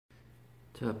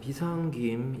자,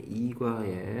 비상김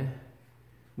 2과의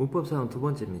문법사항 두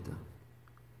번째입니다.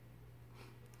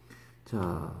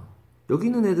 자, 여기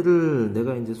있는 애들을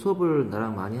내가 이제 수업을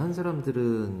나랑 많이 한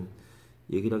사람들은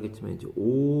얘기를 하겠지만, 이제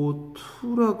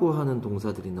O2라고 하는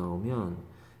동사들이 나오면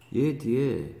얘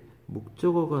뒤에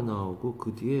목적어가 나오고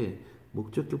그 뒤에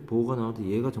목적격 보호가 나오는데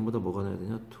얘가 전부 다 뭐가 나와야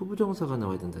되냐? 투부정사가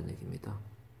나와야 된다는 얘기입니다.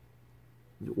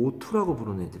 O2라고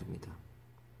부르는 애들입니다.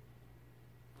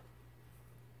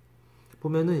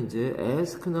 보면은 이제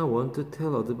ask나 want,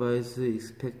 tell, advise,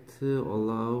 expect,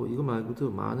 allow 이거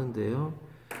말고도 많은데요.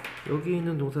 여기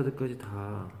있는 동사들까지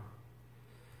다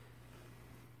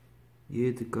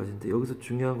얘들까지인데 여기서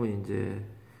중요한 건 이제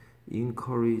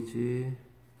encourage,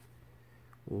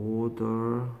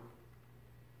 order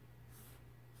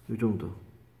이 정도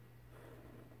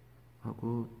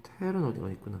하고 tell은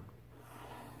어디가 있구나.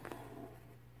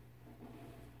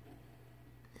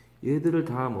 얘들을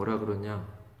다 뭐라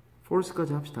그러냐?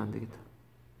 force까지 합시다. 안 되겠다.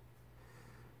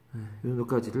 이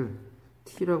정도까지를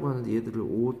T라고 하는데 얘들을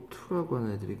O2라고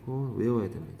하는 애들이고 외워야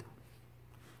됩니다.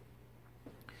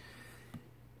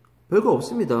 별거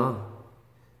없습니다.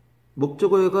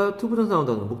 목적어가 투부정사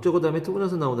나온다는 거, 목적어 다음에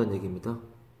투부정사 나온다는 얘기입니다.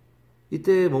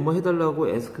 이때 뭐뭐 해달라고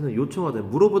ask는 요청하다,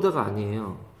 물어보다가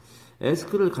아니에요.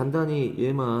 ask를 간단히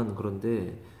얘만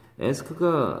그런데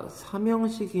ask가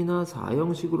 3형식이나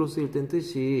 4형식으로 쓰일 땐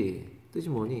뜻이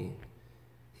뭐니?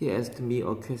 He asked me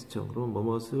a question. 그럼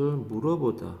뭐뭇을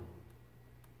물어보다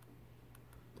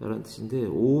라는 뜻인데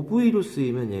OV로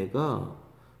쓰이면 얘가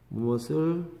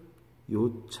무엇을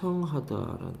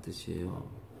요청하다 라는 뜻이에요.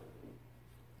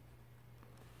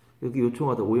 여기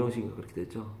요청하다 5형식이 그렇게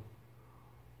되죠.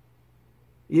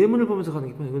 예문을 보면서 가는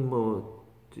게 이건 뭐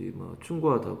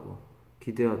충고하다고,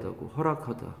 기대하다고,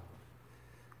 허락하다.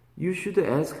 You should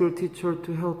ask your teacher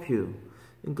to help you.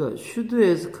 그러니까 should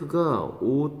ask가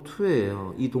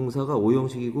O2예요. 이 동사가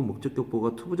 5형식이고 목적격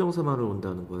보호가 투부정사만을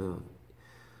온다는 거예요.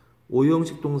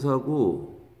 5형식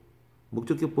동사고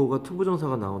목적격 보호가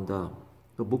투부정사가 나온다.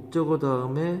 그러니까 목적어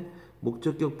다음에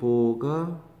목적격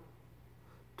보호가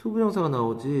투부정사가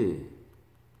나오지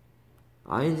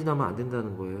ing 나오면 안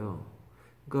된다는 거예요.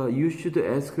 그러니까 you should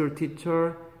ask your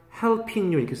teacher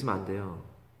helping you 이렇게 쓰면 안 돼요.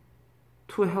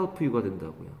 to help you가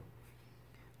된다고요.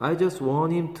 I just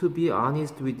want him to be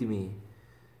honest with me.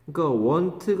 그러니까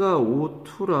want가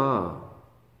O2라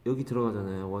여기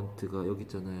들어가잖아요. want가 여기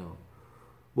있잖아요.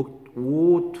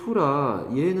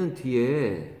 O2라 얘는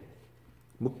뒤에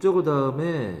목적어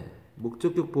다음에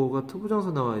목적격 보호가 투부정사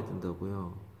나와야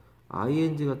된다고요.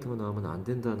 ing 같은 거 나오면 안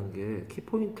된다는 게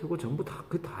키포인트고 전부 다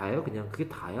그 다예요. 그냥 그게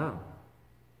다야.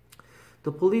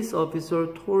 The police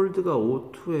officer told가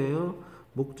O2예요.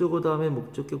 목적어 다음에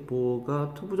목적격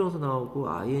보호가 투부정사 나오고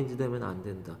ing 되면 안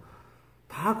된다.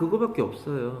 다 그거밖에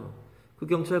없어요. 그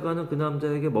경찰관은 그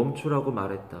남자에게 멈추라고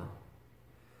말했다.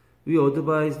 We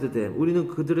advised them. 우리는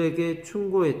그들에게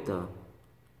충고했다.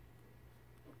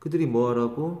 그들이 뭐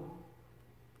하라고?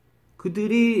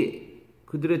 그들의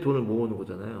돈을 모으는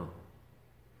거잖아요.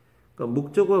 그러니까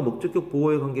목적어와 목적격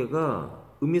보호의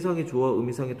관계가 의미상의 주어와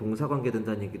의미상의 동사 관계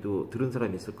된다는 얘기도 들은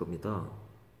사람이 있을 겁니다.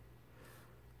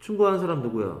 충고하는 사람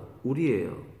누구야?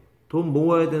 우리예요. 돈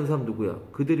모아야 되는 사람 누구야?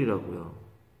 그들이라고요.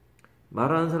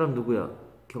 말하는 사람 누구야?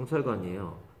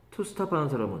 경찰관이에요. 투스탑 하는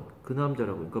사람은 그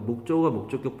남자라고요. 그러니까 목적어가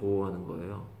목적격 보호하는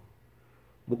거예요.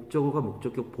 목적어가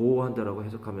목적격 보호한다라고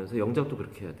해석하면서 영작도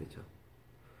그렇게 해야 되죠.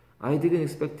 I didn't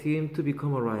expect him to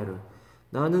become a writer.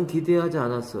 나는 기대하지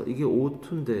않았어. 이게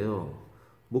O2인데요.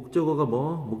 목적어가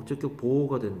뭐? 목적격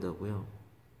보호가 된다고요.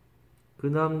 그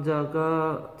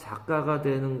남자가 작가가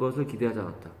되는 것을 기대하지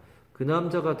않았다. 그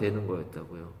남자가 되는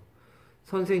거였다고요.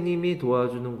 선생님이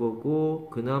도와주는 거고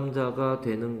그 남자가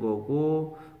되는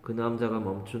거고 그 남자가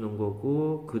멈추는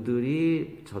거고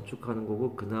그들이 저축하는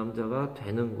거고 그 남자가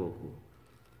되는 거고.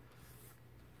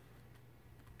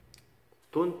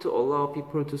 Don't allow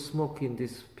people to smoke in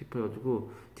this people 가지고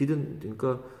didn't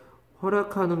그러니까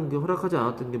허락하지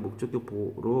않았던 게 목적격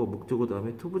보호로 목적어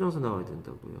다음에 투부정사 나와야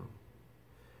된다고요.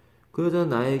 그 여자는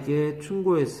나에게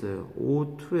충고했어요.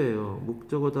 O2예요.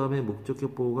 목적어 다음에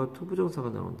목적격 보호가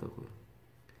투부정사가 나온다고요.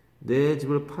 내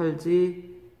집을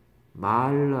팔지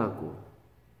말라고.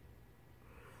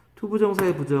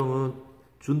 투부정사의 부정은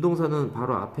준동사는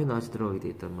바로 앞에 낫이 들어가게 돼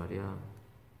있단 말이야.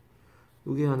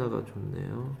 이게 하나가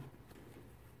좋네요.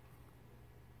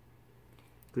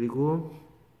 그리고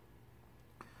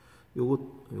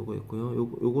요거 있고요.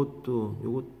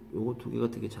 요거 두 개가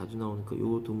되게 자주 나오니까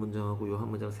요거 두 문장하고 요 한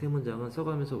문장, 세 문장은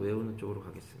써가면서 외우는 쪽으로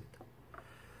가겠습니다.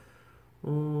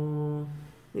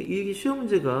 이게 시험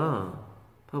문제가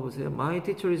봐보세요. My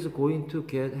teacher is going to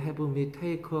have me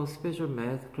take a special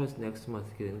math class next month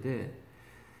이렇게 되는데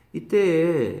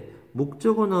이때에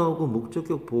목적어 나오고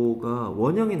목적격 보호가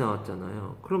원형이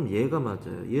나왔잖아요. 그럼 얘가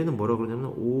맞아요. 얘는 뭐라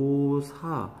그러냐면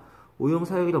오형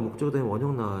사역이라 목적어 다음에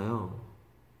원형 나와요.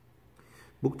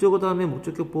 목적어 다음에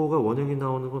목적격 보호가 원형이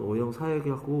나오는 건 오형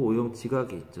사역이고 오형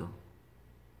지각이 있죠.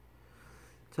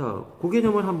 자, 그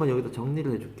개념을 한번 여기다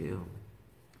정리를 해줄게요.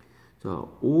 자,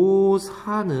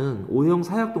 4는 오형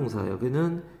사역 동사예요.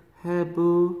 여기는 have,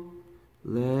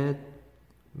 let,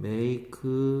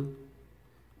 make,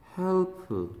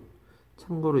 help.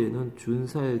 참고로 얘는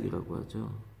준사역이라고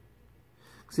하죠.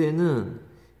 그래서 얘는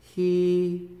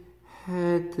he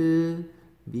had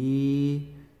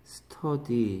me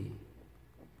study.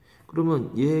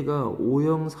 그러면 얘가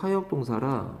오형 사역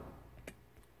동사라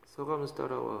써가면서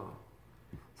따라와.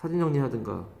 사진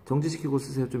정리하든가 정지시키고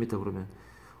쓰세요. 좀 이따 그러면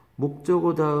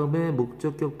목적어 다음에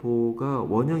목적격 보호가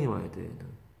원형이 와야 돼. 얘는.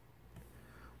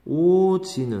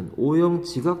 오지는 오형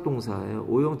지각 동사예요.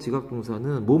 오형 지각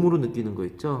동사는 몸으로 느끼는 거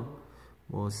있죠.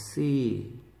 뭐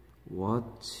see,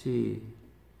 watch,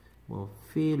 뭐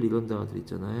feel 이런 단어들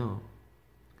있잖아요.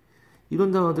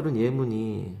 이런 단어들은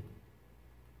예문이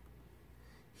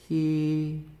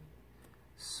he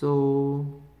saw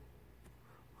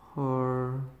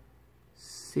her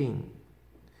sing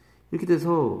이렇게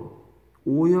돼서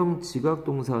오형 지각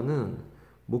동사는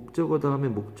목적어 다음에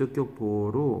목적격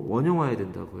보호로 원형 와야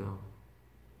된다고요.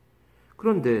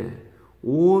 그런데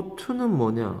O2는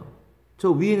뭐냐? 저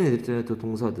위에는 있잖아요. 더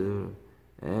동사들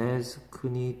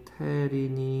ask니,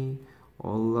 tell니,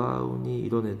 allow니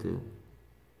이런 애들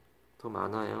더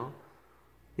많아요.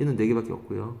 얘는 4개밖에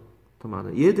없고요. 더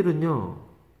많아요. 얘들은요.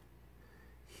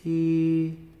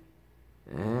 he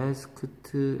asked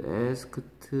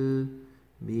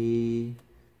me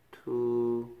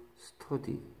to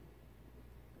study.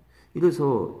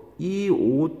 이래서 이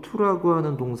O2라고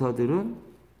하는 동사들은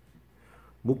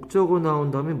목적어 나온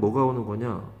다음에 뭐가 오는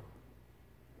거냐?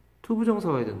 투부정사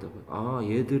와야 된다고요. 아,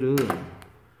 얘들은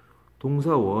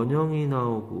동사 원형이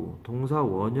나오고 동사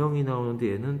원형이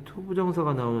나오는데 얘는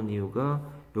투부정사가 나오는 이유가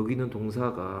여기는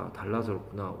동사가 달라서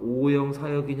그렇구나. 오형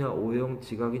사역이냐, 오형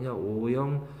지각이냐,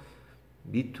 오형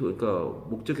미투, 그러니까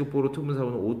목적격 보호로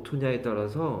투부정사는 오투냐에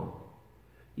따라서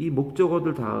이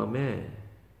목적어들 다음에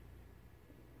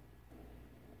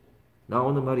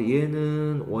나오는 말이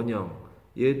얘는 원형,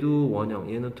 얘도 원형,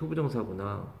 얘는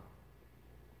투부정사구나.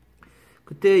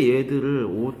 그때 얘들을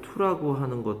O2라고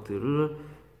하는 것들을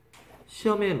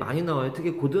시험에 많이 나와요.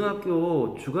 특히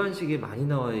고등학교 주관식에 많이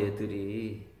나와요.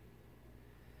 얘들이.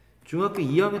 중학교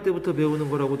 2학년 때부터 배우는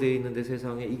거라고 되어 있는데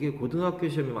세상에 이게 고등학교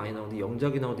시험에 많이 나오는데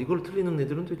영작이 나오는데 이걸 틀리는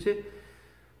애들은 도대체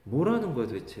뭐라는 거야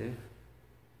도대체.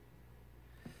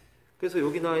 그래서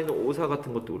여기 나와 있는 오사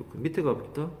같은 것도 그렇고 밑에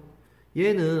가봅시다.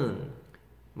 얘는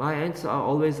My aunts are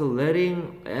always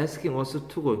letting, asking us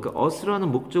to go. 그러니까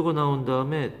us라는 목적어 나온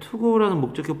다음에 to go라는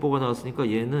목적격 보가 나왔으니까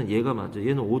얘가 맞아.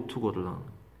 얘는 o to go를 나온.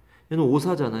 얘는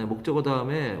오사잖아요. 목적어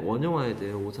다음에 원형 와야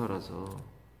돼요. 오사라서.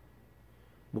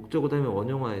 목적어 다음에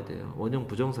원형 와야 돼요. 원형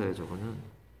부정사예요. 저거는.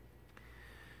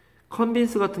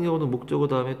 convince 같은 경우는 목적어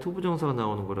다음에 to 부정사가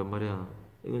나오는 거란 말이야.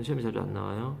 이건 시험에 자주 안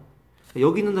나와요.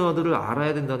 여기 있는 단어들을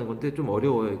알아야 된다는 건데 좀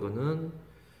어려워요. 이거는.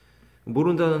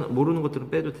 모르는 것들은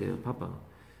빼도 돼요. 봐봐.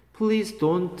 Please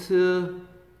don't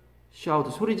shout.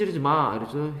 소리 지르지 마.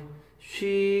 이러죠.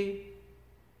 She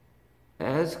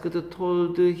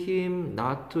told him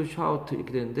not to shout.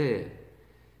 이렇게 되는데,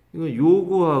 이건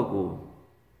요구하고,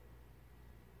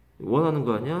 원하는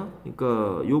거 아니야?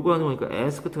 그러니까, 요구하는 거니까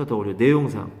ask가 더 어려워.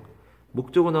 내용상.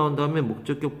 목적어 나온 다음에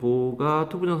목적격 보호가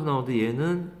투부정사 나오는데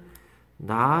얘는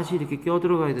not이 이렇게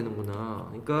껴들어가야 되는구나.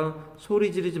 그러니까,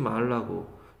 소리 지르지 말라고.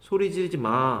 소리 지르지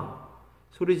마.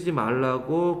 소리 지르지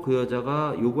말라고 그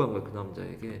여자가 요구한 거야. 그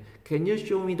남자에게. Can you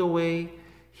show me the way?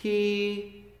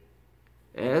 He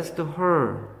asked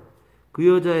her. 그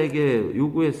여자에게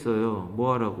요구했어요.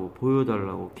 뭐 하라고?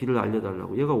 보여달라고. 길을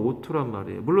알려달라고. 얘가 오투란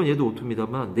말이에요. 물론 얘도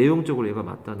오투입니다만 내용적으로 얘가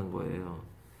맞다는 거예요.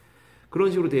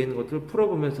 그런 식으로 되어 있는 것들을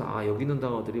풀어보면서 아 여기 있는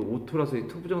단어들이 오투라서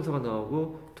투부정사가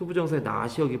나오고 투부정사에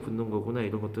not이 여기 붙는 거구나.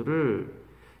 이런 것들을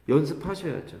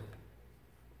연습하셔야죠.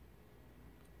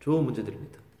 좋은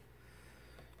문제들입니다.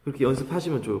 그렇게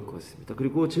연습하시면 좋을 것 같습니다.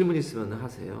 그리고 질문 있으면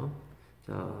하세요.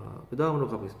 자, 그 다음으로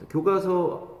가보겠습니다.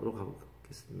 교과서로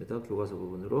가보겠습니다. 교과서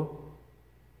부분으로.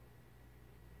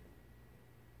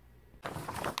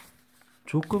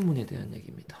 조건문에 대한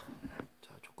얘기입니다.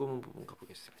 자, 조건문 부분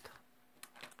가보겠습니다.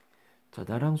 자,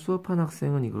 나랑 수업한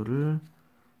학생은 이거를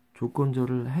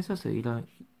조건절을 했었어요.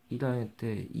 1학년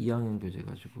때 2학년 교재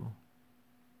가지고.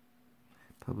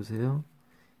 봐보세요.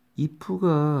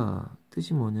 if가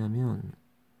뜻이 뭐냐면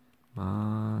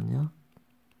만약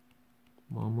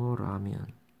뭐뭐라면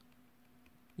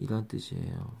이란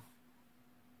뜻이에요.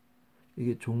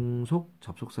 이게 종속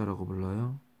접속사라고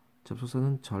불러요.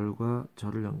 접속사는 절과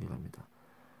절을 연결합니다.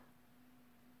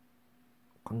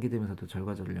 관계대명사도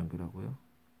절과 절을 연결하고요.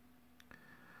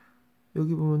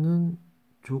 여기 보면은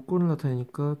조건을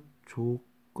나타내니까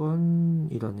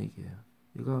조건이란 얘기예요.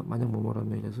 얘가 만약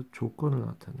뭐뭐라면 이래서 조건을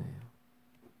나타내요.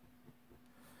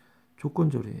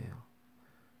 조건절이에요.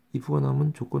 if가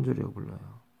나오면 조건절이라고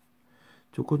불러요.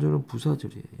 조건절은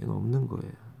부사절이에요. 얘는 없는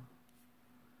거예요.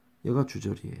 얘가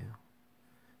주절이에요.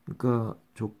 그러니까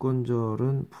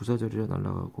조건절은 부사절이라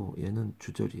날아가고 얘는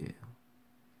주절이에요.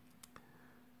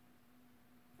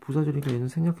 부사절이니까 얘는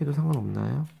생략해도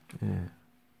상관없나요? 예.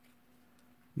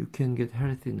 You can get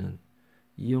healthy는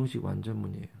이 형식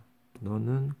완전문이에요.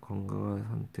 너는 건강한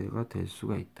상태가 될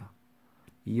수가 있다.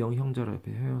 이형 형절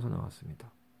앞에 형용사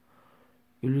나왔습니다.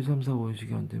 1, 2, 3, 4, 5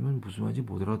 형식이 안 되면 무슨 말인지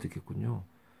못 알아듣겠군요.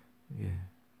 예.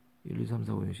 1, 2, 3,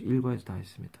 4, 5 형식 1과에서 다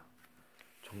했습니다.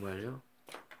 정말요?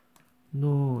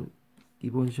 너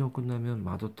이번 시험 끝나면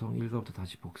마더텅 1과부터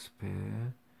다시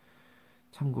복습해.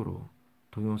 참고로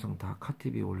동영상 다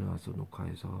카티비에 올려놨어.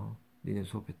 녹화해서 니네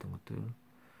수업했던 것들.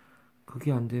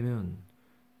 그게 안 되면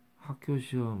학교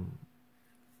시험,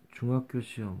 중학교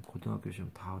시험, 고등학교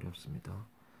시험 다 어렵습니다.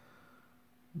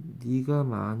 네가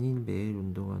만일 매일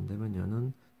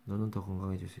운동한다면 너는 더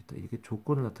건강해질 수 있다. 이게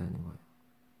조건을 나타내는 거예요.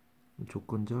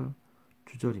 조건절,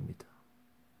 주절입니다.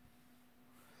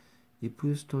 If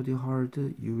you study hard,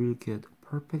 you will get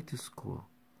perfect score.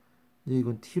 이제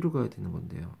이건 T로 가야 되는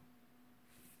건데요.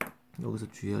 여기서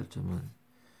주의할 점은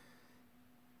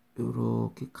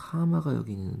이렇게 카마가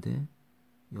여기 있는데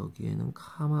여기에는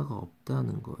카마가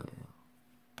없다는 거예요.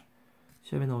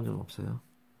 시험에 나온 적은 없어요.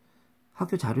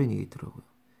 학교 자료에 이게 있더라고요.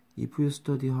 If you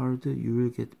study hard, you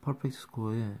will get perfect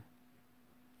score에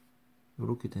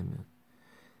이렇게 되면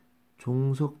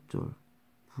종속절,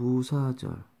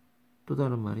 부사절, 또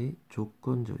다른 말이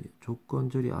조건절이에요.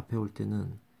 조건절이 앞에 올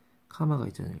때는 카마가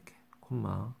있잖아요. 이렇게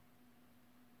콤마.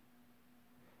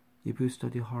 If you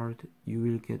study hard, you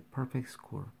will get perfect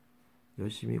score.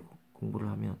 열심히 공부를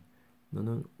하면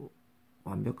너는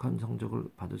완벽한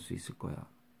성적을 받을 수 있을 거야.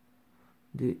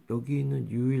 근데 여기 있는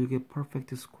you will get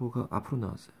perfect score가 앞으로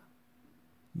나왔어요.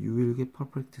 You will get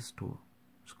perfect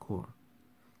score.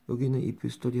 여기 있는 if you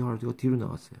study hard가 뒤로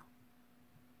나왔어요.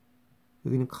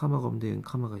 여기는 카마가 없는데 여기는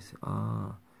카마가 있어요.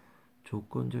 아,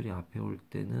 조건절이 앞에 올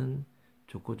때는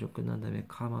조건절 끝난 다음에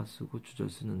카마 쓰고 주절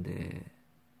쓰는데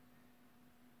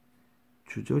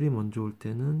주절이 먼저 올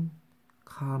때는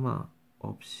카마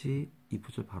없이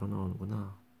if절 바로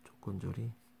나오는구나.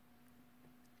 조건절이.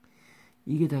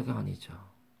 이게 다가 아니죠.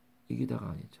 이게 다가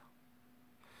아니죠.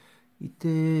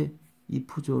 이때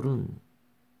if절은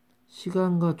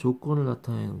시간과 조건을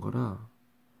나타내는 거라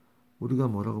우리가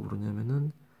뭐라고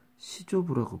부르냐면은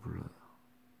시조부라고 불러요.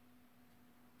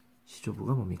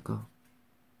 시조부가 뭡니까?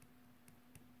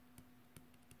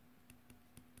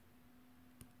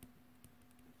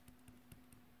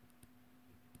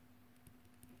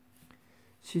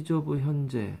 시조부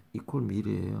현재 이퀄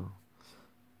미래예요.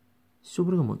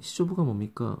 시조부가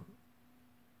뭡니까?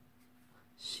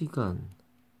 시간,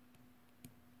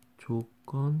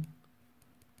 조건,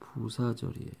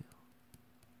 부사절이에요.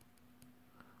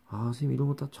 아, 선생님 이런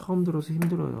거 다 처음 들어서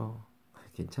힘들어요.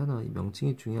 괜찮아. 이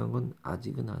명칭이 중요한 건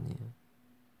아직은 아니에요.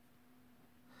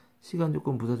 시간,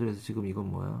 조건, 부사절에서 지금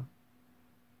이건 뭐야?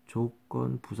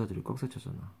 조건, 부사절이 꽉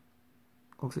세쳤잖아.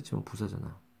 꽉 세치면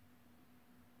부사잖아.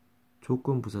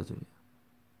 조건, 부사절이야.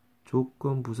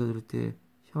 조건, 부사절 때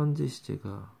현재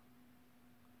시제가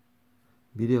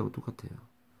미래하고 똑같아요.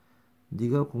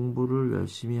 네가 공부를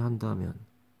열심히 한다면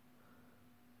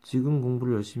지금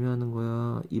공부를 열심히 하는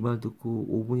거야. 이 말 듣고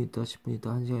 5분 있다, 10분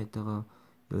있다, 1시간 있다가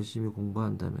열심히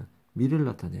공부한다면 미래를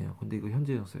나타내요. 근데 이거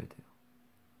현재형 써야 돼요.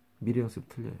 미래형 쓰면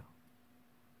틀려요.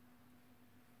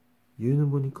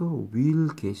 얘는 보니까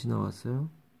will get이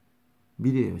나왔어요.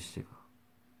 미래예요, 시제가.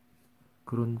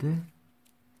 그런데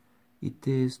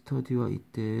이때의 study와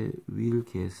이때의 will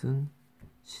get은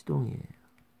시동이에요.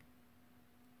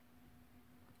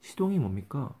 시동이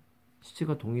뭡니까?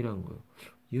 시제가 동일한 거예요.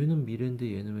 얘는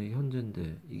미래인데 얘는 왜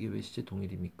현재인데 이게 왜 시제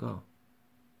동일입니까?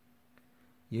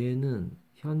 얘는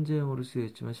현재형으로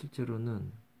쓰여있지만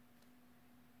실제로는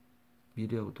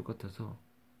미래하고 똑같아서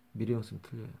미래형 쓰면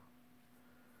틀려요.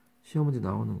 시험 문제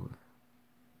나오는 거예요.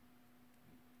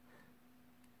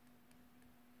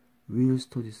 will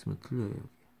study 쓰면 틀려요. 여기.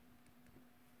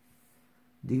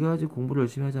 네가 아직 공부를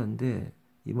열심히 하지 않는데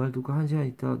이 말 듣고 1시간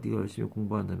있다 네가 열심히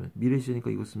공부한다면 미래 시제니까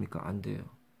이거 씁니까? 안 돼요.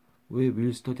 왜 will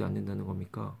study 안 된다는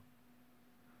겁니까?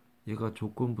 얘가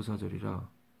조건 부사절이라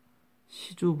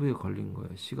시조부에 걸린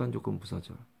거예요. 시간 조건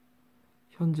부사절.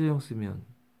 현재형 쓰면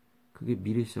그게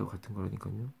미래 시하고 같은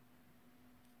거라니까요.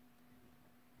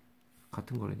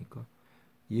 같은 거라니까.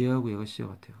 얘하고 얘가 시와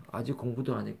같아요. 아직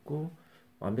공부도 안 했고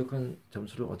완벽한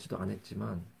점수를 얻지도 안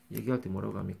했지만 얘기할 때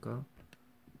뭐라고 합니까?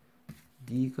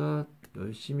 네가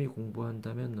열심히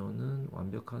공부한다면 너는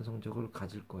완벽한 성적을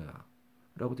가질 거야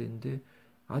라고 돼 있는데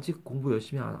아직 공부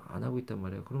열심히 안 하고 있단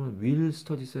말이에요. 그러면 will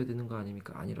study 써야 되는 거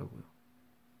아닙니까? 아니라고요.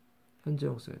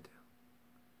 현재형 써야 돼요.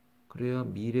 그래야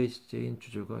미래 시제인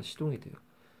주절과 시동이 돼요.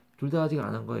 둘 다 아직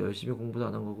안 한 거야. 열심히 공부도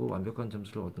안 한 거고 완벽한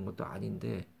점수를 얻은 것도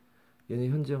아닌데 얘는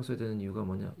현재형 써야 되는 이유가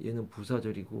뭐냐? 얘는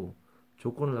부사절이고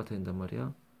조건을 나타낸단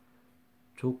말이야.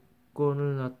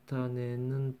 조건을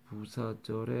나타내는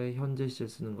부사절에 현재 시제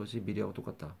쓰는 것이 미래하고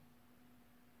똑같다.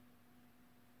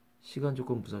 시간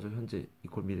조건 부사절 현재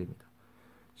이퀄 미래입니다.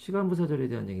 시간 부사절에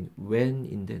대한 얘기는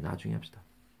when인데 나중에 합시다.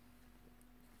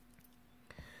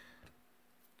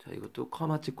 자, 이것도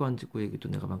커마 찍고 안 찍고 얘기도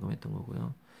내가 방금 했던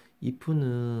거고요.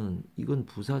 if는 이건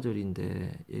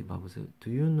부사절인데 얘 봐보세요.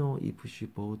 Do you know if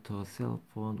she bought a cell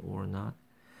phone or not?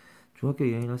 중학교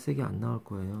 2학년이라 세게 안 나올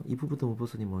거예요. if부터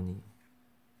문법선이 뭐니?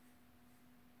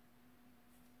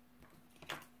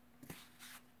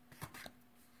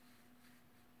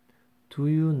 Do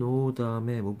you know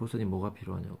다음에 문법선이 뭐가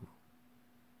필요하냐고.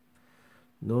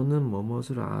 너는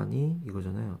뭐뭇을 아니?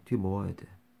 이거잖아요. 뒤에 뭐 와야 돼?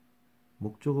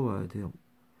 목적어 와야 돼요.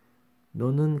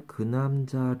 너는 그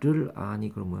남자를 아니?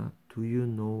 그럼 뭐야? Do you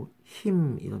know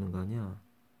him? 이러는 거 아니야?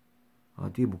 아,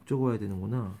 뒤에 목적어 와야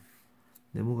되는구나.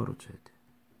 네모 가로쳐야 돼.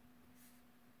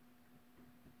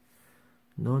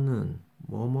 너는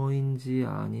뭐뭐인지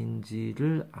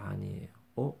아닌지를 아니에요.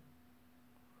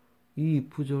 이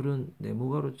if절은 네모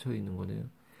가로쳐 있는 거네요.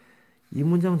 이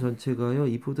문장 전체가요.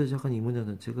 if부터 시작한 이 문장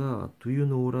전체가 do you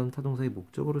know라는 타동사의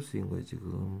목적어로 쓰인 거예요.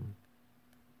 지금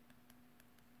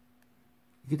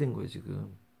이게 된 거예요.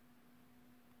 지금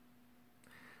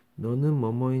너는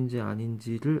뭐뭐인지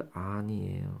아닌지를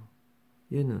아니에요.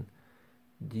 얘는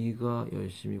네가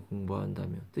열심히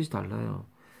공부한다면 뜻이 달라요.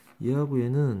 얘하고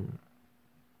얘는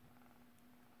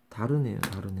다르네요.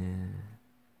 다르네.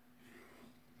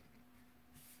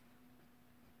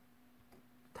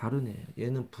 다르네.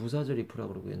 얘는 부사절 if라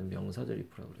그러고 얘는 명사절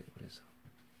if라 그래요. 그래서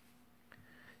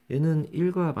얘는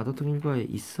 1과 마더텅 1과에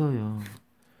있어요.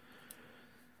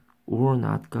 or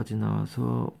not까지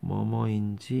나와서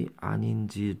뭐뭐인지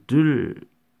아닌지를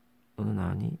너는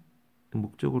아니?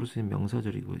 목적으로 쓰인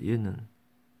명사절이고 얘는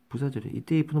부사절이에요.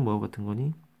 이때 if는 뭐와 같은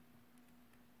거니?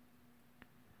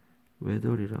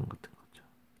 whether이랑 같은 거죠.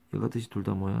 얘가 뜻이 둘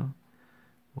다 뭐야?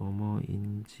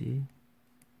 뭐뭐인지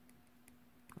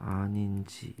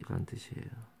아닌지라는 뜻이에요.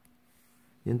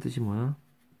 얘는 뜻이 뭐야?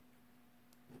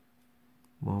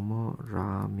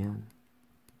 뭐뭐라면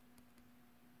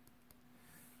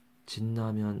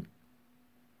진라면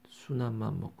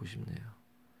순한만 먹고 싶네요.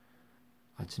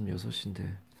 아침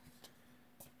 6시인데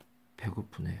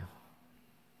배고프네요.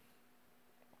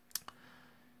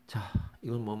 자,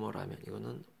 이건 뭐뭐라면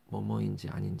이거는 뭐뭐인지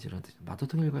아닌지라는 뜻.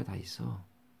 마더텅 일과에 다 있어.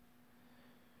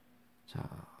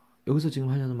 자, 여기서 지금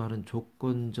하려는 말은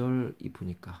조건절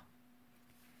if니까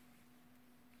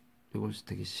이걸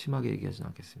되게 심하게 얘기하진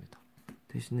않겠습니다.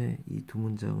 대신에 이 두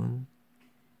문장은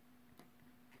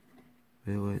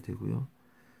외워야 되고요.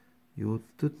 요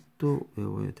뜻도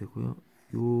외워야 되고요.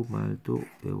 요 말도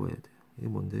외워야 돼요. 이게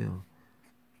뭔데요?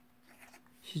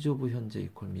 시조부 현재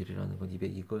이퀄 미래라는 건 입에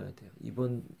익어야 돼요.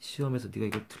 이번 시험에서 네가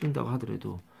이걸 틀린다고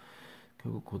하더라도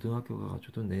결국 고등학교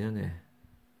가가지고도 내년에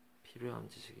필요한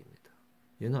지식입니다.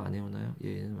 얘는 안 외우나요?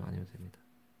 얘는 안 외워도 됩니다.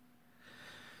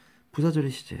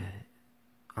 부사절의 시제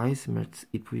Ice melts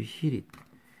if you heat it.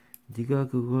 네가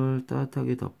그걸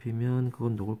따뜻하게 덮이면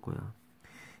그건 녹을 거야.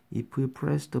 If you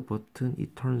press the button,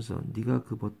 it turns on. 네가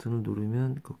그 버튼을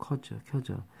누르면 그거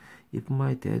켜져. If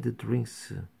my dad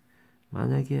drinks.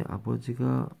 만약에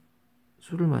아버지가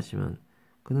술을 마시면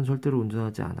그는 절대로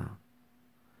운전하지 않아.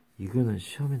 이거는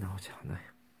시험에 나오지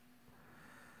않아요.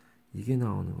 이게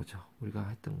나오는 거죠. 우리가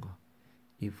했던 거.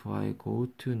 If I go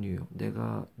to New York.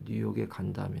 내가 뉴욕에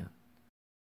간다면.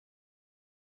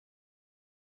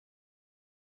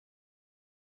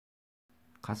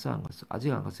 갔어 안 갔어?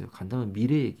 아직 안 갔어요. 간다면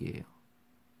미래 얘기예요.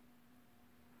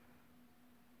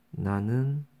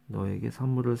 나는 너에게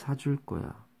선물을 사줄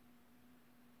거야.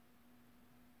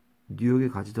 뉴욕에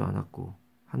가지도 않았고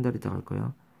한 달 있다 갈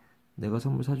거야. 내가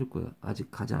선물 사줄 거야. 아직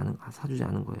사주지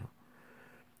않은 거예요.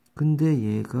 근데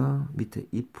얘가 밑에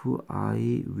if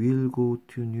I will go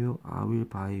to New York, I will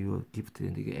buy you a gift.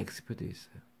 근데 이게 X표 되어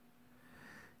있어요.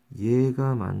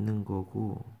 얘가 맞는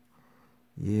거고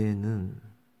얘는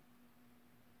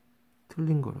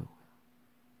틀린 거라고요.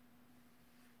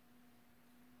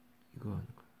 이거 하는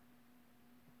거예요.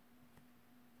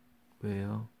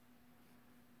 왜요?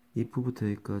 if부터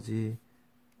여기까지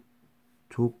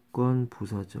조건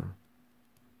부사절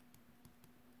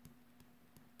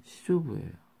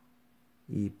시조부예요.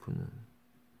 이 if는.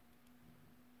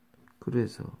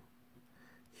 그래서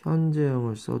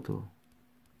현재형을 써도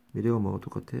미래가 뭐가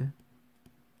똑같아?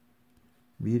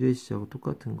 미래 시하고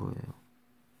똑같은 거예요.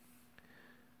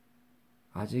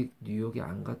 아직 뉴욕에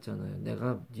안 갔잖아요.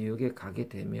 내가 뉴욕에 가게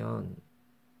되면,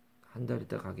 한 달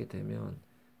있다 가게 되면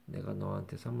내가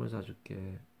너한테 선물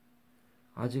사줄게.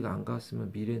 아직 안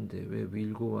갔으면 미래인데 왜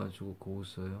밀고 와주고 고우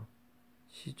써요?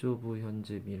 시조부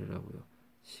현재 미래라고요.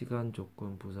 시간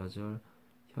조건 부사절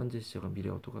현재 시제가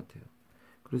미래와 똑같아요.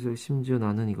 그래서 심지어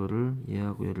나는 이거를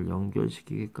얘하고 얘를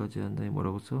연결시키기까지 한다니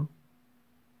뭐라고 써?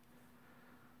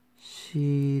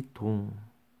 시동.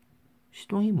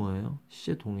 시동이 뭐예요?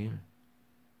 시제 동일.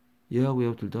 얘하고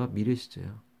얘하고 둘 다 미래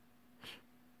시제야.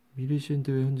 미래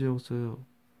시제인데 왜 현재형 써요?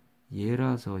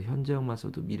 얘라서 현재형만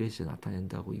써도 미래 시제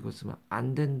나타낸다고. 이거 쓰면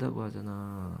안 된다고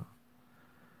하잖아.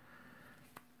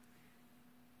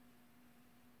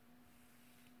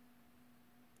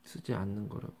 쓰지 않는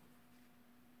거라고.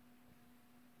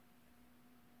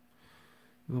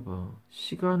 이거 봐.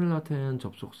 시간을 나타내는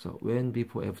접속사 when,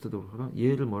 before, after도 그렇구나.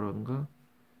 얘를 뭐라는가?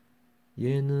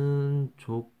 얘는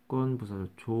조건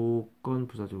부사절, 조건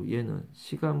부사절. 얘는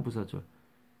시간 부사절,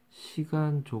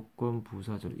 시간 조건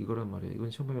부사절. 이거란 말이에요. 이건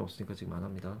시험범위 없으니까 지금 안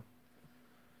합니다.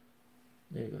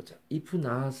 네, 이거 자, if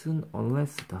not은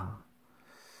unless다.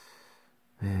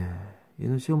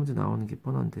 얘는 시험 문제 나오는 게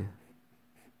뻔한데.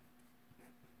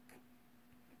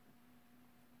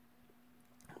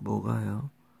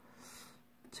 뭐가요?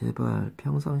 제발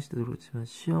평상시도 그렇지만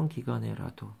시험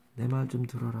기간에라도 내 말 좀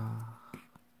들어라.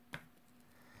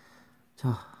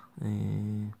 자,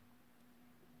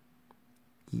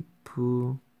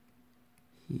 if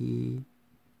he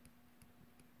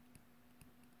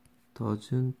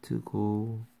doesn't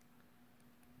go,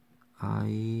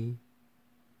 I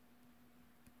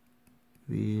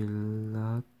will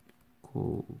not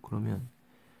go. 그러면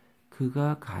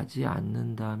그가 가지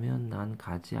않는다면 난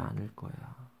가지 않을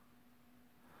거야.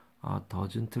 아,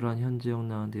 doesn't란 현재형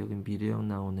나오는데 여긴 미래형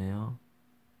나오네요.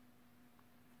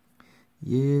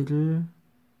 얘를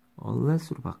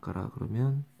unless로 바꿔라.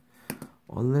 그러면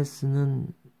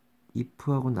unless는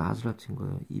if하고 not을 합친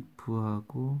거예요.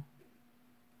 if하고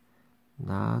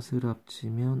not을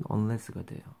합치면 unless가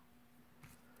돼요.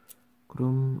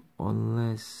 그럼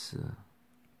unless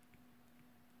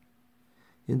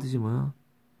얘는 뜻이 뭐야?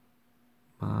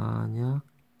 만약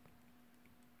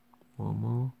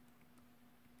뭐뭐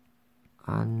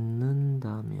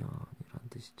않는다면 이란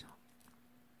뜻이죠.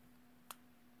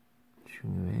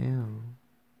 중요해요.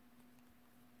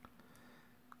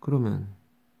 그러면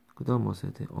그 다음 뭐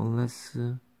써야 돼?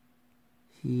 unless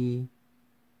he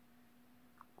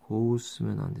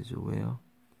goes면 안 되죠. 왜요?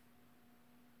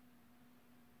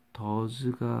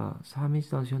 does가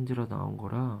 3인칭 현재라 나온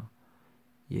거라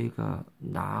얘가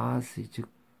not이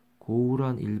즉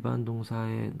go란 일반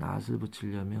동사에 not을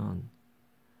붙이려면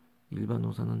일반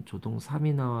동사는 조동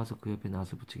 3이 나와서 그 옆에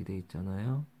not을 붙이게 돼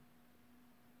있잖아요.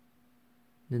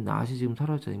 근데 not이 지금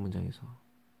사라졌잖아요. 이 문장에서.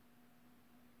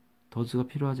 does가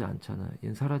필요하지 않잖아요.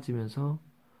 얘는 사라지면서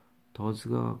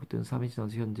does가 그때는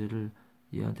 3인칭 현재를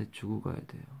얘한테 주고 가야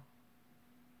돼요.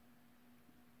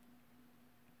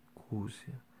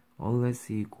 goes예요.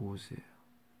 unless he goes예요.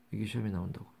 이게 시험에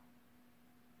나온다고.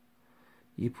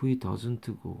 if he doesn't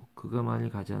go, 그가 만일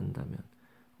가지 않는다면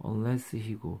unless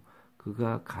he go,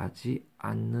 그가 가지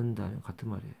않는다면 같은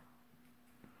말이에요.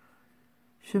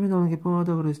 시험에 나오는 게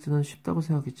뻔하다 그랬을 때는 쉽다고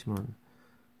생각했지만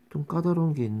좀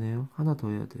까다로운 게 있네요. 하나 더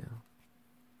해야 돼요.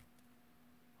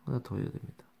 하나 더 해야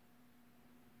됩니다.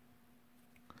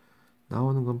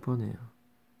 나오는 건 뻔해요.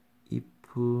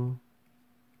 if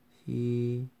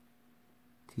he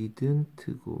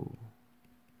didn't go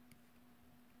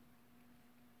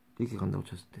이렇게 간다고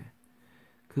쳤을 때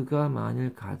그가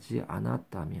만일 가지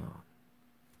않았다면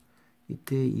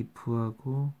이때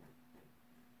if하고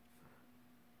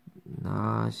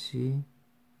not이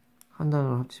한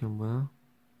단어로 합치면 뭐야?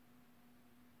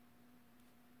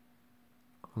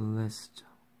 unless죠.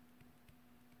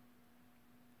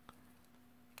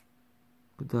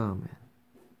 그 다음에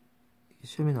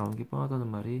시험에 나온 게 뻔하다는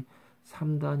말이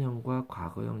 3단형과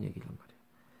과거형 얘기란 말이에요.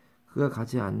 그가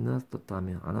가지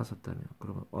않았었다면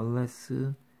그러면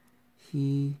unless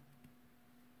he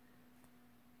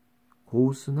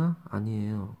goes나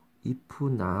아니에요. if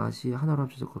not이 하나로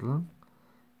합쳐졌거든.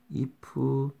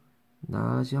 if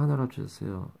not이 하나로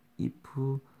합쳐졌어요.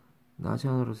 if not이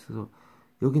하나로 합쳐서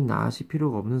여긴 not이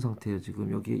필요가 없는 상태예요. 지금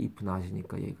여기에 if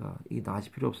not이니까 얘가 이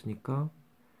not이 필요 없으니까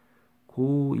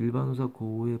일반호사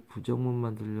고에 부정문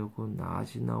만들려고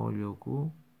not이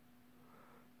나오려고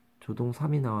조동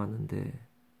 3이 나왔는데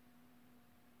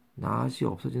not이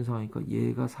없어진 상황이니까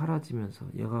얘가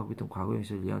사라지면서 얘가 하고 있던 과거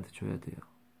형식을 얘한테 줘야 돼요.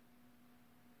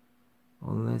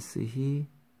 unless he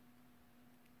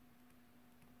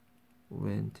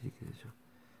went 이렇게 되죠.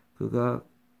 그가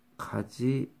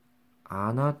가지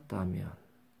않았다면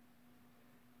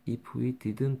if he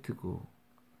didn't go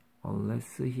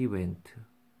unless he went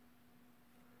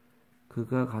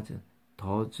그가 가지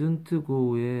doesn't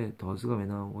go에 does가 왜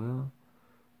나온 거야?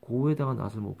 go에다가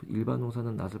not을 못 일반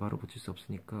동사는 not을 바로 붙일 수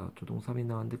없으니까 조동 3이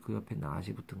나왔는데 그 옆에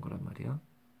not이 붙은 거란 말이야.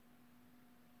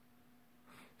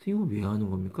 이거 왜 하는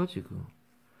겁니까 지금?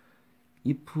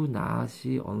 if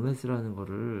not이 unless라는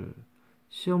거를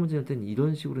시험 문제 낼 때는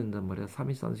이런 식으로 낸단 말이야.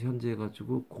 3일선에서 현재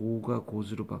해가지고 go가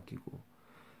goes로 바뀌고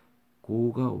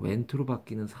go가 went로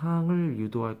바뀌는 상황을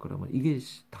유도할 거란 말이야. 이게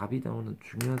답이 나오는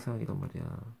중요한 상황이란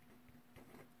말이야.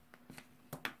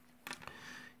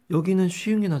 여기는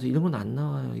쉬운 게 나죠. 이런 건 안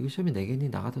나와요. 이거 시험에 내겠니?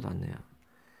 나가도 안 내요.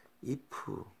 if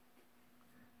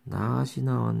not이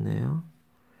나왔네요.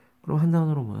 그럼 한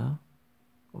단어로 뭐야?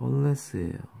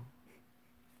 unless예요.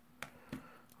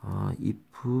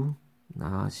 if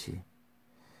not이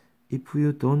if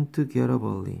you don't get up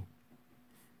early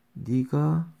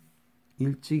네가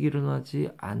일찍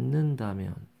일어나지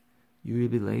않는다면 you will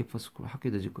be late for school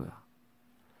학교에 늦을 거야.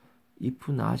 if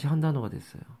not이 한 단어가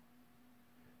됐어요.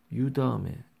 you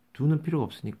다음에 do는 필요가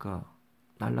없으니까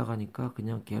날라가니까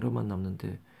그냥 get up만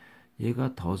남는데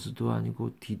얘가 does도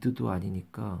아니고 did도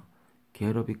아니니까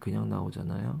get up이 그냥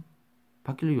나오잖아요.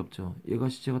 바뀔 일이 없죠. 얘가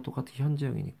시제가 똑같은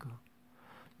현재형이니까.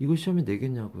 이거 시험에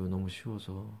내겠냐고요. 너무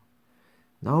쉬워서.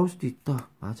 나올 수도 있다.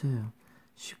 맞아요.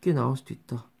 쉽게 나올 수도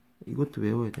있다. 이것도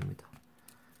외워야 됩니다.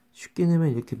 쉽게 내면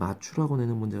이렇게 맞추라고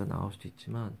내는 문제가 나올 수도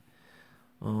있지만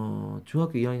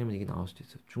중학교 2학년이면 이게 나올 수도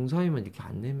있어요. 중3이면 이렇게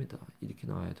안 냅니다. 이렇게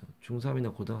나와야 돼요.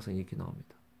 중3이나 고등학생 이렇게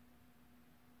나옵니다.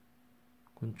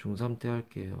 그건 중3 때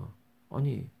할게요.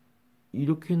 아니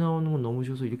이렇게 나오는 건 너무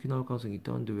쉬워서 이렇게 나올 가능성이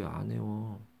있다는데 왜 안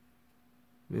외워?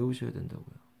 외우셔야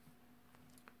된다고요.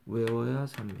 외워야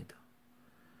삽니다.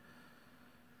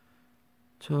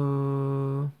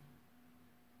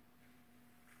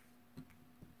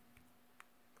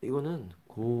 이거는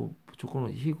조건은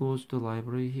he goes to the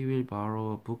library, he will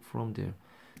borrow a book from there.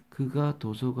 그가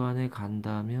도서관에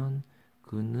간다면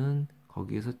그는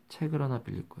거기에서 책을 하나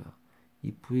빌릴 거야.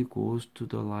 If he goes to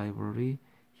the library,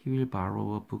 he will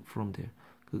borrow a book from there.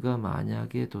 그가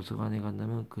만약에 도서관에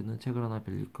간다면 그는 책을 하나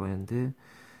빌릴 거야인데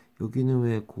여기는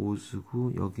왜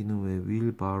goes고 여기는 왜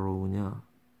will borrow냐?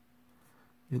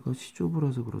 얘가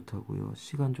시조부라서 그렇다고요.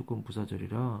 시간 조건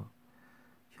부사절이라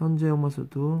현재형만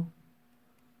써도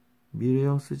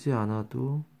미래형 쓰지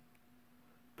않아도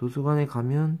도서관에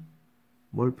가면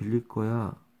뭘 빌릴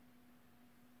거야.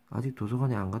 아직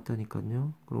도서관에 안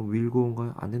갔다니까요. 그럼 will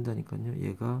go인가요? 안 된다니까요.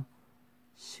 얘가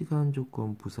시간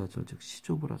조건 부사절 즉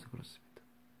시조부라서 그렇습니다.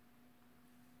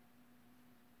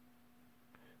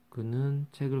 그는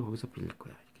책을 거기서 빌릴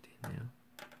거야. 이렇게 돼 있네요.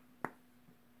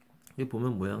 여기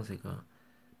보면 모양새가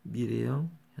미래형,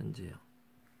 현재형,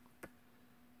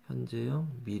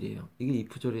 현재형, 미래형. 이게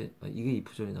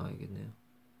if절이 나와야겠네요.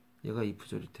 얘가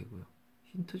if절일 테고요.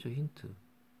 힌트죠, 힌트.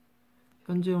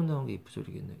 현재형 나온 게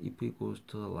if절이겠네요. If he goes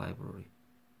to the library.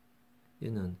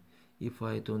 얘는 if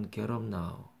I don't get up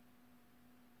now.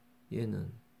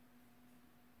 얘는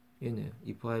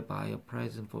if I buy a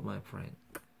present for my friend.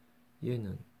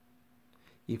 얘는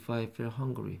if I feel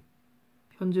hungry.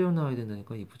 현재형 나와야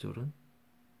된다니까 if절은.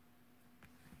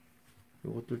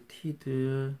 요것들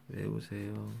T들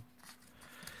외우세요.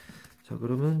 자,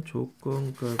 그러면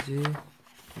조건까지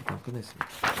일단 끝냈습니다.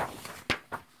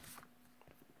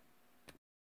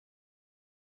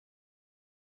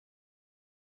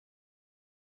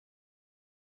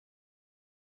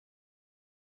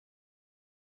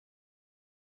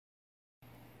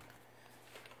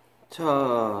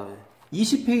 자,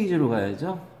 20페이지로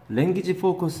가야죠. 랭귀지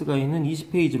포커스가 있는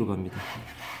 20페이지로 갑니다.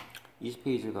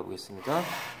 20페이지를 가보겠습니다.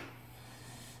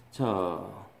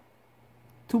 자,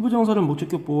 투부정사를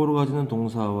목적격 보호로 가지는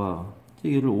동사와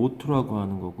얘를 오투라고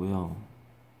하는 거고요.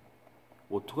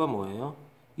 오투가 뭐예요?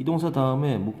 이 동사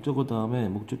다음에 목적어 다음에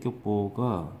목적격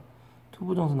보호가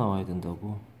투부정사 나와야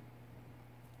된다고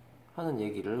하는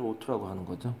얘기를 오투라고 하는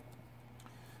거죠.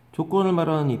 조건을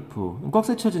말하는 if,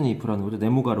 꽉세 쳐진 if라는 거죠.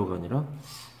 네모가로가 아니라.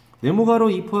 네모가로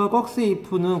if와 꽉세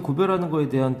if는 구별하는 거에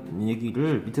대한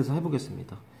얘기를 밑에서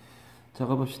해보겠습니다. 자,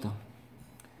 가봅시다.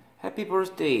 Happy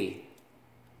birthday,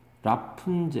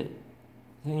 라푼젤.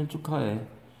 생일 축하해.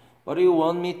 What do you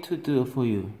want me to do for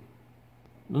you?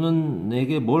 너는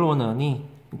내게 뭘 원하니?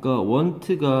 그러니까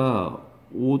want가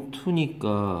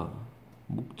O2니까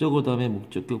목적어 다음에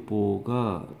목적격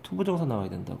보호가 투부정사 나와야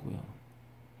된다고요.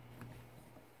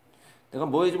 내가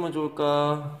뭐 해주면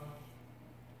좋을까?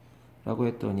 라고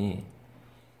했더니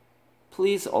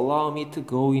Please allow me to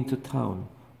go into town.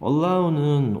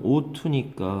 allow는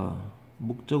O2니까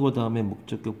목적어 다음에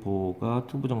목적격 보호가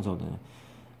투부정사거든요.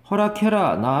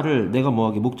 허락해라 나를 내가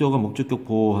뭐하게 목적어가 목적격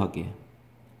보호하게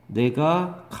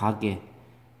내가 가게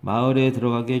마을에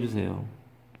들어가게 해주세요.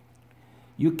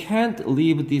 You can't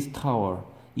leave this tower.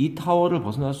 이 타워를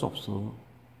벗어날 수 없어.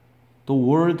 The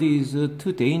world is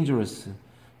too dangerous.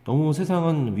 너무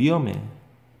세상은 위험해.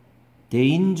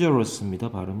 dangerous입니다.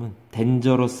 발음은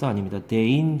dangerous 아닙니다.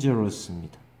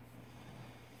 dangerous입니다.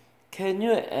 Can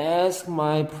you ask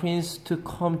my prince to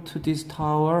come to this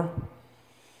tower?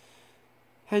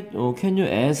 Can you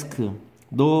ask?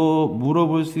 너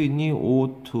물어볼 수 있니?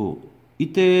 O2.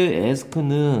 이때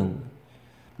ask는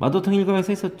마더텅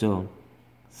일과에서 했었죠.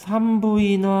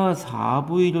 3부위나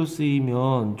 4부위로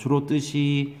쓰이면 주로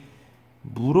뜻이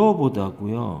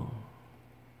물어보다고요.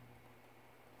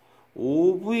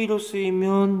 5부위로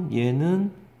쓰이면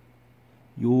얘는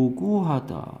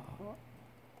요구하다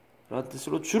라는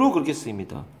뜻으로 주로 그렇게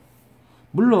쓰입니다.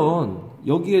 물론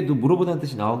여기에도 물어보다는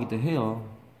뜻이 나오기도 해요.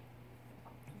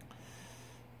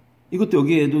 이것도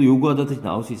여기에도 요구하다 뜻이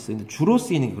나올 수 있어요. 근데 주로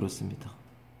쓰이는 게 그렇습니다.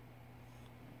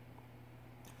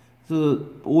 그래서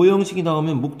오형식이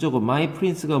나오면 목적어, my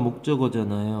prince가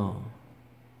목적어잖아요.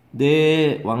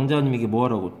 내 왕자님에게 뭐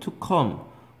하라고? to come,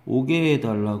 오게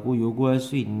해달라고 요구할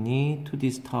수 있니? to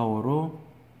this tower로.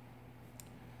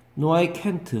 No, I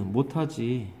can't.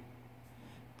 못하지.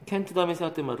 can't 다음에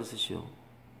생각된 말을 쓰시오.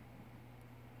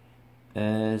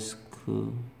 ask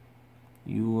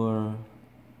your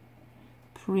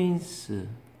prince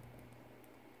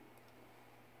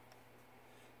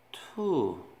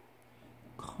to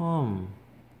come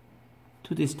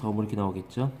to this tower 이렇게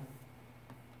나오겠죠.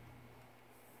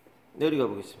 내려가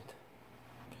보겠습니다.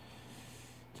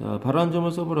 자, 바라는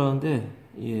점을 써보라는데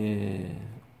예,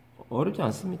 어렵지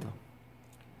않습니다.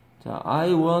 자,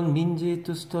 I want 민지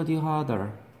to study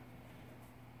harder.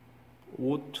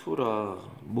 O2라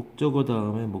목적어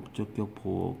다음에 목적격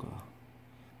보호가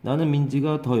나는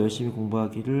민지가 더 열심히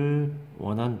공부하기를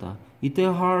원한다. 이때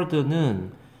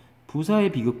hard는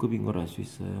부사의 비교급인 걸 알 수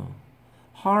있어요.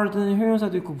 hard는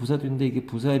형용사도 있고 부사도 있는데 이게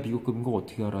부사의 비교급인 거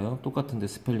어떻게 알아요? 똑같은데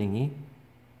스펠링이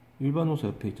일반호사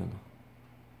옆에 있잖아.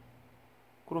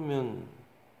 그러면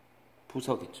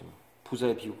부사겠죠.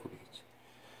 부사의 비교급이겠지.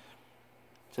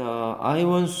 자, I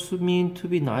want 수민 to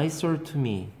be nicer to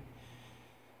me.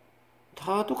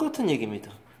 다 똑같은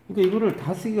얘기입니다. 그러니까 이거를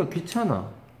다 쓰기가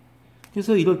귀찮아.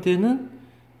 그래서 이럴 때는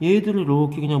얘들을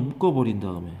이렇게 그냥 묶어버린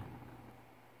다음에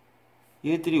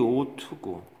얘들이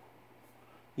O2고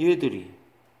얘들이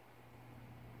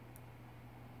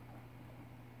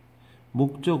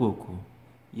목적어고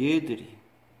얘들이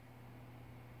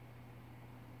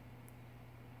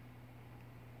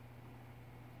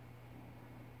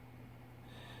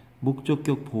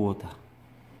목적격 보호다.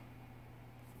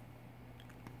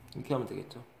 이렇게 하면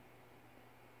되겠죠.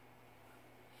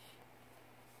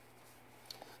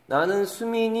 나는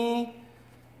수민이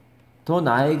더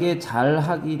나에게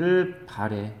잘하기를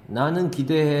바래. 나는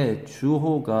기대해.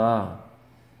 주호가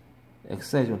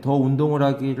엑사이즈 더 운동을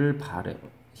하기를 바래.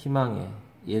 희망해.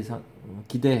 예상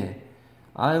기대해.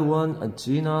 I want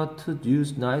Gina to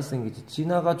use nice language.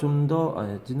 지나가 좀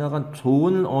더 지나가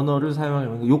좋은 언어를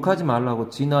사용하려고. 욕하지 말라고.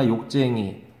 지나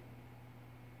욕쟁이.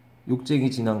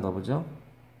 욕쟁이 지나인가 보죠.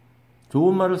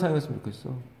 좋은 말을 사용했으면 좋겠어.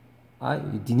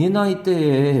 니네 나이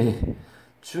때에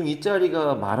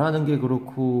중2짜리가 말하는 게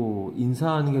그렇고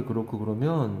인사하는 게 그렇고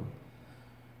그러면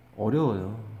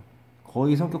어려워요.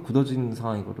 거의 성격 굳어지는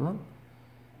상황이거든.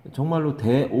 정말로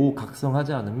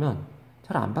대오각성하지 않으면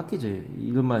잘 안 바뀌지.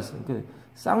 이런 말씀. 그러니까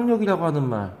쌍욕이라고 하는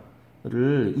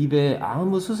말을 입에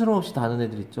아무 스스럼 없이 다는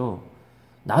애들 있죠.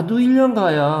 나도 1년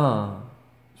가야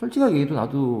솔직하게 얘기해도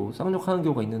나도 쌍욕하는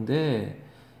경우가 있는데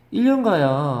 1년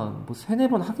가야 뭐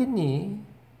 3-4번 하겠니?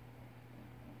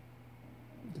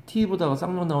 TV 보다가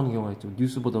쌍욕 나오는 경우가 있죠.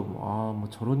 뉴스 보다 보면 뭐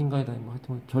저런 인간이다. 뭐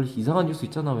하여튼 별 이상한 뉴스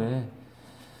있잖아. 왜?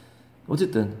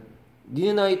 어쨌든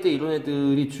니네 나이 때 이런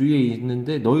애들이 주위에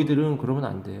있는데 너희들은 그러면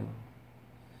안 돼요.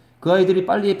 그 아이들이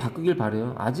빨리 바꾸길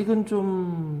바래요. 아직은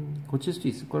좀 고칠 수도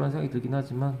있을 거라는 생각이 들긴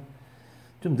하지만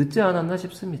좀 늦지 않았나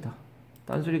싶습니다.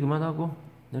 딴소리 그만하고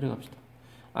내려갑시다.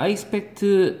 I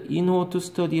expect 인호 to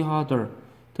study harder.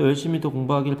 더 열심히 더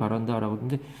공부하길 바란다 라고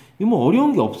했는데 이거 뭐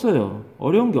어려운 게 없어요.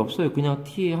 어려운 게 없어요. 그냥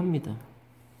TA합니다.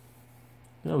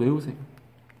 그냥 외우세요.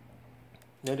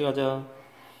 내려가자.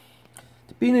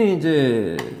 B는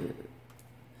이제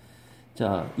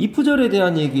자, if절에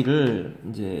대한 얘기를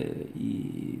이제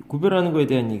이 구별하는 거에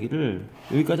대한 얘기를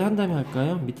여기까지 한 다음에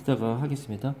할까요? 밑에다가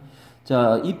하겠습니다.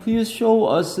 자, if you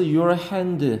show us your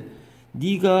hand,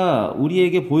 네가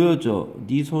우리에게 보여줘,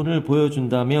 네 손을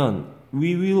보여준다면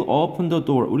we will open the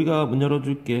door, 우리가 문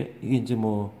열어줄게. 이게 이제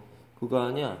뭐 그거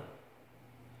아니야?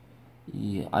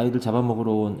 이 아이들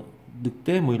잡아먹으러 온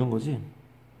늑대 뭐 이런 거지.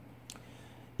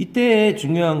 이때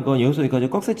중요한 건 여기서 여기까지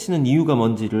꺽쇠치는 이유가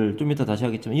뭔지를 좀 이따 다시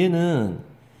하겠지만, 얘는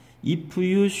if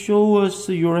you show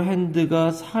us your hand가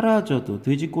사라져도,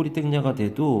 돼지꼬리 땡냐가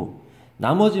돼도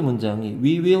나머지 문장이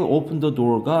we will open the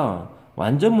door가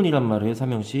완전문이란 말이에요.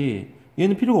 삼형식.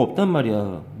 얘는 필요가 없단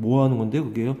말이야. 뭐 하는 건데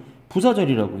그게요?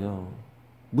 부사절이라고요.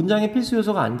 문장의 필수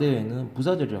요소가 안 돼요. 얘는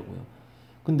부사절이라고요.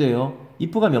 근데요,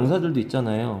 if가 명사들도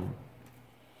있잖아요.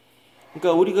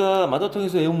 그러니까 우리가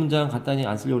마더텅에서 외운 문장 간단히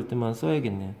안 쓰려고 할 때만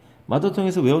써야겠네.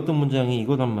 마더텅에서 외웠던 문장이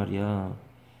이거란 말이야.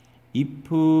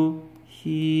 If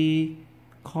he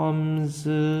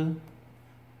comes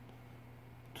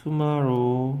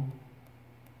tomorrow,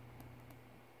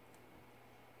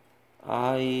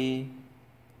 I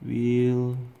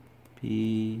will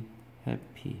be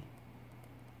happy.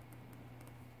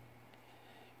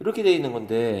 이렇게 돼 있는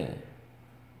건데,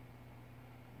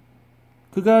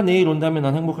 그가 내일 온다면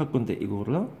난 행복할 건데,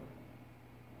 이거를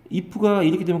if가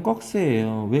이렇게 되면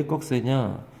꺽쇠예요. 왜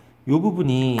꺽쇠냐? 요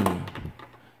부분이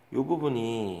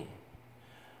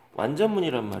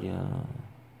완전문이란 말이야.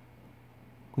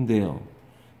 근데요,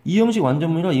 이 형식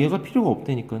완전문이라 얘가 필요가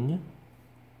없다니까요.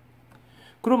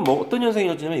 그럼 뭐 어떤 현상이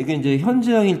일어나냐면, 이게 이제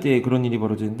현재형일 때 그런 일이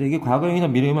벌어지는데, 이게 과거형이나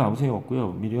미래형이면 아무 소용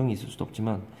없고요. 미래형이 있을 수도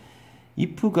없지만,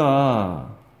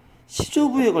 if가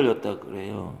시조부에 걸렸다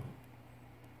그래요.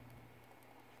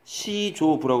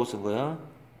 시조부라고 쓴 거야.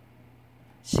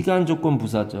 시간조건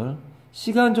부사절.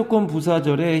 시간조건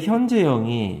부사절의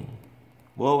현재형이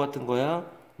뭐와 같은 거야?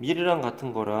 미래랑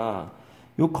같은 거라,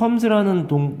 요 comes라는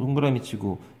동그라미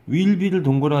치고 will be를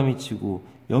동그라미 치고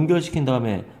연결시킨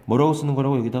다음에 뭐라고 쓰는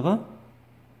거라고? 여기다가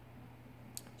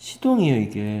시동이에요.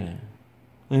 이게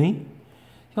에이?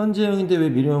 현재형인데 왜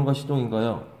미래형과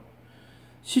시동인가요?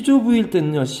 시조부일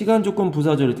때는요, 시간조건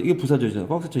부사절일 때, 이게 부사절이잖아.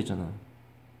 꽉 닫혀 있잖아.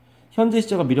 현재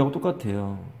시제가 미래하고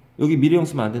똑같아요. 여기 미래형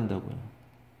쓰면 안 된다고요.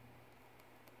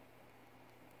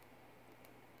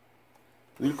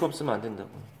 will 쓰면 안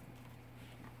된다고요.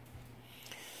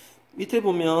 밑에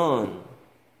보면,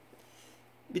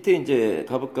 밑에 이제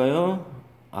가볼까요?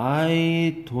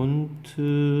 I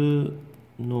don't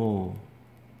know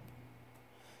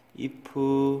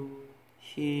if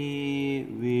he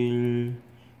will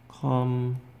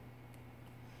come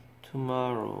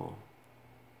tomorrow.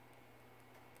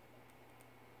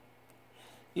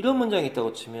 이런 문장이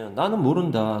있다고 치면, 나는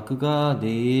모른다. 그가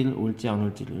내일 올지 안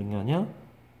올지를 얘기하냐?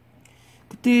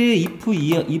 그때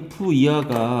if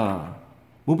이하가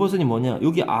문법선이 뭐냐?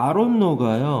 여기 I don't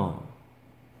know가요.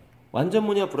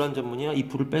 완전문이야 불완전문이야?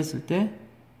 if를 뺐을 때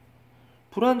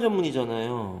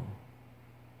불완전문이잖아요.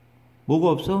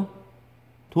 뭐가 없어?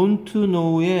 don't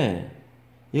know에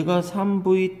얘가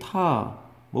 3V 타.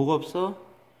 뭐가 없어?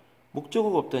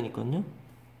 목적어가 없다니까요.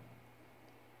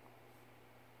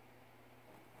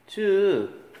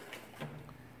 즉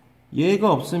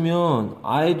얘가 없으면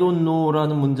I don't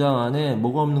know라는 문장 안에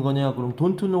뭐가 없는 거냐? 그럼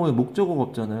don't know에 목적어가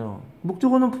없잖아요.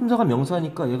 목적어는 품사가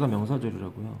명사니까 얘가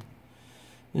명사절이라고요.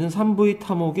 얘는 3V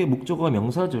타목의 목적어가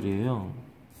명사절이에요.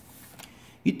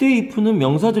 이때 if는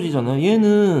명사절이잖아요.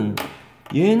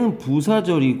 얘는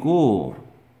부사절이고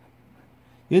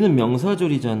얘는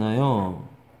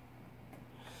명사절이잖아요.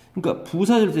 그러니까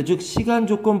부사절 때, 즉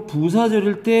시간조건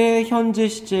부사절일 때 현재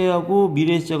시제하고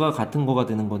미래 시제가 같은 거가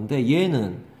되는 건데,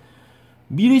 얘는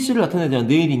미래 시제를 나타내잖아.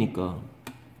 내일이니까.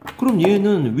 그럼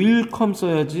얘는 will come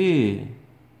써야지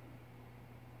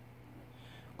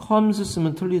comes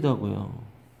쓰면 틀리다고요.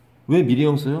 왜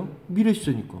미래형 써요? 미래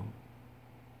시제니까.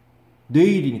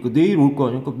 내일이니까. 내일 올 거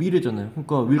아니야. 그러니까 미래잖아요.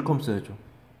 그러니까 will come 써야죠.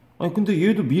 아니 근데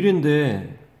얘도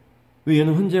미래인데 왜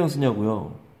얘는 현재형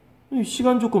쓰냐고요.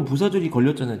 시간조건 부사절이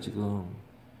걸렸잖아요. 지금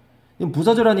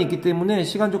부사절 안에 있기 때문에,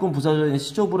 시간조건 부사절에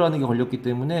시조부라는 게 걸렸기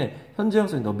때문에 현재형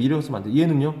쓰는다. 미래형 쓰면 안 돼.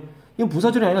 얘는요? 이건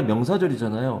부사절이 아니라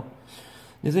명사절이잖아요.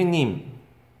 네, 선생님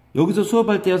여기서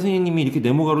수업할 때야 선생님이 이렇게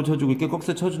네모가로 쳐주고 이렇게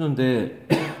꺽쇠 쳐주는데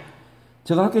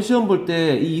제가 학교 시험 볼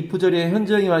때 이 if절에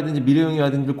현재형이 와야되는지 미래형이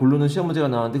와야되는지 고르는 시험 문제가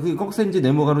나왔는데 그게 꺽쇠인지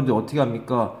네모가로인지 어떻게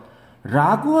합니까?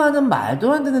 라고 하는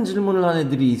말도 안 되는 질문을 하는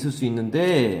애들이 있을 수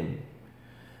있는데,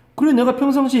 그래 내가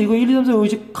평상시에 이거 1, 2, 3, 4, 5,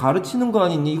 6 가르치는 거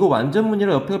아니니? 이거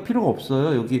완전문이라 옆에가 필요가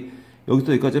없어요. 여기서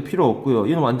여기까지가 필요 없고요.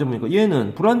 얘는 완전문이니까.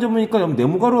 얘는 불완전문이니까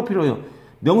네모가로가 필요해요.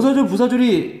 명사절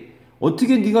부사절이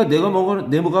어떻게 네가 내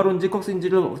뭐가론지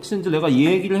꺽쇠인지를 치는지 내가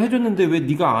얘기를 해줬는데 왜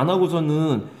네가 안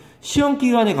하고서는 시험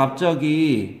기간에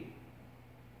갑자기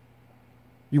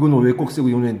이건 왜 꺽쇠고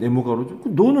이건 왜 네모가로죠?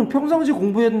 너는 평상시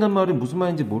공부해야 된단 말이 무슨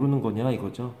말인지 모르는 거냐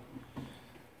이거죠.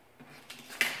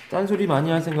 딴소리 많이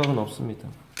할 생각은 없습니다.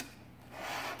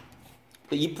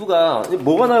 if가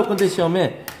뭐가 나올 건데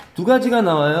시험에 두 가지가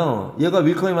나와요. 얘가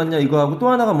윌컴이 맞냐 이거 하고 또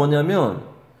하나가 뭐냐면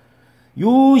요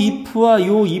if와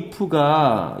요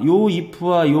if가 요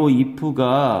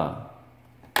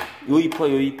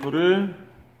if를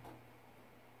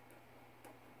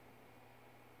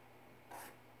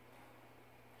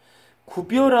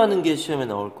구별하는 게 시험에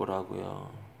나올 거라고요.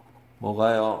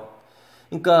 뭐가요?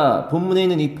 그러니까 본문에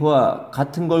있는 if와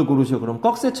같은 걸 고르셔. 그럼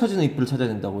꺽쇠 쳐지는 if를 찾아야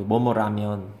된다고요.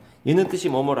 뭐뭐라면. 얘는 뜻이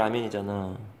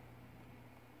뭐뭐라면이잖아.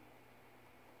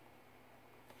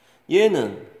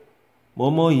 얘는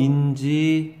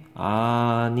뭐뭐인지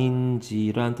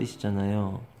아닌지란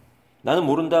뜻이잖아요. 나는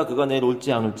모른다. 그가 내일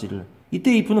올지 안 올지를.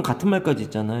 이때 if는 같은 말까지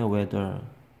있잖아요. whether.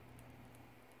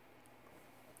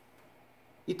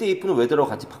 이때 if는 whether하고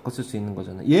같이 바꿔 쓸 수 있는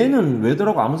거잖아요. 얘는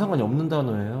whether하고 아무 상관이 없는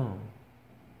단어예요.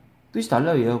 뜻이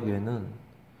달라요. 얘하고 얘는.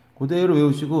 그대로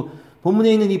외우시고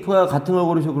본문에 있는 if와 같은 걸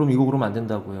고르셔. 그럼 이거 그러면 안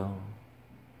된다고요.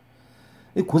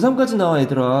 고3까지 나와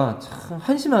얘들아. 참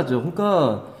한심하죠.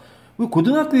 그러니까 왜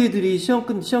고등학교 애들이 시험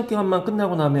기간만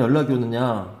끝나고 나면 연락이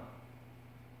오느냐.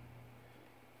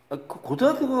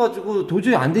 고등학교 가가지고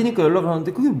도저히 안 되니까 연락을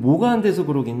하는데 그게 뭐가 안 돼서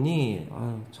그러겠니?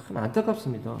 참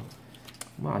안타깝습니다.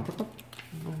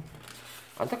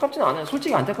 안타깝진 않아요.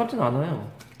 솔직히 안타깝진 않아요.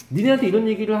 니네한테 이런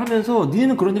얘기를 하면서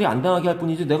니네는 그런 일이 안 당하게 할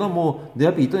뿐이지 내가 뭐 내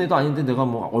앞에 있던 애도 아닌데 내가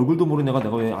뭐 얼굴도 모르는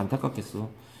내가 왜 안타깝겠어.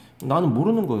 나는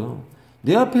모르는 거예요.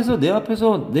 내 앞에서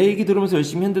내 얘기 들으면서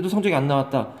열심히 했는데도 성적이 안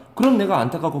나왔다. 그럼 내가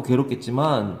안타깝고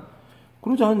괴롭겠지만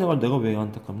그러지 않은 내가 왜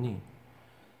안타깝니?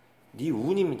 네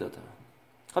운입니다. 다.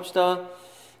 갑시다.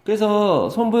 그래서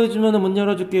선보여주면 문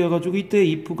열어줄게 해가지고 이때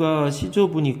if가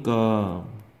시조부니까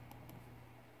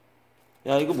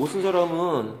야 이거 못 쓴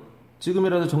사람은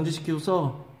지금이라도 정지시키고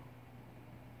써.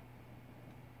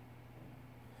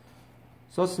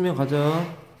 썼으면 가자.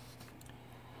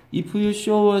 If you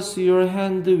show us your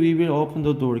hand, we will open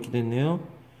the door. 이렇게 됐네요.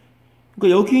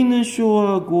 그러니까 여기 있는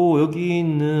show하고 여기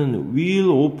있는 will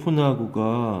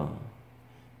open하고가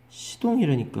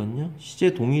시동이라니까요.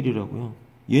 시제 동일이라고요.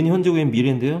 얘는 현재고 얘는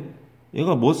미래인데요.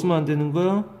 얘가 뭐 쓰면 안 되는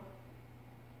거야?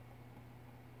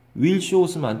 will show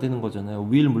쓰면 안 되는 거잖아요.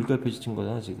 will 물결 표시 친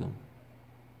거잖아 지금.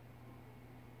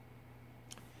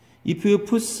 If you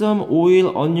put some oil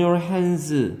on your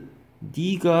hands,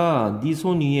 네가 네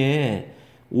손 위에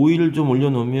오일을 좀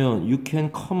올려놓으면 you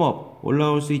can come up,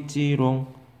 올라올 수 있지롱.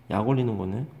 약 올리는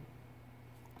거네.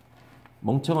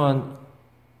 멍청한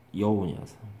여우냐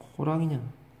호랑이냐.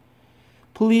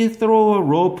 Please throw a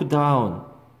rope down.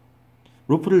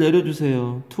 로프를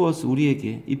내려주세요. to us,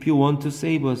 우리에게. If you want to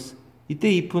save us. 이때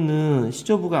if는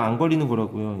시조부가 안 걸리는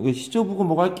거라고요. 이거 시조부가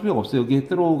뭐가 할 필요가 없어요. 여기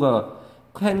throw가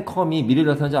can come이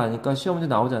미래를 나타나지 않으니까 시험 문제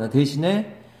나오지 않아요.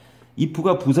 대신에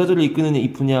if가 부사절을 이끄는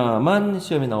if냐만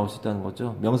시험에 나올 수 있다는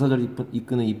거죠. 명사절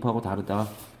이끄는 if하고 다르다.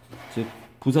 즉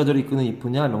부사절 이끄는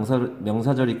if냐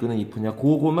명사절 이끄는 if냐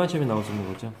그거만 시험에 나올 수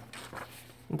있는 거죠.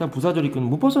 일단 부사절 이끄는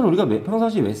문법서는 우리가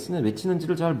평상시에 왜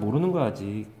치는지를 잘 모르는 거야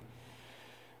아직.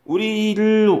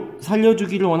 우리를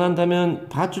살려주기를 원한다면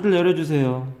밧줄을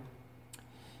내려주세요.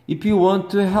 If you want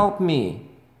to help me,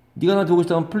 네가 나 도우고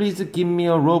싶다면 please give me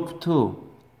a rope too.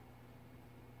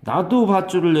 나도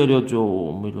밧줄을 내려줘.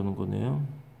 뭐 이러는 거네요.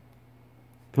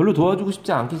 별로 도와주고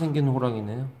싶지 않게 생긴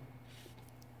호랑이네요.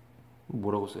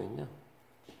 뭐라고 써있냐?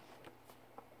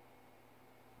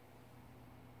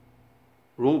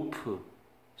 rope,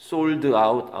 sold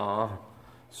out.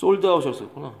 sold out이라고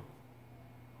써있구나.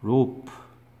 rope,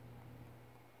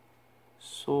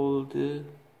 sold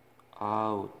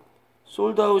out.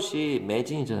 sold out이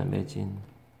매진이잖아, 매진.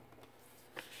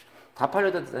 다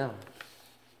팔려다 되잖아.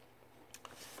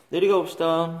 내려가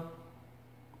봅시다.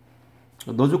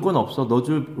 넣어줄 건 없어.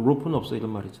 넣어줄 로프는 없어. 이런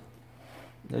말이죠.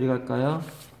 내려갈까요?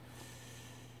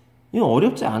 이건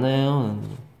어렵지 않아요.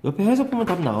 옆에 해석 보면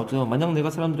답 나오죠. 만약 내가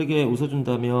사람들에게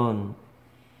웃어준다면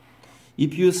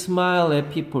If you smile at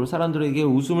people, 사람들에게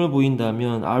웃음을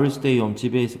보인다면 I will stay home,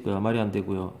 집에 있을 거야. 말이 안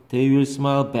되고요. They will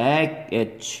smile back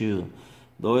at you,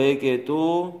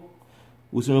 너에게도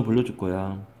웃음을 불려줄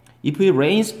거야. If it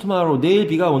rains tomorrow, 내일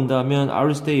비가 온다면 I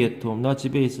will stay at home, 나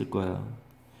집에 있을 거야.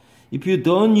 If you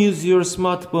don't use your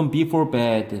smartphone before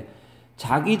bed,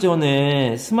 자기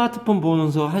전에 스마트폰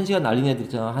보면서 1시간 날린 애들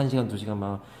있잖아. 1시간, 2시간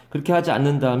막. 그렇게 하지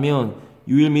않는다면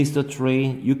You will miss the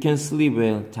train, you can sleep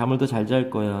well, 잠을 더 잘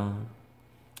잘 거야.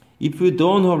 If you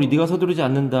don't hurry, 네가 서두르지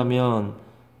않는다면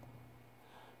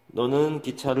너는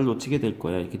기차를 놓치게 될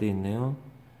거야. 이렇게 돼 있네요.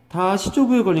 다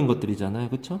시조부에 걸린 것들이잖아요.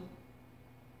 그쵸?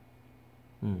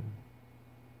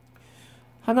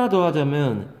 하나 더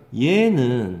하자면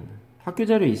얘는 학교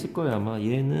자료에 있을 거예요. 아마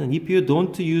얘는 if you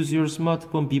don't use your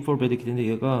smartphone before bed 이렇게 되는데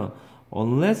얘가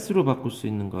unless로 바꿀 수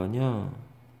있는 거 아니야.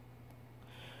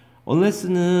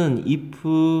 unless는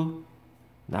if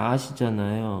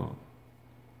not이잖아요.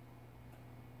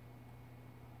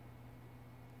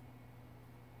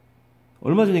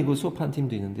 얼마 전에 그 수업한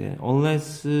팀도 있는데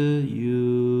unless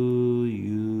you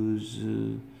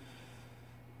use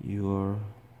your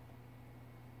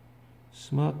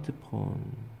smartphone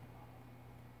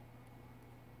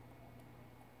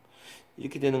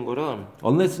이렇게 되는 거랑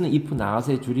unless는 if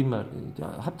not의 줄임말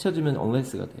합쳐지면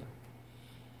unless가 돼요.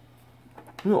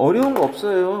 어려운 거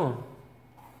없어요.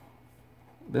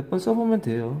 몇 번 써보면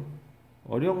돼요.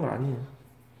 어려운 건 아니에요.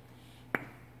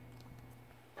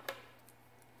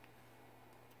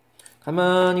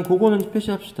 가만히 그거는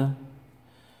표시합시다.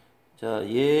 자,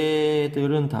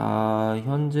 얘들은 다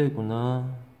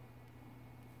현재구나.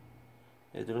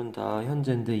 얘들은 다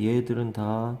현재인데 얘들은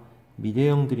다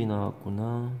미래형들이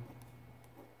나왔구나.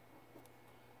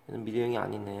 얘는 미래형이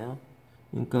아니네요.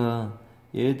 그러니까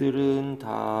얘들은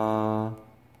다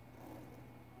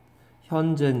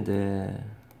현재인데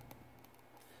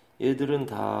얘들은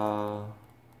다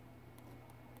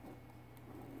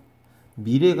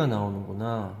미래가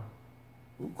나오는구나.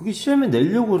 그게 시험에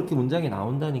내려고 그렇게 문장이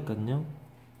나온다니까요.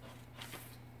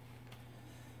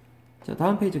 자,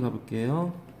 다음 페이지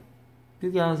가볼게요.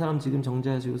 필기하는 사람 지금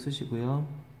정지하시고 쓰시고요.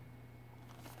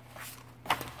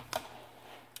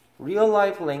 Real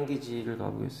life language를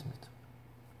가보겠습니다.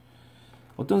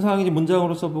 어떤 상황인지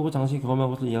문장으로 써보고 당신이 경험한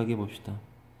것을 이야기해 봅시다.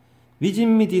 Visit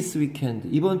me this weekend.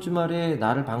 이번 주말에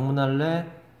나를 방문할래?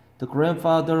 The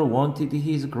grandfather wanted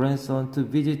his grandson to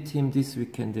visit him this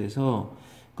weekend에서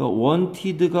그러니까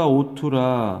wanted가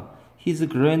오투라 his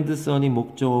grandson이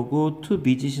목적어고 to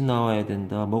visit이 나와야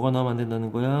된다. 뭐가 나오면 안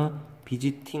된다는 거야?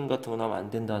 visiting 같은 거 나오면 안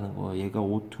된다는 거야. 얘가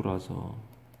오투라서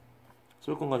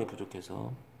쓸 공간이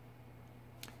부족해서.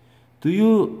 Do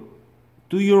you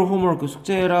do your homework?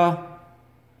 숙제해라.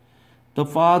 The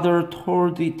father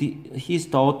told his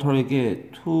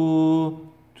daughter에게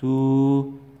to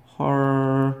do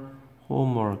her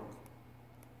homework.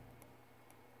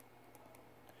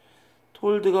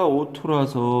 told가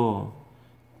오투라서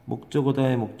목적어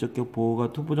다음에 목적격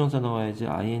보호가 투부정사 나와야지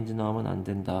ing 나오면 안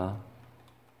된다.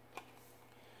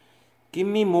 Give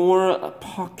me more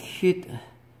pocket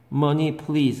money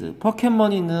please. pocket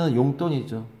money는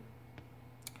용돈이죠.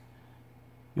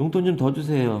 용돈 좀 더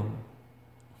주세요.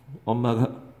 엄마가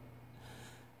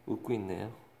웃고 있네요.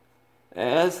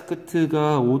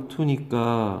 ask가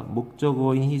오투니까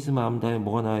목적어인 his mom 다음에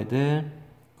뭐가 나와야 돼?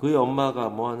 그의 엄마가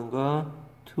뭐 하는가?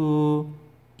 to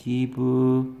give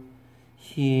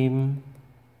him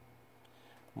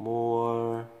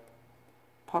more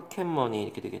pocket money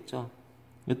이렇게 되겠죠.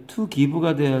 to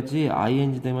give가 돼야지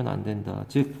ing 되면 안 된다.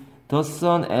 즉 the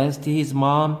son asked his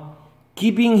mom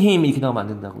giving him 이렇게 나오면 안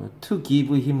된다고요. to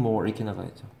give him more 이렇게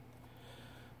나가야죠.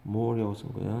 more이라고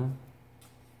쓴 거야.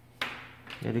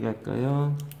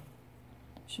 내려갈까요?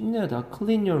 쉽네요. 다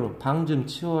clean your room. 방 좀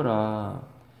치워라.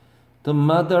 The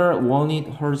mother wanted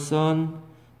her son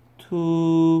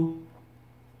to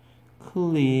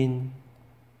clean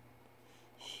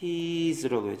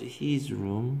his라고 해야지. his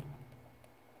room.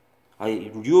 아니,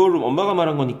 your room. 엄마가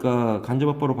말한 거니까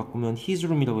간접합보로 바꾸면 his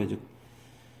room이라고 해야죠.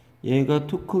 얘가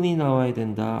to clean 나와야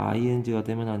된다. ing가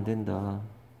되면 안 된다.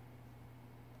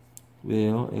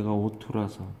 왜요? 얘가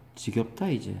오투라서. 지겹다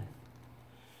이제.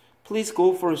 Please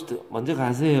go first. 먼저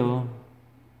가세요.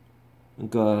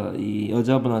 그러니까 이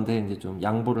여자분한테 이제 좀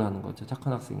양보를 하는 거죠.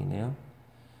 착한 학생이네요.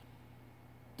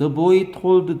 The boy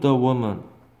told the woman.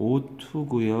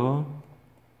 오투고요.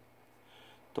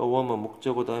 The woman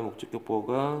목적어 다음에 목적격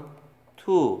보호가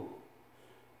to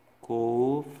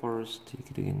go first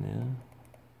이렇게 되겠네요.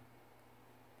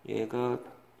 얘가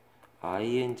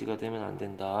ing가 되면 안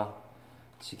된다.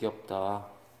 지겹다.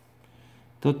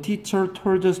 The teacher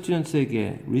told the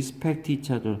students에게 respect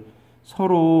each other.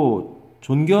 서로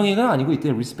존경해가 아니고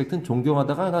이때 respect는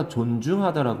존경하다가 아니라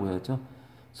존중하다라고 해야죠.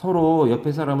 서로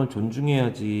옆에 사람을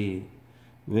존중해야지.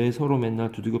 왜 서로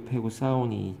맨날 두들겨 패고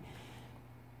싸우니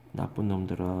나쁜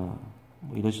놈들아.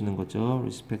 뭐 이러시는 거죠.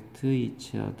 respect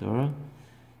each other.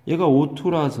 얘가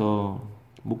오투라서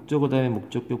목적어 다음에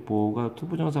목적격 보호가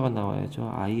투부정사가 나와야죠.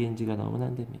 ing가 나오면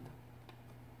안 됩니다.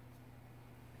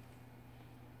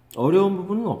 어려운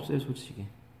부분은 없어요, 솔직히.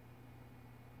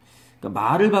 그러니까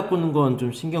말을 바꾸는 건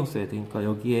좀 신경 써야 돼. 그러니까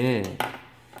여기에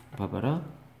봐봐라.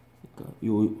 그러니까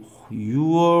요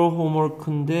your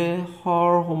homework인데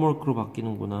her homework로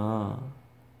바뀌는구나.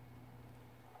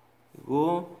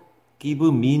 그리고 give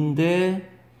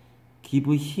me인데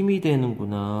give 힘이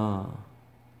되는구나.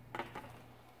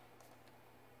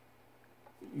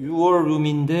 your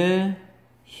room인데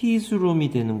his room이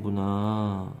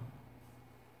되는구나.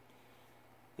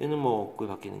 얘는 뭐 없고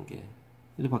바뀌는 게.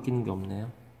 얘도 바뀌는 게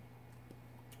없네요.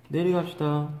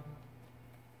 내려갑시다.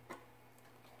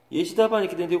 예시답안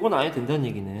이렇게 되는데 이건 안 해도 된다는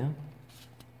얘기네요.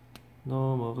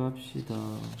 넘어갑시다.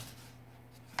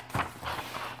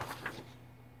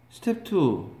 스텝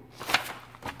 2.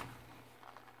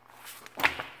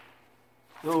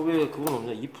 야, 왜 그건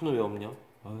없냐? if는 왜 없냐?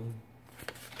 아유,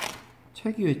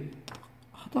 책이 왜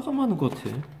하다가 마는 것 같아.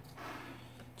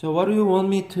 자, what do you want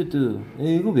me to do?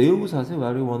 이거 외우고 사세요.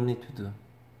 what do you want me to do?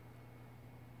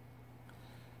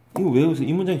 이거 외우세요.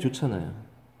 이 문장이 좋잖아요.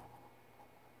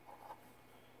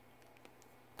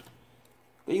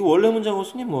 이거 원래 문장은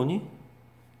순위 뭐니?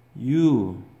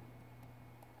 you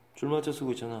줄 맞춰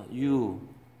쓰고 있잖아. you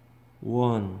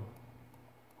want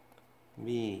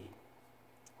me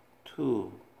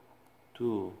to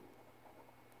do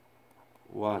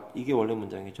what. 이게 원래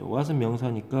문장이죠. what은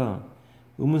명사니까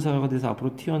의문사가 돼서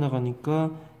앞으로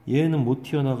튀어나가니까 얘는 못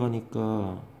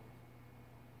튀어나가니까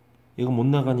얘가 못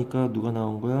나가니까 누가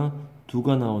나온 거야?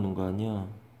 do가 나오는 거 아니야.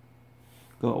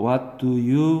 그러니까 what do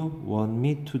you want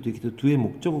me to do? do의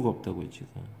목적어가 없다고요 지금.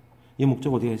 얘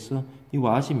목적 어디가 있어? 이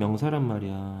what이 명사란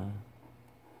말이야.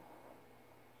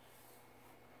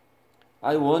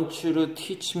 I want you to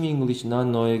teach me English.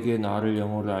 난 너에게 나를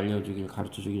영어를 알려주길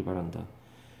가르쳐주길 바란다.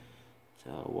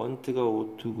 자, want가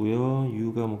오투고요.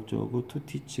 you가 목적어고 to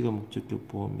teach가 목적격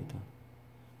보어입니다.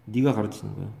 네가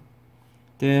가르치는 거야.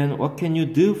 Then what can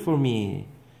you do for me?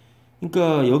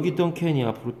 그러니까 여기 있던 can이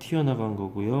앞으로 튀어나간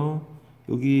거고요.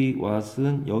 여기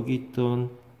what은 여기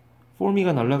있던 for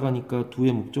me가 날아가니까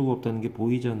do의 목적어 없다는 게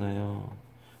보이잖아요.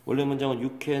 원래 문장은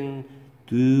you can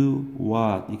do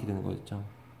what 이렇게 되는 거였죠.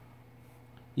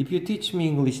 If you teach me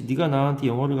English, 네가 나한테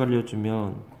영어를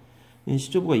알려주면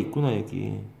시조부가 있구나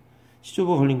여기.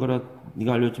 시조부가 걸린 거라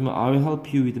네가 알려주면 I'll help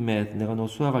you with math. 내가 너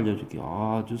수학 알려줄게.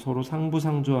 아주 서로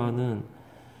상부상조하는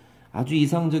아주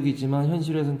이상적이지만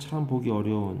현실에서는 참 보기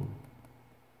어려운.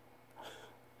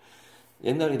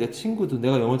 옛날에 내 친구도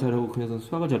내가 영어 잘하고 그 녀석은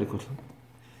수학을 잘했거든.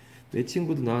 내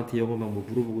친구도 나한테 영어 막 뭐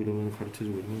물어보고 이러면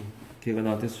가르쳐주고 이러면 걔가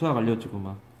나한테 수학 알려주고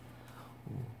막.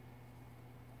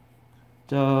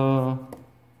 자,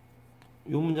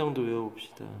 요 문장도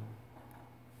외워봅시다.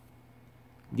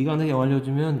 네가 내게 영어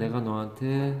알려주면 내가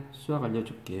너한테 수학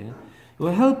알려줄게. 이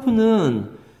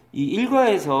help는 이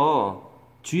일과에서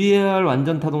주의해야 할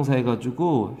완전 타동사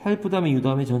해가지고 help 다음에 you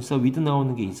다음에 전치사 with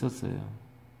나오는 게 있었어요.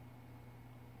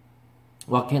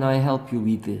 What can I help you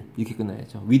with? 이렇게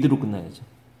끝나야죠. with로 끝나야죠.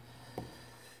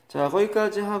 자,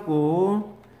 거기까지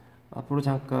하고 앞으로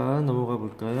잠깐 넘어가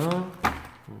볼까요?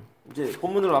 이제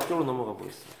본문으로 앞쪽으로 넘어가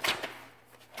보겠습니다.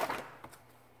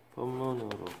 본문으로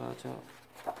가자.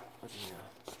 어디냐?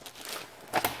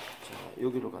 자,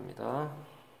 여기로 갑니다.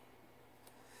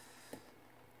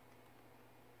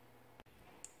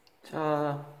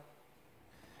 자,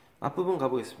 앞부분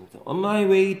가보겠습니다. On my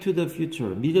way to the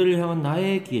future. 미래를 향한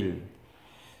나의 길.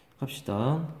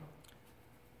 갑시다.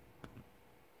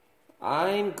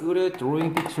 I'm good at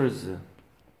drawing pictures.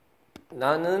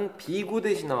 나는 be good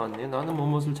at이 나왔네요. 나는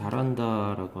뭐뭇을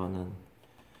잘한다 라고 하는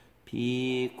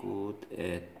be good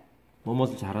at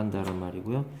뭐뭇을 잘한다 라는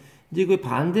말이고요. 이제 그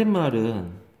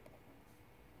반대말은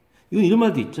이건 이런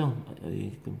말도 있죠.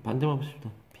 반대말 보십시다.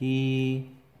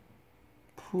 be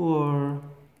poor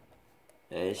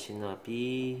at이나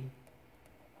be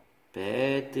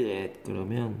bad at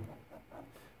그러면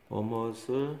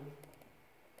뭐뭇을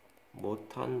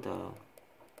못한다.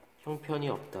 형편이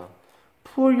없다.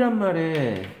 poor이란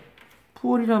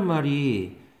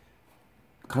말이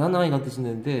가난하다는 뜻이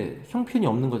있는데 형편이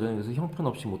없는 거잖아요. 그래서 형편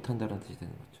없이 못한다는 뜻이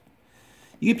되는 거죠.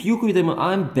 이게 비교급이 되면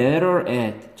I'm better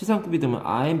at, 최상급이 되면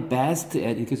I'm best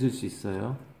at 이렇게 쓸 수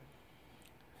있어요.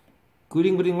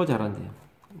 그림 그리는 걸 잘한대요.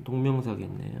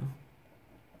 동명사겠네요.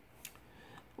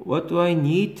 What do I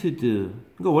need to do?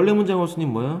 그러니까 원래 문장 어순이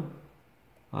뭐야?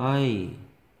 I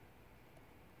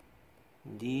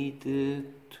need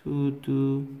to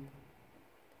do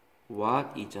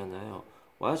what 이잖아요.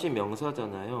 what이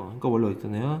명사잖아요. 그러니까 원래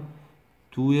어디잖아요?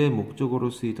 do의 목적어로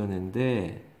쓰이던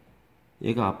애인데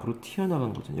얘가 앞으로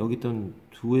튀어나간 거잖아요. 여기 있던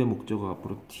do의 목적어가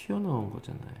앞으로 튀어나온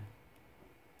거잖아요.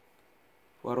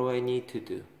 What do I need to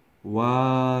do?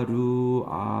 What do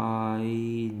I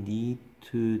need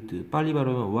to do? 빨리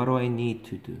발음하면 What do I need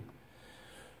to do?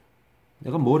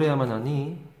 내가 뭘 해야만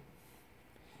하니?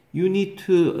 You need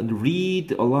to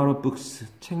read a lot of books.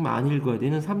 책 많이 읽어야 돼.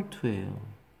 얘는 3투예요.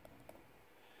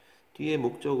 뒤에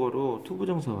목적어로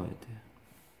투부정사 와야 돼요.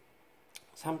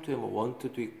 3투에 뭐 want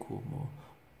to도 있고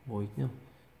뭐 있냐?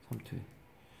 3투에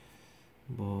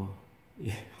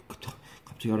예,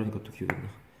 갑자기 하려니까 또 기억이 안 나.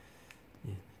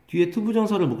 예. 뒤에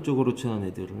투부정사를 목적어로 취하는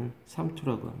애들을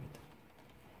 3투라고 합니다.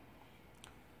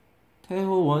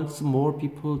 Teo wants more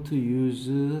people to use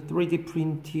 3D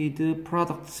printed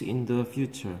products in the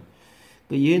future.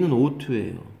 그러니까 얘는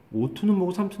 5투예요. 5투는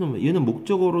뭐고 3투는 뭐고, 얘는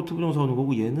목적어로 투부정사 오는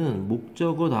거고, 얘는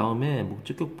목적어 다음에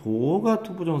목적격 보어가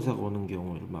투부정사가 오는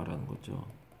경우를 말하는 거죠.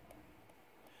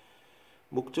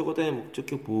 목적어 다음에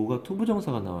목적격 보어가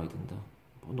투부정사가 나와야 된다.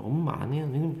 너무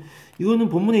많아요. 이거는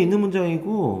본문에 있는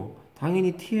문장이고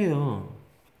당연히 T예요.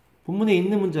 본문에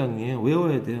있는 문장이에요.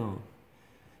 외워야 돼요.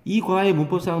 이 과의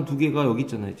문법상 두 개가 여기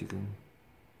있잖아요, 지금.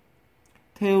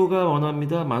 태우가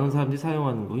원합니다. 많은 사람들이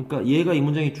사용하는 거. 그러니까 얘가 이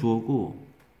문장의 주어고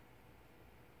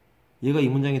얘가 이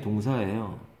문장의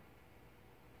동사예요.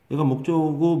 얘가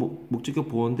목적어고 목적격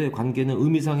보어인데 관계는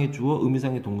의미상의 주어,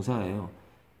 의미상의 동사예요.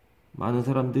 많은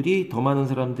사람들이, 더 많은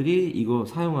사람들이 이거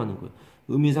사용하는 거예요.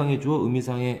 의미상의 주어,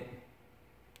 의미상의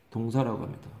동사라고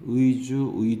합니다.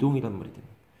 의주, 의동이란 말이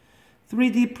됩니다.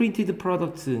 3D printed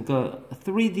products, 그러니까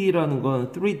 3D라는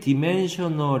건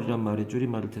 3dimensional이란 말의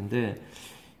줄임말일 텐데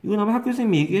이건 아마 학교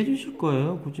선생님이 얘기해 주실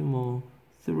거예요. 굳이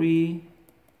 3dimensional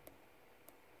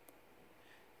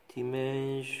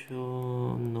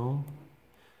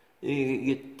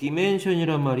이게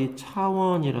dimension이란 말이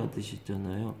차원이라는 뜻이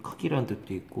있잖아요. 크기라는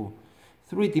뜻도 있고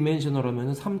 3dimensional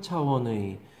하면은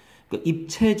 3차원의 그러니까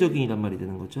입체적인이란 말이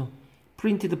되는 거죠.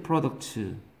 printed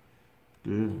products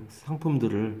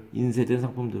상품들을 인쇄된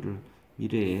상품들을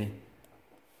미래에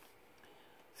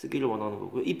쓰기를 원하는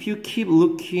거고요. If you keep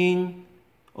looking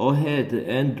ahead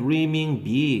and dreaming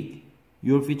big,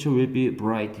 your future will be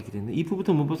bright. 이렇게 되는데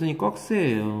if부터 문법선이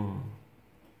꺽쇠예요.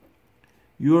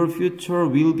 Your future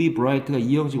will be bright가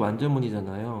이형식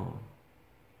완전문이잖아요.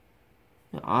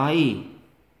 I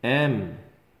am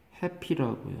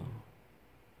happy라고요.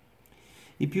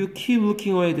 If you keep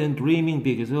looking ahead and dreaming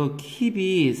big 에서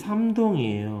keep이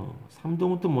 3동이에요.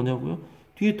 3동은 또 뭐냐고요?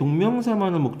 뒤에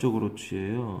동명사만을 목적으로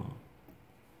취해요.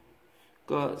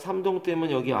 그러니까 3동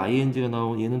때문에 여기 ing가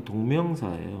나온 얘는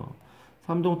동명사예요.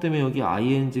 3동 때문에 여기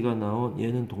ing가 나온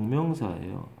얘는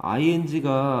동명사예요.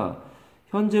 ing가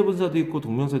현재 분사도 있고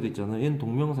동명사도 있잖아요. 얘는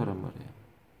동명사란 말이에요.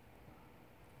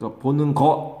 그러니까 보는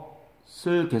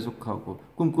것을 계속하고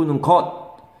꿈꾸는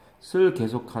것을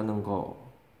계속하는 거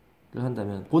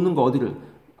한다면 보는 거 어디를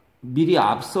미리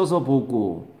앞서서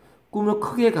보고 꿈을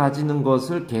크게 가지는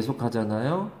것을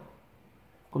계속하잖아요.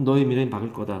 그럼 너의 미래는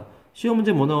바뀔 거다. 시험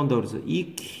문제 뭐 나온다 그래서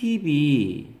이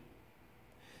keep이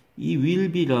이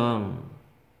will be랑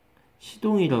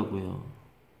시동이라고요.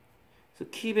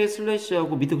 그래서 keep에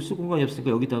슬래시하고 밑에 쓸 공간이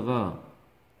없으니까 여기다가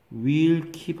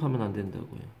will keep 하면 안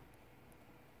된다고요.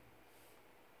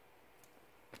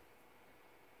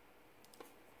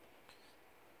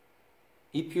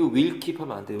 if you will keep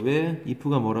하면 안 돼요. 왜?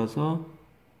 if가 뭐라서?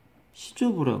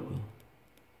 시조부라고요.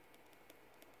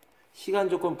 시간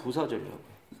조건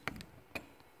부사절이라고요.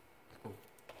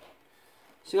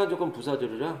 시간 조건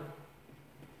부사절이라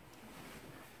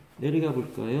내려가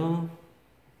볼까요?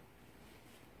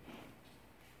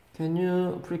 Can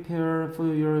you prepare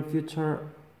for your future?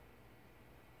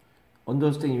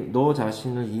 Understand. 너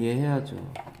자신을 이해해야죠.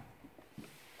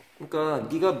 그러니까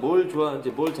네가 뭘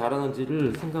좋아하는지 뭘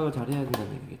잘하는지를 생각을 잘 해야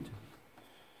된다는 얘기겠죠.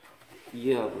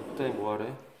 이해하고 그다음에 뭐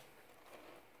하래?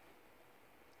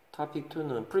 Topic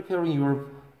 2는 preparing your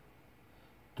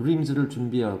dreams를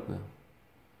준비하고요.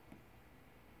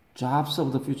 Jobs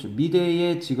of the future.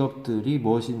 미래의 직업들이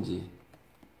무엇인지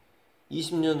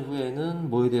 20년 후에는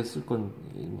뭐에 대해 쓸 건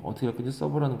어떻게 할 건지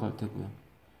써보라는 거 할 테고요.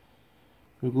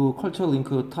 그리고 Cultural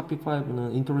Link Topic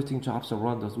 5는 Interesting Jobs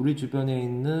Around Us. 우리 주변에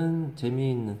있는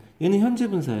재미있는 얘는 현재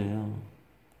분사예요.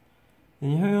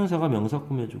 얘는 형용사가 명사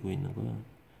꾸며주고 있는 거예요.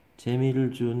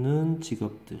 재미를 주는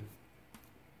직업들.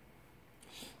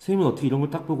 선생님은 어떻게 이런 걸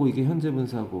딱 보고 이게 현재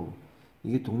분사고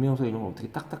이게 동명사 이런 걸 어떻게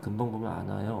딱딱 금방 보면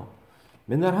아나요?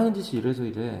 맨날 하는 짓이 이래서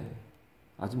이래.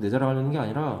 지금 내 자랑하려는 게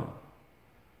아니라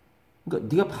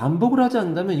그러니까 네가 반복을 하지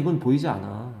않는다면 이건 보이지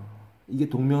않아. 이게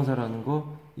동명사라는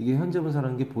거 이게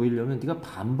현재분사라는 게 보이려면 네가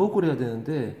반복을 해야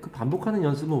되는데 그 반복하는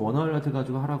연습은 원어원을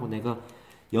해가지고 하라고 내가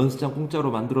연습장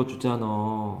공짜로 만들어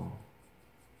주잖아.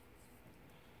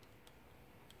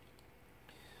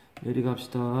 내리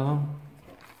갑시다.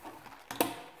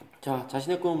 자,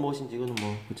 자신의 꿈은 무엇인지 이거는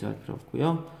뭐 굳이 할 필요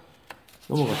없고요.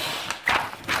 넘어갑시다.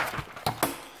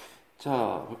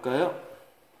 자, 볼까요?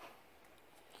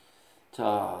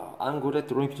 자, 안 고래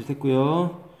드로잉 피치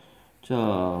됐고요.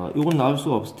 자, 요건 나올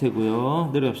수가 없을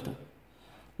테고요. 내려갑시다.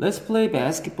 Let's play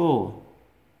basketball.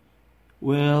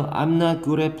 Well, I'm not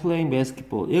good at playing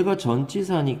basketball. 얘가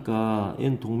전치사니까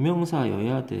얘는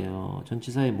동명사여야 돼요.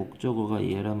 전치사의 목적어가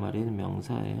얘란 말이에요.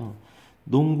 명사예요.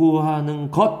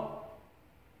 농구하는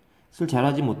것을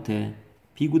잘하지 못해.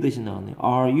 비구 대신 나오네.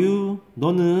 Are you?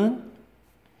 너는?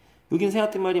 여긴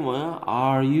생각된 말이 뭐야?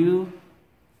 Are you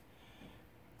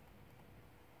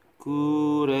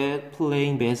good at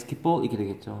playing basketball? 이렇게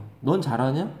되겠죠. 넌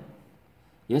잘하냐?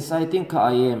 Yes, I think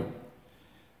I am.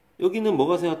 여기는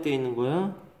뭐가 생각되어 있는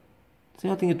거야?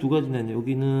 생각된 게 두 가지나 있네.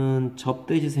 여기는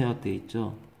접대시 생각되어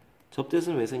있죠.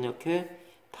 접대는 왜 생략해?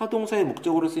 타동사의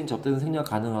목적으로 쓰인 접대는 생략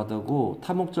가능하다고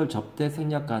타목절 접대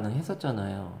생략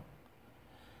가능했었잖아요.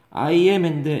 I am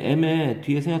했는데 M의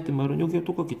뒤에 생략된 말은 여기가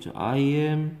똑같겠죠. I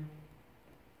am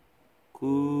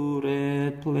good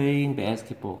at playing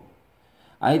basketball.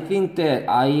 I think that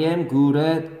I am good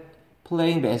at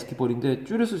playing basketball인데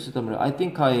줄여서 쓰단 말이야. I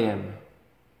think I am.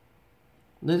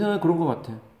 내 생각에 그런 것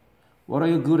같아. What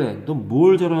are you good at? 넌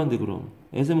뭘 잘하는데 그럼?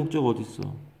 애세 목적 어디 있어?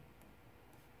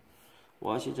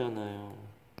 what이잖아요.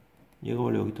 얘가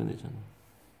원래 여기 있던 애잖아.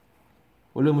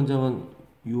 원래 문장은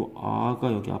you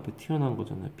are가 여기 앞에 튀어나온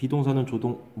거잖아요. 비동사는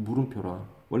조동 물음표라.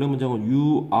 원래 문장은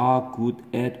you are good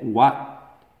at what?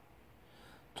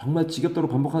 정말 지겹도록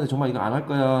반복하는데 정말 이거 안 할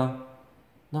거야.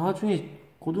 나중에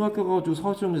고등학교 가가지고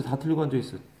사업시험에서 다 틀리고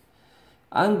앉아있어.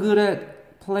 I'm good at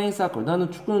playing soccer. 나는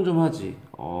축구는 좀 하지.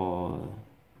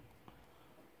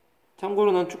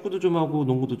 참고로 난 축구도 좀 하고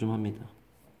농구도 좀 합니다.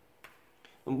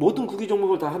 모든 구기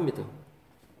종목을 다 합니다.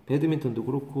 배드민턴도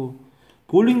그렇고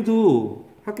볼링도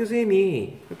학교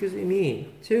선생님이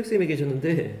체육쌤이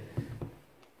계셨는데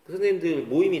그 선생님들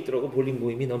모임이 있더라고. 볼링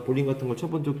모임이. 난 볼링 같은 걸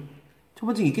쳐본 적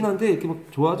있긴 한데 이렇게 막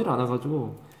좋아하질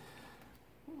않아가지고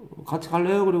같이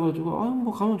갈래요? 그래가지고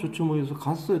뭐 가면 좋죠 뭐 해서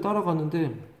갔어요.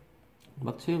 따라갔는데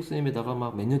막 체육선생님에다가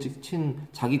막 몇 년씩 친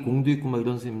자기 공도 있고 막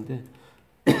이런 선생님인데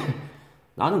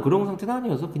나는 그런 상태는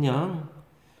아니어서 그냥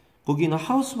거기는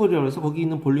하우스볼이라고 해서 거기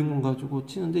있는 볼링공 가지고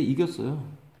치는데 이겼어요.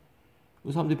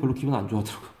 그 사람들이 별로 기분 안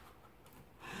좋아하더라고.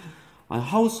 아니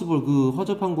하우스볼 그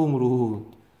허접한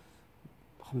공으로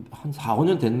한 4,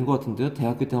 5년 된 것 같은데요.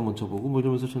 대학교 때 한번 쳐보고 뭐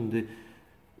이러면서 쳤는데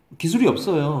기술이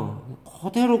없어요.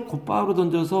 그대로 곧바로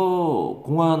던져서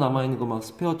공 하나 남아있는 거 막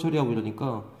스페어 처리하고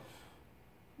이러니까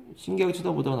신기하게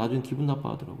쳐다보다가 나중에 기분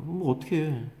나빠하더라고요. 뭐 어떻게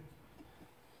해.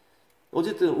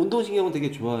 어쨌든 운동신경은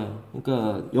되게 좋아요.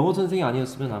 그러니까 영어 선생이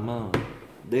아니었으면 아마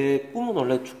내 꿈은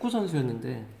원래 축구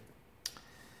선수였는데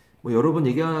뭐 여러 번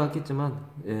얘기하겠지만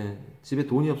집에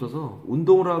돈이 없어서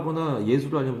운동을 하거나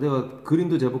예술을 하려면 내가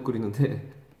그림도 제법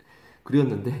그렸는데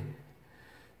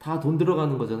다 돈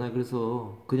들어가는 거잖아요.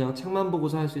 그래서 그냥 책만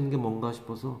보고서 할 수 있는 게 뭔가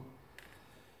싶어서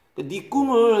네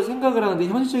꿈을 생각을 하는데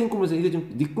현실적인 꿈을 이게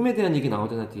좀 네 꿈에 대한 얘기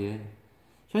나오잖아 뒤에.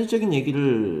 현실적인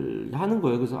얘기를 하는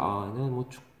거예요. 그래서 내가 뭐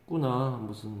축구나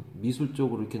무슨 미술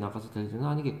쪽으로 이렇게 나가서 될 일은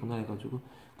아니겠구나 해가지고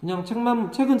그냥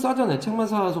책은 싸잖아요. 책만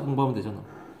사서 공부하면 되잖아.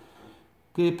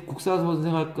 그 국사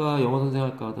선생 할까 영어 선생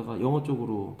할까 하다가 영어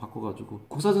쪽으로 바꿔가지고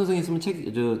국사 선생 있으면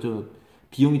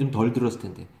비용이 좀 덜 들었을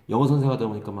텐데 영어 선생 하다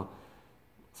보니까 막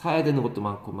사야 되는 것도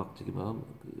많고 막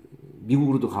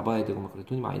미국으로도 가봐야 되고 막 그래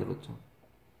돈이 많이 들었죠.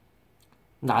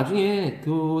 나중에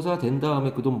교사 된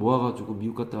다음에 그 돈 모아가지고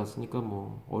미국 갔다 왔으니까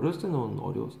뭐 어렸을 때는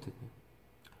어려웠을 테고.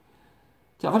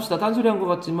 자 합시다. 딴소리 한 것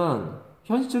같지만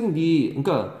현실적인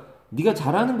그러니까 네가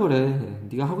잘하는 거래.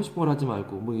 네가 하고 싶은 걸 하지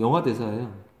말고 뭐 영화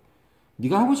대사예요.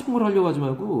 네가 하고 싶은 걸 하려고 하지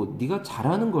말고 네가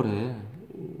잘하는 거래.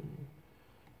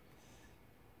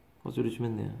 헛소리 좀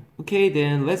했네요. 오케이,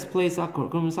 then let's play soccer.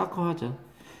 그러면 사커 하자.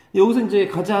 여기서 이제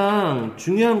가장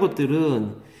중요한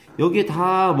것들은 여기에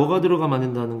다 뭐가 들어가면 안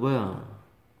된다는 거야.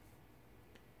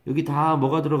 여기 다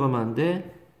뭐가 들어가면 안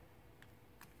돼?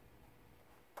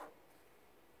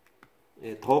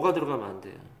 더가 들어가면 안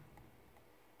돼요.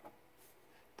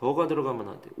 더가 들어가면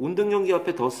안 돼. 운동경기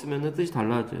앞에 더 쓰면 뜻이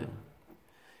달라져요.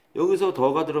 여기서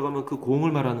더가 들어가면 그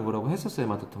공을 말하는 거라고 했었어요.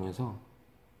 마트통에서.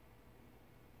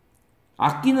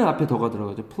 악기는 앞에 더가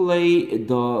들어가죠. Play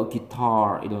the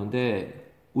guitar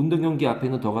이러는데 운동경기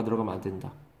앞에는 더가 들어가면 안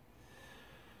된다.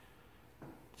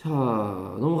 자,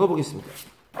 넘어가 보겠습니다.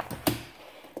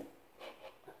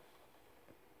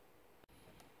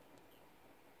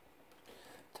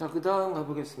 자, 그 다음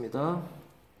가보겠습니다.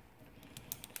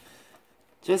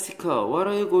 Jessica, what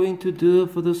are you going to do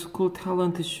for the school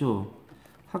talent show?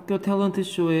 학교 탤런트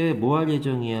쇼에 뭐 할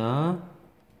예정이야?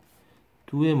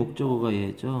 do의 목적어가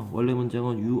얘죠. 원래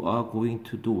문장은 you are going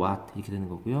to do what 이렇게 되는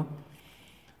거고요.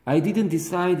 I didn't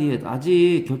decide yet.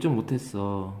 아직 결정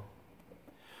못했어.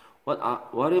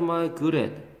 What am I good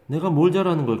at? 내가 뭘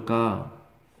잘하는 걸까?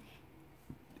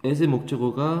 at의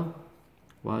목적어가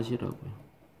what이라고요.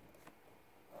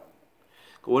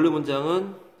 원래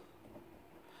문장은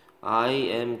I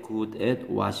am good at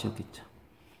what이었겠죠.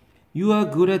 You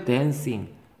are good at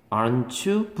dancing, aren't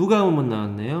you? 부가문문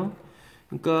나왔네요.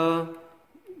 그러니까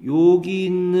여기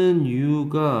있는 you로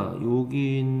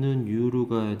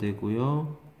가야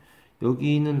되고요.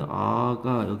 여기 있는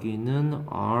are가 여기 있는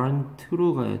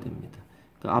aren't로 가야 됩니다.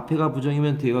 그러니까 앞에가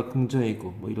부정이면 뒤에가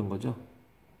긍정이고 뭐 이런 거죠.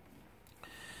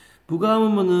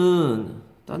 부가문문은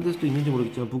딴 데서도 있는지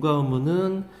모르겠지만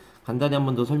부가문문은 간단히 한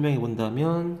번 더 설명해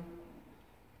본다면,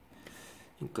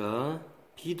 그러니까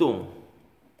비동,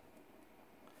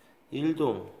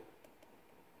 일동,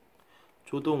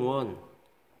 조동 1,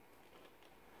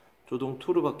 조동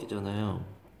 2로 바뀌잖아요.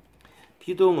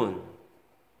 비동은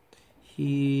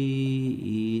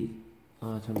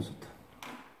잘못 썼다.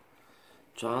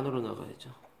 join으로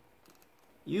나가야죠.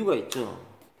 이유가 있죠.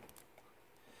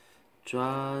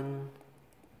 join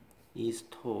is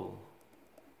tall.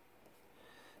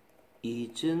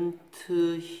 isn't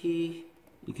he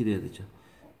이렇게 돼야 되죠.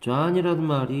 join이라는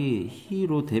말이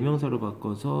he로 대명사로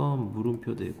바꿔서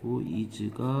물음표 되고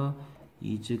is가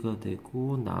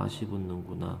되고 not이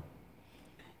붙는구나.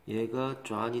 얘가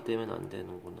join이 되면 안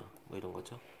되는구나. 뭐 이런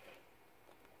거죠.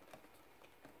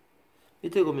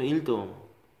 밑에 보면 일동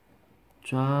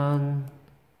join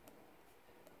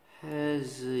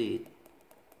has it.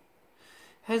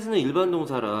 has는 일반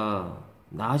동사라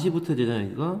not이 붙어야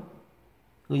되잖아요. 이거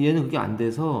얘는 그게 안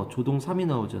돼서 조동 3이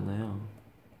나오잖아요.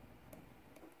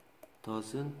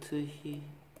 doesn't he,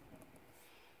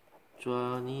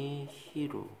 join이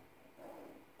he로,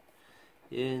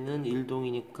 얘는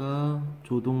일동이니까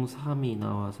조동 3이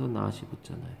나와서 not이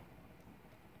붙잖아요.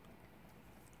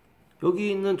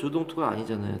 여기 있는 조동 2가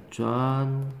아니잖아요.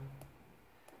 John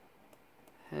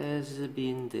has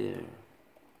been there.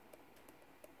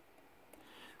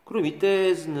 그럼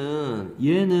이때는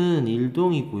얘는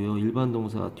일동이고요. 일반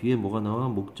동사 뒤에 뭐가 나와?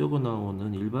 목적어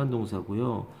나오는 일반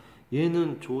동사고요.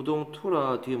 얘는 조동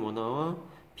 2라 뒤에 뭐 나와?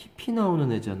 PP 나오는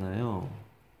애잖아요.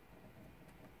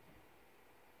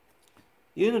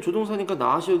 얘는 조동사니까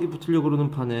not이 여기 붙으려고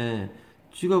그러는 판에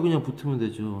쥐가 그냥 붙으면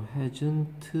되죠.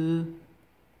 hasn't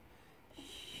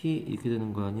he 이렇게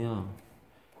되는 거 아니야.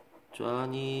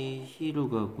 john이 he로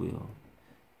가고요.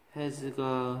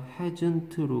 has가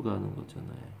hasn't로 가는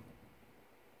거잖아요.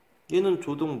 얘는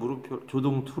조동 물음표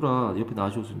조동 2라 옆에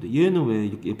not이 오는데 얘는 왜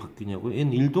이렇게 바뀌냐고요?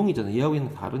 얘는 일동이잖아. 얘하고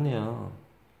얘는 다른 애야.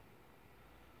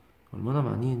 얼마나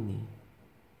많이 했니?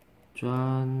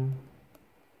 John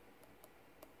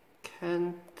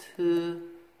can't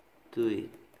do it.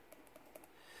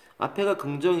 앞에가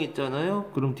긍정이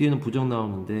있잖아요. 그럼 뒤에는 부정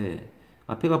나오는데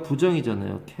앞에가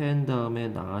부정이잖아요. can 다음에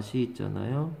not이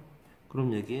있잖아요.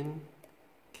 그럼 여긴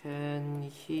can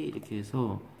he 이렇게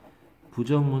해서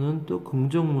부정문은 또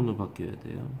긍정문으로 바뀌어야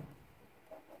돼요.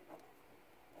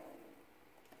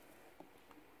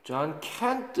 John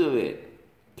can't do it.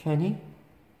 Can he?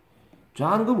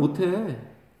 John 그거 못해.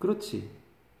 그렇지.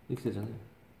 이렇게 되잖아요.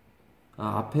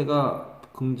 앞에가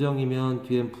긍정이면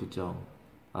뒤엔 부정.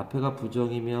 앞에가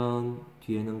부정이면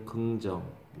뒤에는 긍정.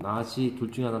 not이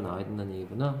둘 중에 하나 나와야 된다는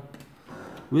얘기구나.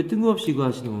 왜 뜬금없이 이거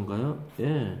하시는 건가요?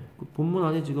 예. 그 본문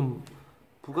안에 지금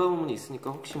부가문문이 있으니까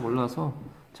혹시 몰라서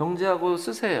정지하고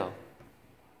쓰세요.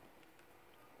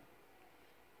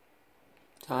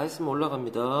 자, 했으면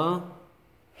올라갑니다.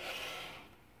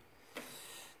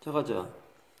 자, 가자.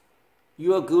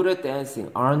 You are good at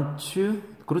dancing, aren't you?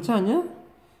 그렇지 않냐?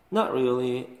 Not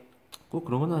really. 꼭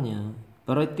그런 건 아니야.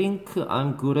 But I think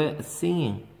I'm good at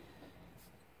singing.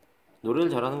 노래를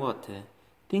잘하는 것 같아.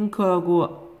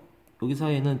 think하고 여기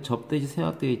사이에는 접대시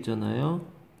생략되어 있잖아요.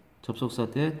 접속사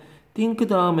대. think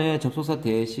다음에 접속사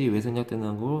대시 왜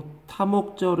생략되는 거고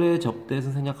타목절에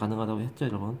접대에서 생략 가능하다고 했죠,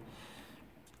 여러분.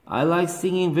 I like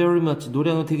singing very much.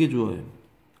 노래하는 거 되게 좋아해요.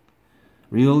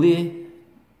 Really?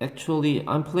 Actually,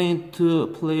 I'm planning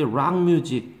to play rock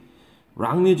music.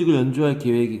 락 뮤직을 연주할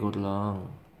계획이거든.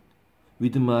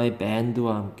 With my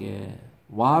band와 함께.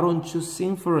 Why don't you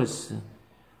sing for us?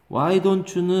 Why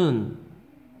don't you는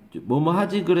뭐뭐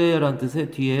하지 그래 라는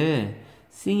뜻의 뒤에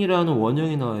sing이라는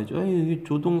원형이 나와야죠. 아니, 이게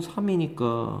조동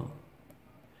 3이니까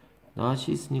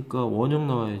not이 있으니까 원형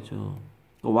나와야죠.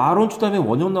 Why don't you 다음에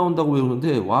원형 나온다고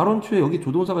외우는데 Why don't you에 여기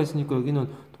조동사가 있으니까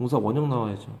여기는 동사 원형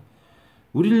나와야죠.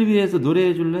 우리를 위해서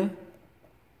노래해 줄래?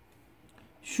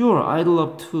 Sure, I'd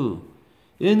love to.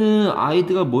 얘는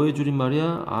I'd가 뭐의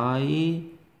줄임말이야?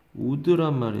 I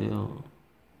would란 말이에요.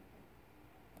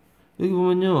 여기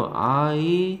보면요,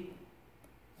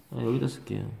 여기다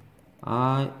쓸게요.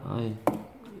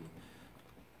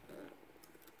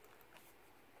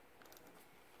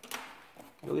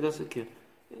 여기다 쓸게요.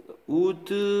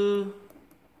 would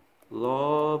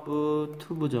love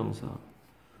to 부정사.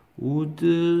 would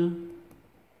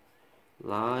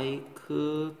like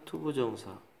to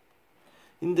부정사.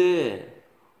 근데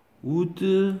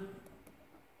would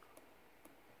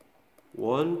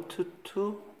want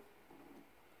to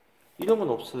이런 건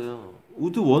없어요.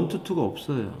 would want to가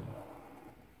없어요.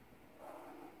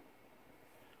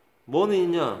 뭐는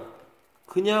있냐?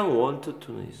 그냥 want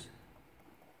to는 있어요.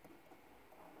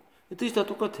 뜻이 다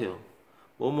똑같아요.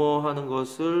 뭐뭐 하는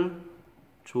것을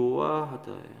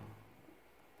좋아하다예요.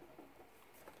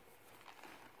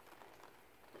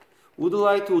 would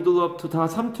like to, would love to 다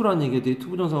삼투란 얘기인데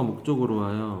투부정사가 목적으로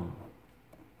와요.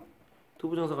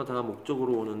 투부정사가 다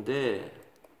목적으로 오는데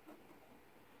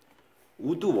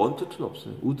would want to는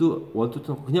없어요. would want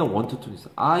to는 그냥 want to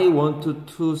있어요. I want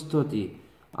to study.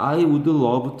 I would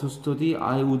love to study.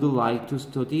 I would like to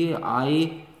study.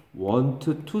 I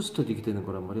want to study 이렇게 되는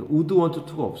거란 말이에요. would want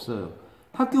to가 없어요.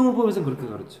 학교 문법에서는 그렇게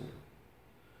가르쳐요.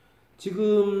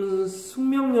 지금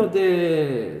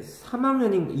숙명여대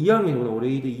 3학년인 2학년이구나. 올해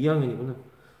 2학년이구나.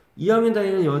 2학년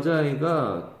다니는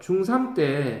여자아이가 중3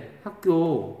 때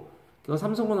학교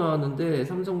삼성고 나왔는데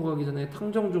삼성고 가기 전에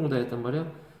탕정중을 다녔단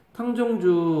말이야.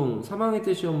 탕정중 3학년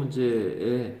때 시험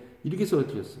문제에 이렇게 써야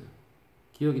틀렸어요.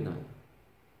 기억이 나요.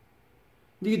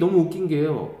 근데 이게 너무 웃긴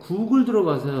게요. 구글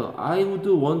들어가서요. I would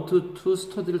want to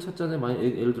study를 찾잖아요.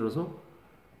 예를 들어서.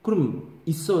 그럼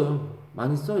있어요.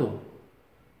 많이 써요.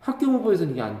 학교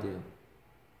문법에서는 이게 안 돼요.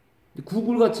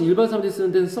 구글 같이 일반 사람들이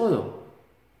쓰는 데는 써요.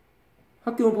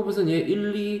 학교 문법에서는 얘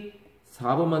 1, 2,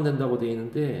 4번만 된다고 되어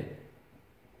있는데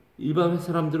일반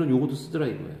사람들은 요것도 쓰더라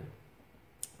이거예요.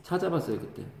 찾아봤어요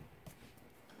그때.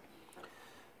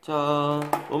 자,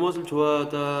 무엇을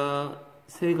좋아하다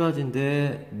세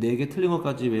가지인데 4개 틀린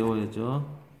것까지 외워야죠.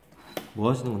 뭐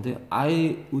하시는 건데?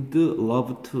 I would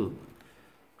love to.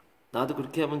 나도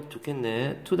그렇게 하면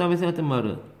좋겠네. to 다음에 생각했던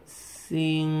말은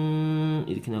sing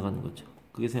이렇게 나가는 거죠.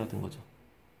 그게 생각된 거죠.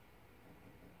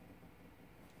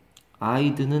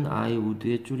 I'd는 I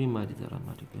would의 줄임말이다란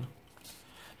말이고요.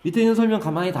 밑에 있는 설명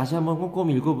가만히 다시 한번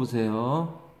꼼꼼히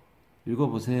읽어보세요.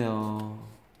 읽어보세요.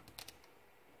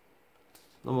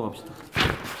 넘어갑시다.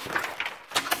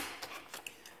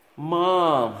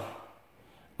 Mom,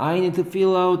 I need to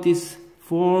fill out this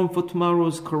form for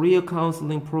tomorrow's career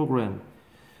counseling program.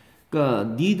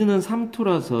 그러니까 need는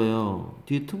삼투라서요.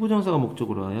 뒤에 투부정사가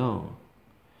목적으로 와요.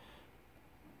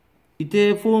 이때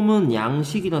form은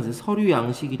양식이란 뜻이에요. 서류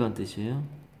양식이란 뜻이에요.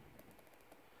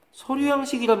 서류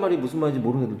양식이란 말이 무슨 말인지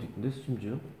모르는 애들도 있던데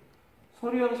심지어.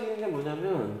 서류 양식인 게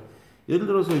뭐냐면 예를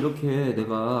들어서 이렇게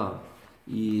내가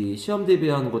이 시험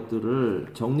대비한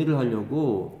것들을 정리를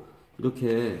하려고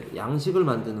이렇게 양식을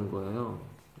만드는 거예요.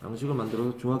 양식을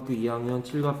만들어서 중학교 2학년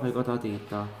 7과 8과 다 돼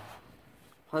있다.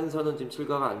 환서는 지금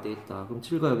 7가가 안 돼 있다. 그럼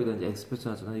 7가 여기다 이제 엑스프레스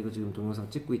하잖아. 이거 지금 동영상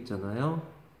찍고 있잖아요.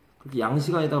 그렇게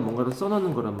양식 안에다가 뭔가를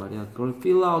써놓는 거란 말이야. 그걸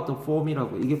fill out the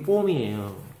form이라고. 이게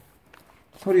form이에요.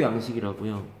 서류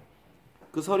양식이라고요.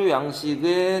 그 서류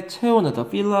양식에 채워넣다.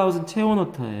 fill out은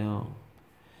채워넣다예요.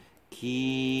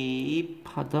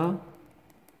 기입하다.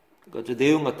 그러니까 저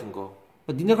내용 같은 거.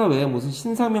 그러니까 니네가 왜 무슨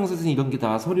신상명세서 이런 게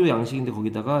다 서류 양식인데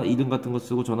거기다가 이름 같은 거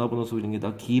쓰고 전화번호 쓰고 이런 게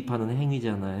다 기입하는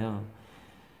행위잖아요.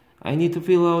 I need to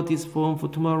fill out this form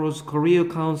for tomorrow's career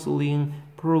counseling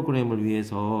program을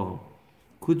위해서.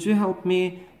 Could you help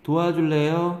me?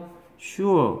 도와줄래요?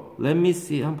 Sure. Let me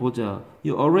see. 한번 보자.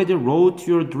 You already wrote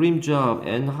your dream job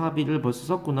and hobby를 벌써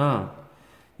썼구나.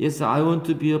 Yes, I want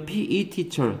to be a PE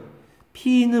teacher.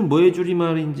 PE는 뭐의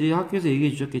줄임말인지 학교에서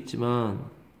얘기해 주셨겠지만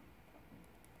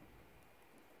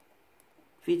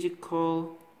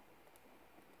Physical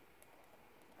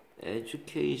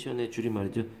Education의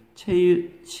줄임말이죠.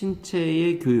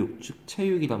 신체의 교육, 즉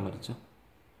체육이란 말이죠.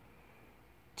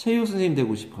 체육 선생님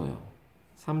되고 싶어요.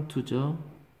 삼투죠.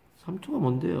 삼투가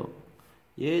뭔데요?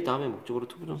 얘 다음에 목적으로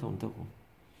투부정사 온다고.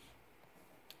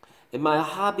 My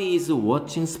hobby is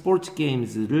watching sports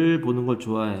games를 보는 걸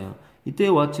좋아해요. 이때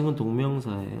watching은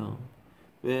동명사예요.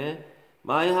 왜?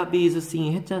 My hobby is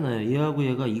singing 했잖아요. 얘하고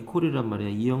얘가 이퀄이란 말이야.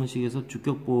 이 형식에서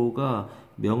주격보호가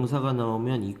명사가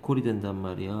나오면 이퀄이 된단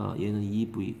말이야. 얘는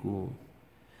 2부이고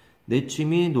내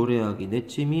취미 노래하기, 내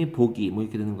취미 보기 뭐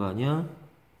이렇게 되는 거 아니야?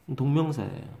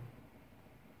 동명사예요.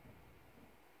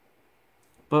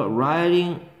 But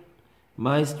writing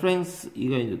my strengths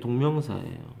이가 이제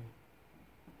동명사예요.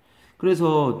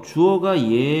 그래서 주어가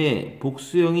얘,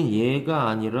 복수형인 얘가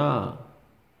아니라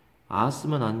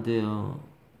쓰면 안 돼요.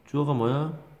 주어가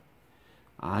뭐야?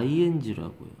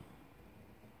 ing라고요.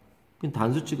 그럼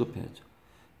단수 취급해야죠.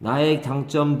 나의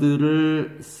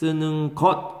장점들을 쓰는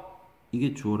것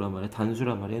이게 주어란 말이에요.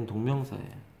 단수란 말이에요.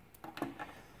 동명사예요.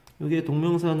 여기에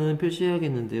동명사는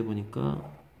표시해야겠는데 보니까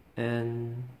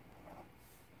and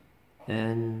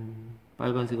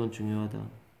빨간색은 중요하다.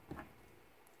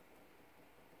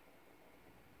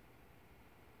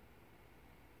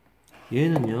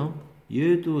 얘는요,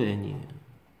 얘도 n이에요.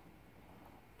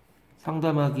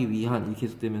 상담하기 위한 이렇게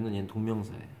계속되면은 얘는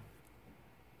동명사예요.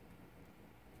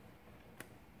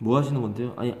 뭐 하시는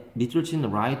건데요? 아니, 밑줄 치는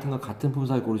writing과 같은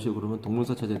품사를 고르시고 그러면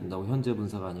동명사 찾아야 된다고. 현재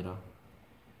분사가 아니라.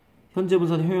 현재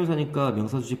분사는 형용사니까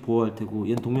명사 수식 보호할 테고,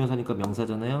 얘는 동명사니까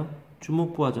명사잖아요.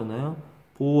 주목부하잖아요.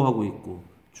 보호하고 있고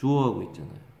주어하고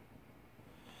있잖아요.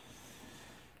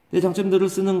 내 장점들을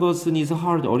쓰는 것은 is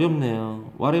hard,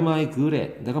 어렵네요. What am I good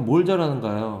at? 내가 뭘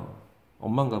잘하는가요?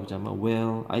 엄마인가 보자마.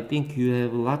 Well, I think you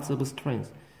have lots of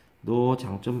strengths. 너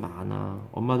장점 많아.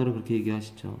 엄마들은 그렇게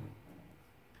얘기하시죠.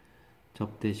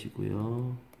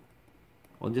 접대시고요.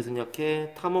 언제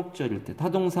생략해? 타목절일 때.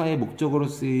 타동사의 목적으로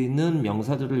쓰이는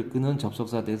명사들을 이끄는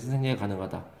접속사 대에서 생략이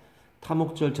가능하다.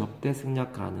 타목절 접대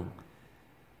생략 가능.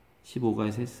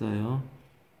 15가에서 했어요.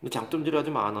 장점들이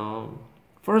아주 많아.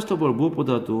 First of all,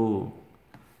 무엇보다도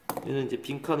얘는 이제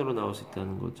빈칸으로 나올 수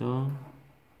있다는 거죠.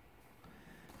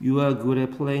 You are good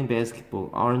at playing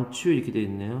basketball. Aren't you? 이렇게 되어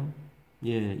있네요.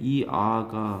 예, 이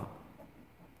are가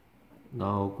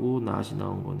나오고 not이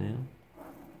나온 거네요.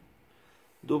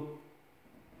 너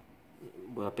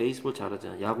베이스볼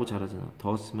잘하잖아. 야구 잘하잖아.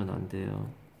 더 쓰면 안 돼요.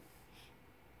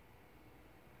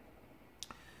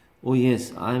 Oh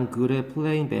yes, I'm good at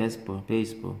playing baseball.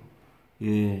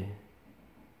 예,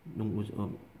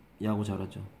 야구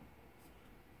잘하죠.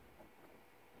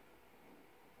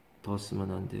 더 쓰면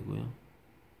안 되고요.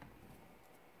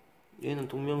 얘는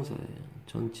동명사예요.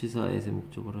 전치사에서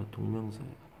목적어라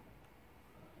동명사예요.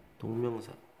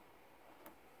 동명사.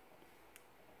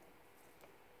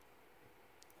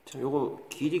 자, 요거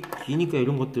기니까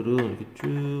이런 것들은 이렇게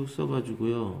쭉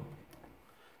써가지고요.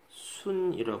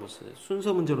 순이라고 써요.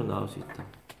 순서 문제로 나올 수 있다.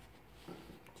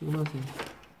 지금 하세요.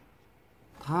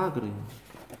 다 그래요.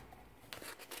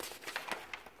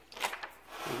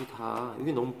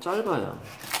 여기 너무 짧아요.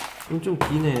 이건 좀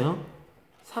기네요.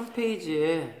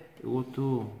 3페이지에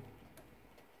이것도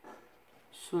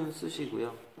순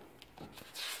쓰시고요.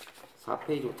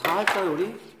 4페이지 다 할까요,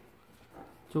 우리?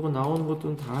 저거 나오는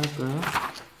것들은 다 할까요?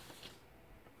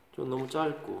 좀 너무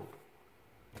짧고.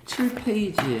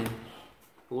 7페이지에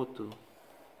이것도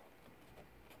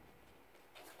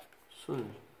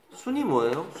순이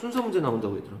뭐예요? 순서 문제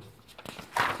나온다고 얘들아.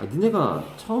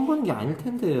 니네가 처음 보는 게 아닐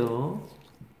텐데요.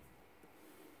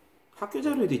 학교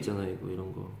자료에도 있잖아요, 이거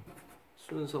이런 거.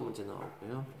 순서 문제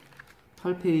나오고요.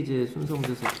 8페이지에 순서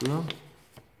문제 썼고요.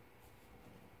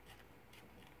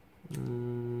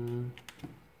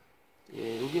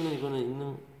 예, 여기는 이거는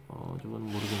있는 저건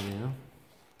모르겠네요.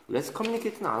 레스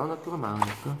커뮤니케이트는 안 하는 학교가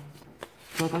많으니까.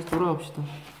 자, 다시 돌아옵시다.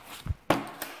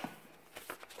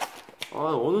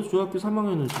 어느 중학교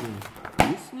 3학년은 지금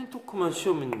리스닝 토크만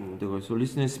시험 있는 데가 있어.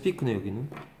 리스닝 스피크네 여기는.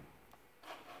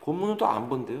 본문은 또 안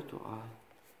본대요 또.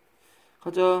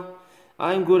 가자.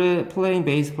 I'm good at playing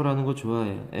baseball 하는 거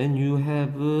좋아해. And you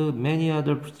have many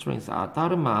other strengths.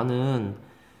 다른 많은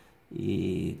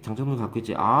이 장점을 갖고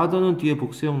있지. other는 뒤에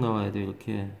복수형 나와야 돼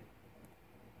이렇게.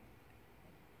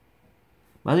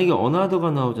 만약에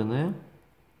another가 나오잖아요.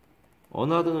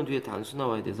 another는 뒤에 단수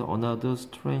나와야 돼서 another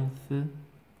strength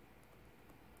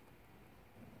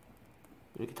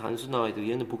이렇게 단수 나와야 돼.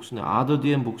 얘는 복수네. other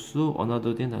뒤엔 복수,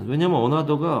 another 뒤엔 단수. 왜냐면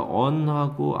another가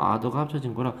on하고 other가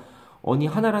합쳐진 거라. on이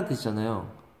하나란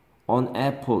뜻이잖아요. on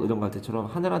apple 이런 거 할 때처럼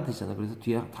하나란 뜻이잖아요. 그래서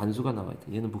뒤에 단수가 나와야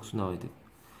돼. 얘는 복수 나와야 돼.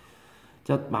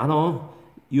 자, 많어.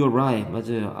 You're right.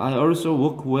 맞아요. I also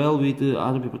work well with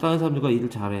other people. 다른 사람들과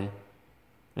일을 잘해.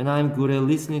 And I'm good at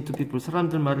listening to people.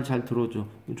 사람들 말을 잘 들어줘.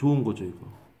 좋은 거죠, 이거.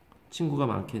 친구가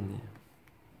많겠네요.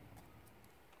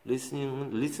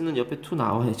 listen은 옆에 to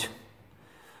나와야죠.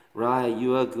 Right,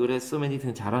 you are good at so many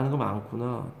things. 잘하는 거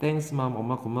많구나. Thanks, mom.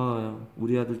 엄마 고마워요.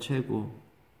 우리 아들 최고.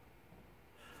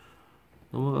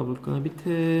 넘어가 볼까?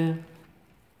 밑에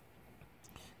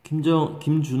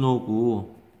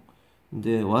김준호고.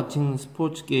 근데 watching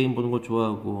스포츠 게임 보는 거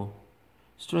좋아하고.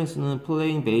 Strengths는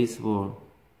playing baseball,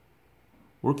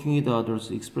 working with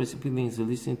others, expressing feelings,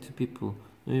 listening to people.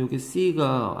 여기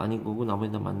C가 아닌 거고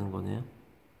나머지는 다 맞는 거네요.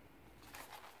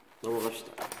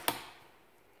 넘어갑시다.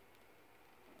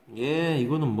 예,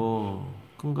 이거는 뭐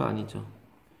큰 거 아니죠.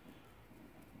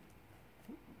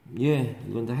 예,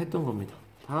 이건 다 했던 겁니다.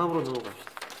 다음으로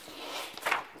넘어갑시다.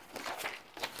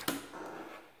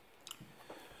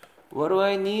 What do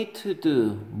I need to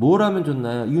do? 뭘 하면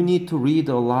좋나요? You need to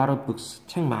read a lot of books.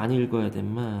 책 많이 읽어야 돼,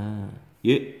 마.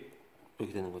 예,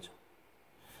 이렇게 되는 거죠.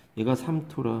 얘가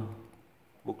삼투라.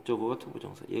 목적어가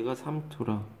투부정사. 얘가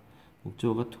삼투라.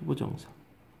 목적어가 투부정사.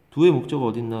 do의 목적어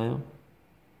어딨나요?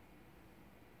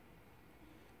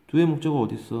 do의 목적어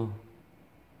어딨어?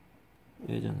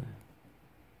 얘잖아요.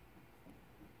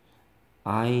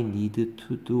 I need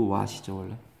to do what이죠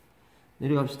원래.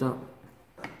 내려갑시다.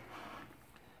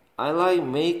 I like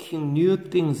making new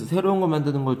things. 새로운 거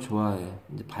만드는 걸 좋아해.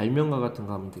 이제 발명가 같은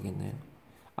거 하면 되겠네요.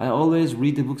 I always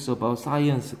read books about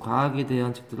science. 과학에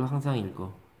대한 책들을 항상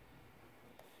읽어.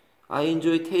 I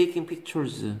enjoy taking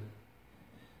pictures.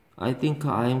 I think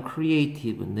I'm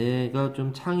creative. 내가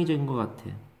좀 창의적인 것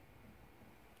같아.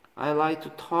 I like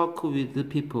to talk with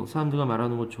people. 사람들과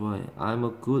말하는 거 좋아해. I'm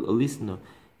a good listener.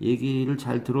 얘기를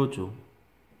잘 들어줘.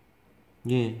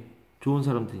 예, 좋은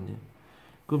사람들이네.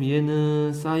 그럼 얘는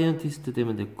scientist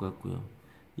되면 될 것 같고요.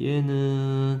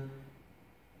 얘는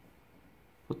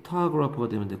photographer가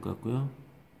되면 될 것 같고요.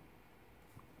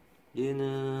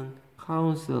 얘는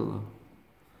counselor.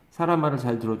 사람 말을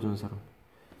잘 들어주는 사람.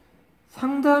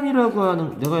 상담이라고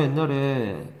하는, 내가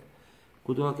옛날에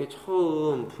고등학교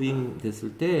처음 부임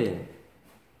됐을 때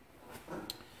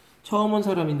처음 온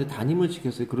사람인데 담임을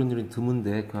시켰어요. 그런 일은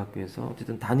드문데 그 학교에서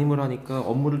어쨌든 담임을 하니까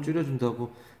업무를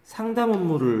줄여준다고 상담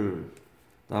업무를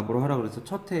나보러 하라 그래서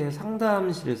첫 해에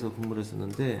상담실에서 근무를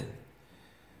했었는데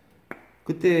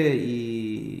그때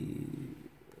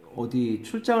어디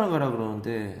출장을 가라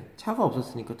그러는데 차가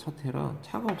없었으니까 첫 해라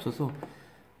차가 없어서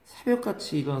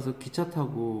새벽같이 일어나서 기차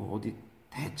타고 어디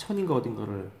대천인가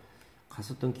어딘가를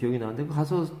갔었던 기억이 나는데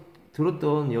가서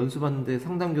들었던 연수받는데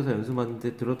상담교사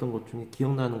연수받는데 들었던 것 중에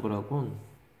기억나는 거라곤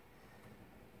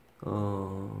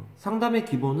상담의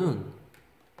기본은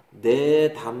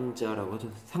내담자라고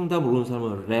하죠. 상담을 오는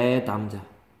사람은 내담자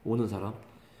오는 사람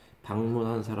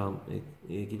방문하는 사람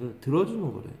얘기를 들어주는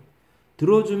거래요.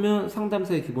 들어주면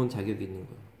상담사의 기본 자격이 있는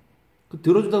거예요. 그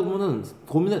들어주다 보면은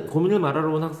고민을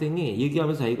말하러 온 학생이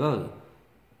얘기하면서 자기가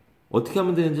어떻게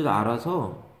하면 되는지를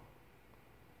알아서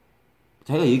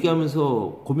자기가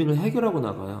얘기하면서 고민을 해결하고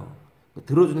나가요.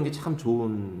 들어주는 게 참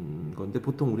좋은 건데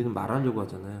보통 우리는 말하려고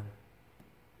하잖아요.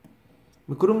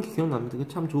 그런 게 기억납니다. 그게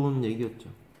참 좋은 얘기였죠.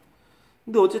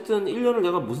 근데 어쨌든 1년을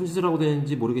내가 무슨 짓을 하고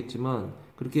되는지 모르겠지만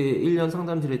그렇게 1년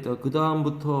상담실에 있다가 그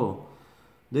다음부터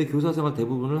내 교사 생활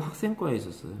대부분을 학생과에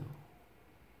있었어요.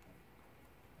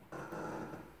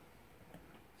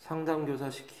 상담교사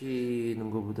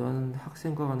시키는 것보다는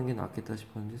학생과 가는 게 낫겠다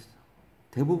싶었는데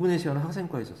대부분의 시간은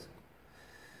학생과에 있었어요.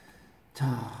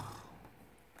 자,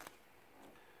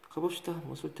 가봅시다.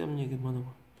 뭐 쓸데없는 얘기만 하고.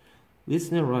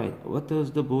 Listen and write. What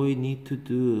does the boy need to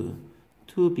do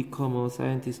to become a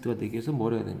scientist가 되기 위해서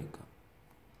뭘 해야 됩니까?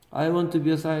 I want to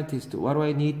be a scientist. What do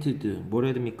I need to do? 뭘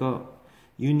해야 됩니까?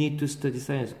 You need to study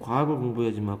science. 과학을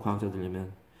공부해야지만 과학자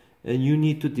되려면. And you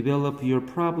need to develop your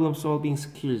problem solving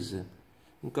skills.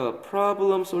 그러니까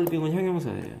problem solving은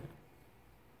형용사예요.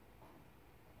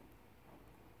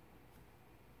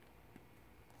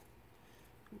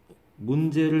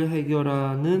 문제를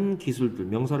해결하는 기술들,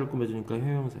 명사를 꾸며주니까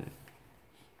형용사예요.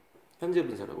 현재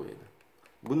분사라고 해야 돼.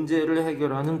 문제를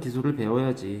해결하는 기술을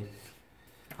배워야지.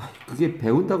 그게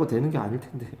배운다고 되는 게 아닐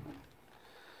텐데.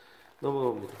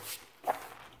 넘어갑니다.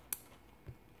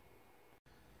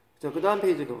 자, 그 다음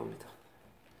페이지 가봅니다.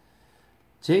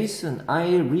 Jason,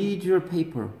 I read your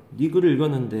paper. 네 글을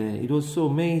읽었는데 it was so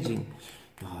amazing.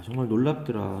 야, 정말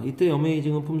놀랍더라. 이때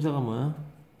amazing은 품사가 뭐야?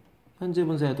 현재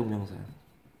분사야, 동명사야?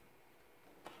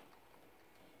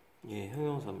 예,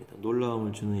 형용사입니다.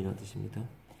 놀라움을 주는 이란 뜻입니다.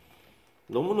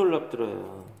 너무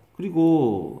놀랍더라요.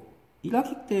 그리고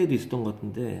 1학기 때에도 있었던 것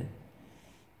같은데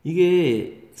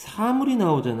이게 사물이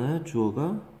나오잖아요.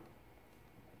 주어가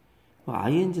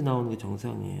ing 나오는 게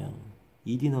정상이에요.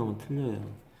 ed 나오면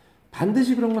틀려요.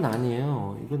 반드시 그런 건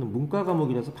아니에요. 이거는 문과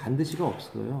과목이라서 반드시가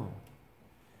없어요.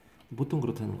 보통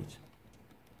그렇다는 거죠.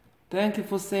 Thank you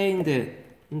for saying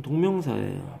that.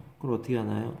 동명사예요. 그걸 어떻게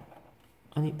하나요?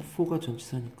 아니, for가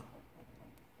전치사니까.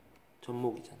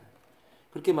 전목이잖아요.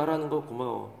 그렇게 말하는 거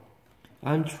고마워.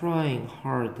 I'm trying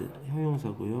hard.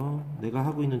 형용사고요. 내가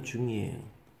하고 있는 중이에요.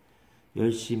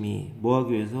 열심히. 뭐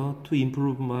하기 위해서? To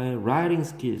improve my writing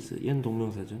skills. 얘는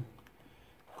동명사죠.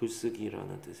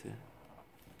 글쓰기라는 뜻이에요.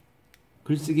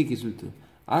 글쓰기 기술들.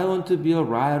 I want to be a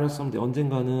writer someday.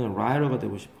 언젠가는 writer가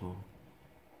되고 싶어.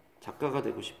 작가가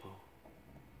되고 싶어.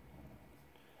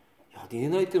 야, 니네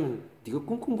나이 때면 네가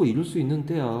꿈꾼 거 이룰 수 있는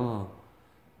때야.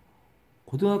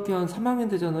 고등학교 한 3학년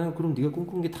되잖아요. 그럼 네가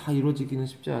꿈꾼 게 다 이루어지기는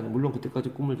쉽지 않아. 물론 그때까지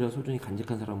꿈을 제가 소중히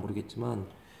간직한 사람은 모르겠지만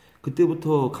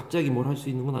그때부터 갑자기 뭘 할 수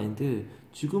있는 건 아닌데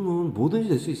지금은 뭐든지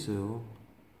될 수 있어요.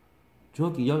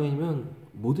 중학교 2학년이면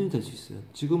뭐든지 될 수 있어요.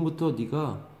 지금부터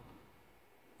네가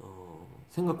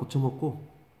생각 고쳐먹고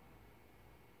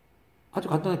아주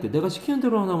간단할게. 내가 시키는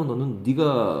대로 하면 너는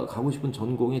네가 가고 싶은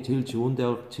전공에 제일 좋은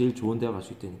대학 갈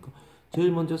수 있다니까.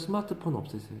 제일 먼저 스마트폰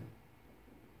없애세요.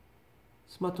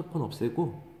 스마트폰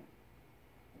없애고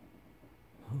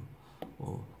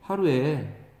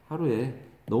하루에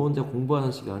너 혼자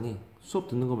공부하는 시간이 수업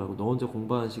듣는 거 말고 너 혼자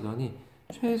공부하는 시간이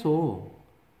최소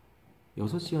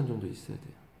 6시간 정도 있어야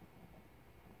돼요.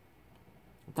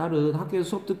 다른 학교에서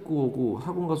수업 듣고 오고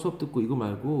학원가 수업 듣고 이거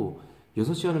말고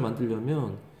 6시간을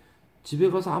만들려면 집에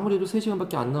가서 아무리 해도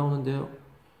 3시간밖에 안 나오는데요.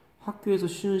 학교에서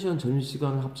쉬는 시간,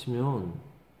 점심시간을 합치면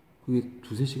그게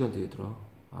 2-3시간 되더라.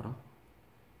 알아?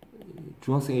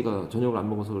 중학생이가 저녁을 안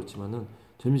먹어서 그렇지만은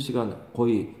점심시간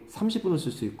거의 30분을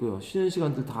쓸 수 있고요. 쉬는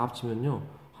시간들 다 합치면요.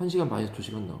 1시간 반에서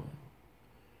 2시간 나와요.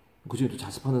 그 중에 또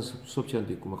자습하는 수업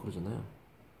시간도 있고 막 그러잖아요.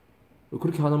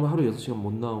 그렇게 안 하면 하루 6시간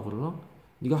못 나오고 그러나?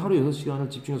 네가 하루 6시간을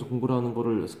집중해서 공부를 하는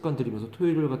거를 습관 들이면서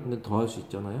토요일 같은 데 더 할 수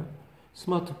있잖아요.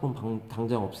 스마트폰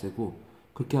당장 없애고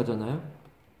그렇게 하잖아요.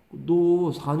 너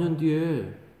 4년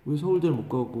뒤에 왜 서울대를 못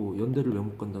가고 연대를 왜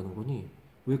못 간다는 거니?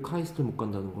 왜 카이스트를 못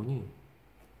간다는 거니?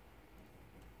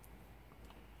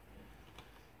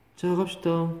 자,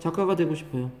 갑시다. 작가가 되고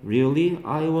싶어요. Really?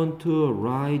 I want to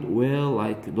write well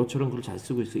like 너처럼 글을 잘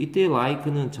쓰고 있어. 이때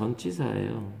like는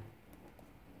전치사예요.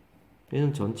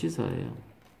 얘는 전치사예요.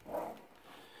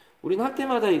 우린 할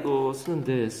때마다 이거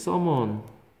쓰는데 someone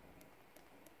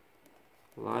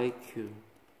like you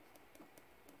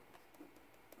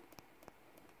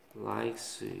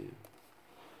likes you.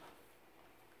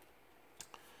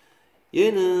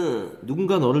 얘는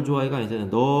누군가 너를 좋아해가 아니잖아요.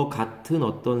 너 같은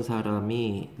어떤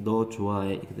사람이 너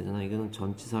좋아해 이렇게 되잖아. 이거는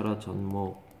전치사라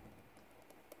전목,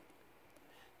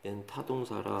 얘는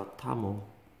타동사라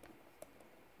타목.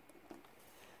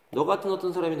 너 같은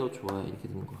어떤 사람이 너 좋아해 이렇게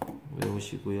되는 거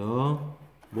외우시고요.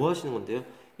 뭐 하시는 건데요?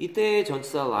 이때의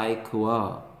전치사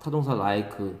like와 타동사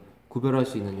like 구별할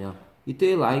수 있느냐?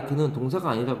 이때의 like는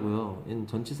동사가 아니라고요. 얘는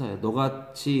전치사예요.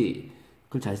 너같이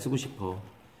글 잘 쓰고 싶어.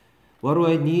 What do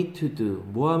I need to do?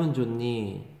 뭐 하면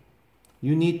좋니?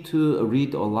 You need to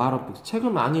read a lot of books. 책을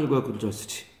많이 읽어야 글을 잘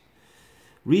쓰지.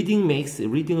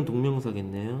 reading은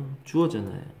동명사겠네요.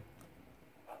 주어잖아요.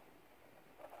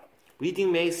 Reading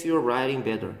makes your writing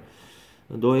better.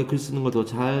 너의 글 쓰는 걸 더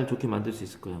잘 좋게 만들 수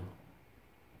있을 거야.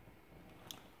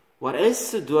 What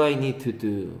else do I need to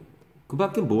do? 그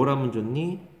밖에 뭘 하면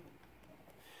좋니?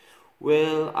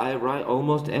 Well, I write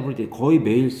almost every day. 거의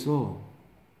매일 써.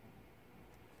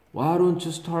 Why don't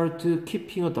you start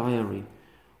keeping a diary?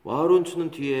 Why don't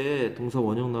you는 뒤에 동사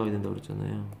원형 나와야 된다고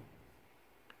그랬잖아요.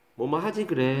 뭐뭐 하지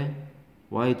그래.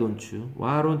 Why don't you?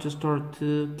 Why don't you start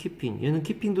keeping? 얘는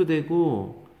keeping도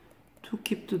되고 to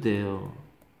keep도 돼요.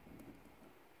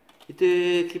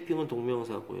 이때 keeping은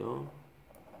동명사고요.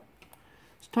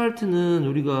 start는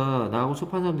우리가 나하고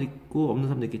수업하는 사람도 있고 없는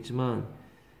사람도 있겠지만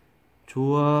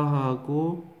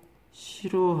좋아하고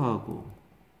싫어하고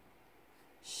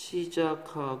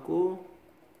시작하고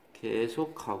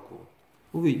계속하고.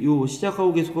 여기 요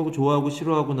시작하고 계속하고 좋아하고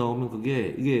싫어하고 나오면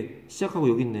이게 시작하고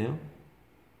여기 있네요.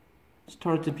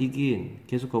 start, begin,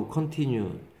 계속하고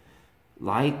continue,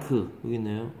 like 여기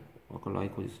있네요. 아까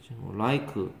like 어디 있었지?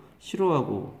 like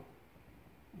싫어하고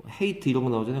hate 이런 거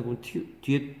나오잖아요. 그럼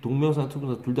뒤에 동명사나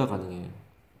투부정사 둘 다 가능해요.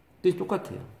 뜻이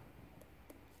똑같아요.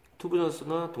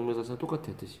 투부정사나 동명사나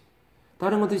똑같아요. 뜻이.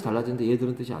 다른 건 뜻이 달라지는데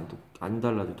얘들은 뜻이 안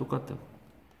달라져. 똑같다고.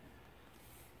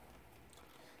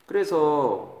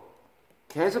 그래서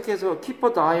계속해서 keep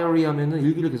a diary 하면은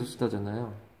일기를 계속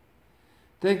쓰다잖아요.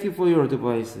 Thank you for your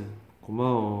advice.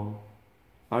 고마워.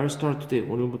 I'll start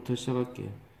today. 오늘부터 시작할게.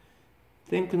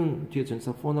 thank는 뒤에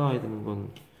전치사 for 나와야 되는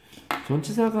건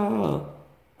전치사가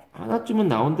하나쯤은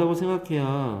나온다고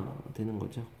생각해야 되는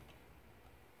거죠.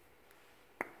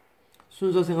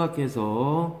 순서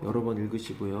생각해서 여러 번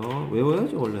읽으시고요.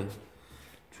 외워야죠 원래.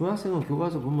 중학생은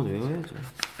교과서 보면 외워야죠.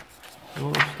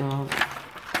 넘어갑시다.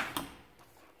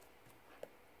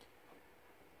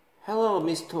 Hello,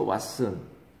 Mr. Watson.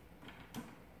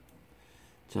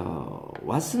 자,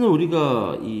 왓슨은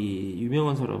우리가 이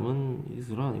유명한 사람은 이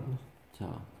사람 아니구나.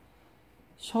 자,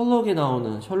 셜록에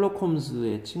나오는 셜록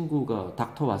홈즈의 친구가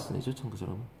닥터 왓슨이죠. 참 그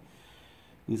사람은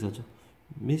의사죠.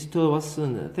 Mr.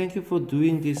 Watson, thank you for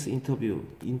doing this interview.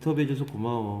 인터뷰해줘서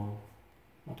고마워.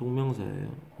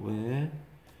 동명사예요. 왜?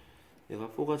 얘가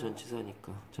for가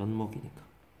전치사니까, 전목이니까.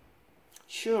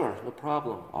 Sure, no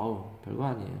problem. 아우, 별거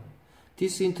아니에요.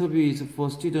 This interview is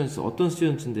for students. 어떤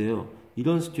스튜던트인데요?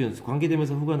 이런 스튜던트.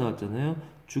 관계대명사 후가 나왔잖아요.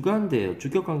 주관대예요.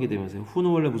 주격 관계대명사예요.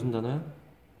 후는 원래 무슨 단어야?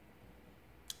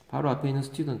 바로 앞에 있는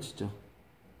스튜던트죠.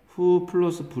 후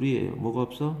플러스 불이에요. 뭐가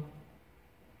없어?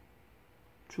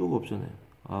 주어가 없잖아요.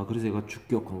 아, 그래서 얘가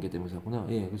주격 관계대명사구나.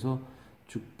 예, 그래서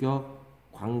주격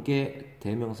관계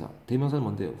대명사. 대명사는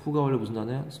뭔데요? who가 원래 무슨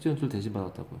단어야? student를 대신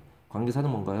받았다고요. 관계사는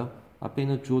뭔가요? 앞에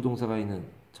있는 주어 동사가 있는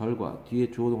절과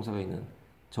뒤에 주어 동사가 있는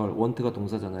절. want가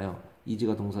동사잖아요.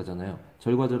 is가 동사잖아요.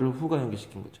 절과 절을 who가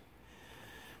연결시킨 거죠.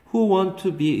 who want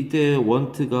to be, 이때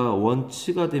want가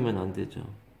want가 되면 안 되죠.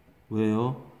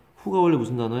 왜요? who가 원래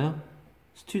무슨 단어야?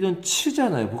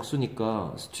 student잖아요.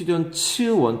 복수니까 student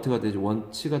want가 되죠.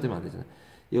 want가 되면 안 되잖아요.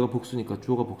 얘가 복수니까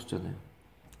주어가 복수잖아요.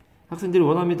 학생들이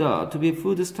원합니다. to be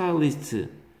food stylist.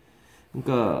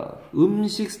 그러니까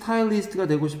음식 스타일리스트가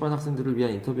되고 싶어하는 학생들을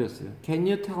위한 인터뷰였어요. Can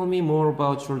you tell me more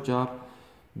about your job?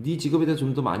 네 직업에 대해서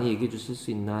좀 더 많이 얘기해 주실 수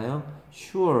있나요?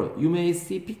 Sure. You may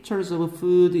see pictures of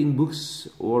food in books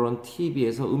or on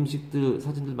TV에서 음식들,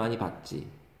 사진들 많이 봤지.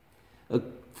 A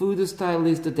food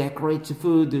stylist decorates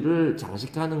food를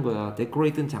장식하는 거야.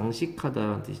 decorate는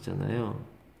장식하다라는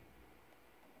뜻이잖아요.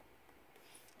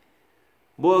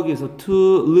 뭐 하기 위해서?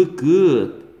 To look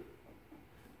good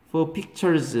for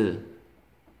pictures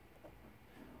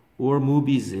or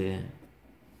movies.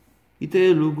 이때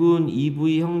look은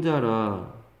EV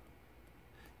형자라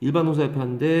일반 동사 옆에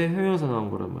하는데 형용사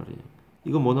나온 거란 말이에요.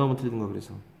 이건 뭐 나오면 틀리는 거야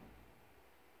그래서?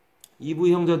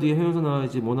 EV 형자 뒤에 형용사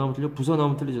나와야지. 뭐 나오면 틀려? 부사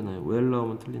나오면 틀리잖아요. well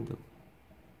나오면 틀린다고.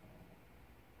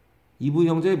 EV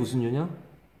형자의 무슨 유냐?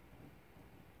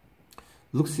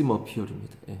 looks him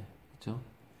appear입니다. 예, 그렇죠?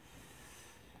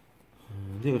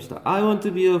 네, 갑시다. I want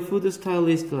to be a food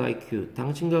stylist like you.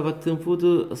 당신과 같은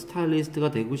푸드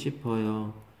스타일리스트가 되고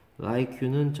싶어요. like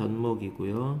you는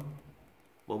전목이고요.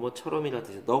 뭐뭐처럼이라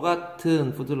뜻이에요. 너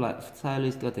같은 푸드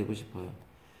스타일리스트가 되고 싶어요.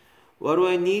 What do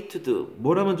I need to do?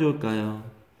 뭘 하면 좋을까요?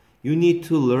 You need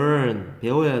to learn.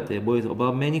 배워야 돼. 뭐에서?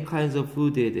 About many kinds of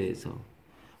food에 대해서.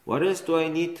 What else do I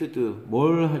need to do?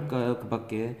 뭘 할까요? 그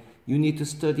밖에. You need to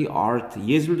study art.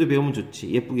 예술도 배우면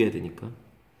좋지. 예쁘게 해야 되니까.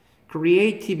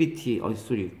 Creativity.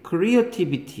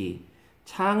 Creativity.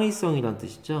 창의성이란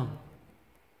뜻이죠.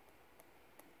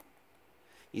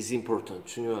 is important.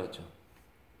 중요하죠.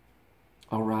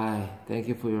 Alright. Thank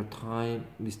you for your time,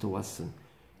 Mr. Watson.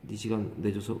 네 시간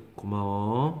내줘서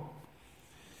고마워.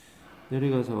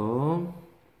 내려가서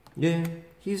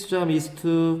his job is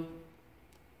to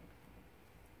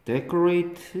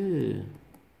decorate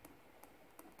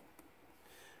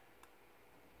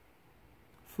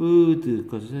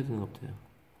food까지 써야 되는 것 같아요.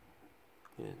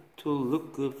 To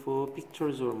look good for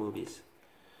pictures or movies.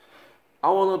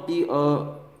 I wanna be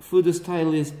a food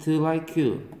stylist like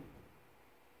you.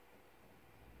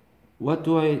 What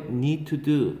do I need to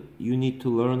do? You need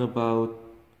to learn about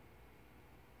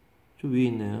저 위에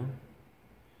있네요.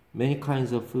 Many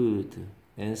kinds of food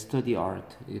and study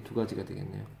art. 이게 두 가지가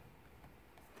되겠네요.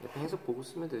 옆에 해석 보고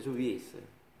쓰면 돼요. 저 위에 있어요.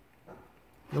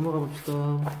 넘어가 봅시다.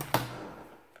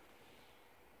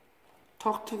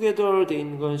 Talk together 돼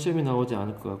있는 건 시험에 나오지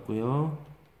않을 것 같고요.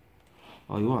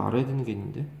 아, 이거 알아야 되는 게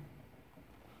있는데.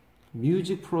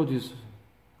 Music producer.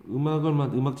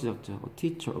 음악 제작자.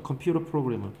 Teacher. Computer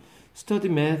programmer.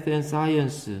 Study math and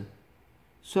science.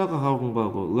 수학과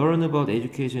공부하고. Learn about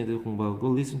education에 대해서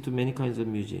공부하고. Listen to many kinds of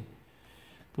music.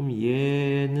 그럼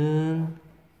얘는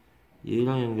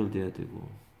얘랑 연결돼야 되고.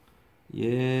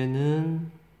 얘는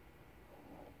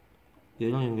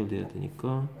얘랑 연결돼야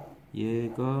되니까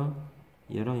얘가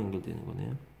얘랑 연결되는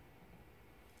거네요.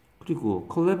 그리고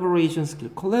collaboration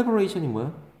skill. collaboration이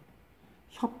뭐야?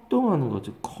 협동하는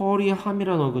거죠. 컬이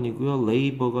함이라는 어근이고요.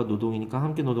 레이버가 노동이니까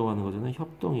함께 노동하는 거잖아요.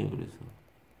 협동이에요. 그래서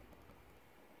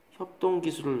협동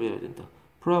기술을 배워야 된다.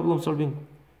 problem solving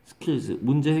skills.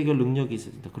 문제 해결 능력이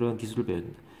있어야 된다. 그러한 기술을 배워야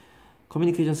된다.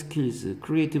 communication skills,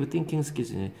 creative thinking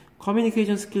skills.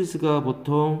 communication skills가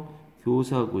보통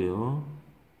교사고요.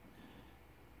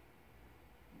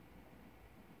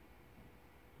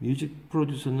 뮤직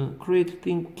프로듀서는 creative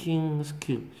thinking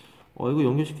skill. 이거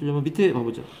연결시키려면 밑에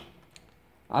봐보자.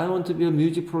 I want to be a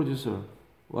music producer.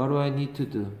 What do I need to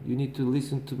do? You need to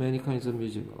listen to many kinds of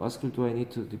music. What skill do I need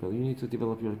to develop? You need to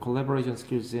develop your collaboration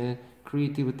skills and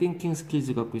creative thinking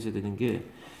skills 갖고 있어야 되는 게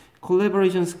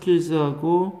collaboration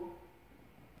skills하고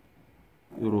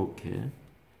요렇게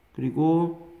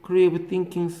그리고 creative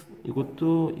thinking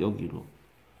이것도 여기로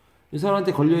이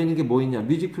사람한테 걸려있는 게 뭐 있냐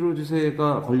뮤직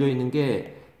프로듀서가 걸려있는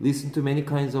게 listen to many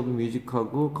kinds of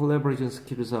music하고 collaboration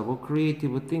skills하고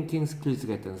creative thinking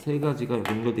skills가 있다는 세 가지가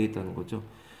연결되어 있다는 거죠.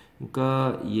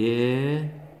 그러니까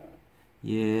얘가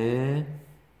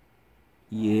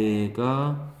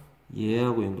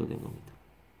얘하고 연결된 겁니다.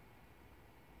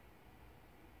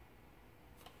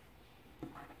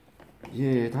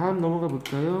 다음 넘어가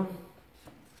볼까요?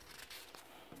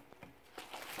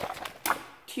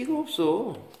 티가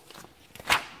없어.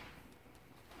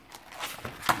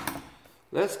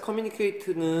 Let's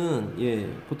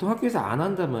communicate는 보통 학교에서 안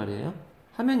한단 말이에요.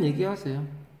 하면 얘기하세요.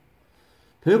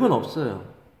 별건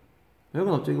없어요.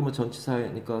 별건 없죠. 이거 뭐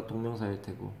전치사니까 동명사일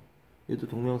테고. 얘도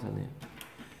동명사네요.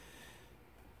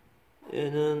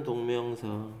 얘는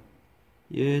동명사.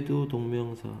 얘도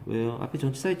동명사. 왜요? 앞에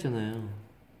전치사 있잖아요.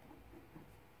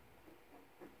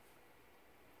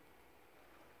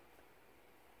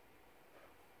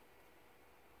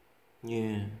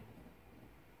 예.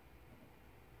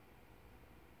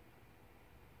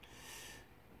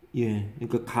 예.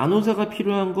 그러니까 간호사가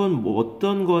필요한 건 뭐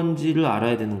어떤 건지를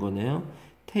알아야 되는 거네요.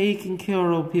 Taking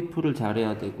care of people을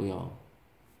잘해야 되고요.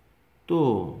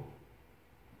 또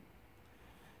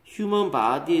human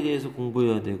body에 대해서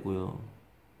공부해야 되고요.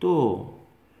 또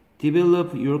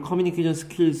develop your communication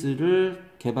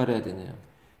skills를 개발해야 되네요.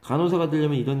 간호사가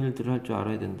되려면 이런 일들을 할 줄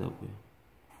알아야 된다고요.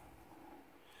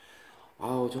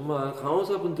 아우 정말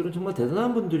간호사분들은 정말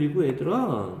대단한 분들이고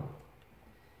얘들아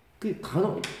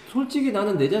솔직히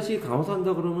나는 내 자식이 간호사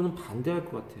한다 그러면 반대할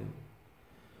것 같아요.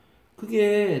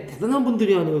 그게 대단한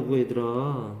분들이 하는 거고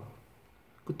얘들아.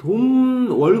 그 돈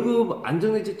월급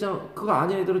안정된 직장 그거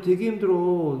아니야 얘들아. 되게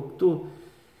힘들어. 또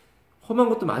험한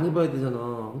것도 많이 봐야 되잖아.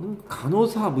 그럼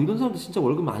간호사 뭐 이런 사람들 진짜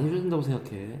월급 많이 줘야 된다고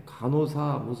생각해.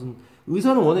 간호사 무슨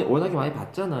의사는 워낙에 많이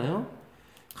받잖아요.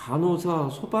 간호사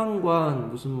소방관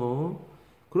무슨 뭐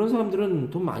그런 사람들은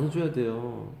돈 많이 줘야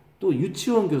돼요. 또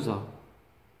유치원 교사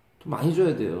돈 많이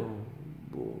줘야 돼요.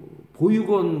 뭐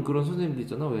보육원 그런 선생님들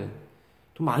있잖아. 왜?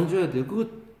 돈 많이 줘야 돼요. 그거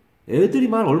애들이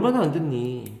말 얼마나 안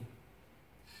듣니?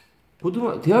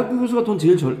 대학교 교수가 돈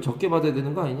제일 적게 받아야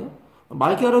되는 거 아니냐?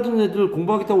 말기 알아듣는 애들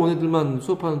공부하겠다고 온 애들만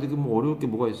수업하는데 그 뭐 어려울 게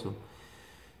뭐가 있어?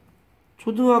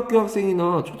 초등학교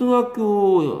학생이나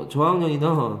초등학교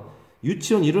저학년이나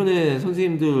유치원 이런 애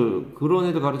선생님들 그런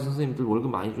애들 가르치는 선생님들 월급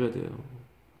많이 줘야 돼요.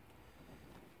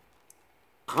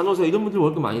 간호사 이런 분들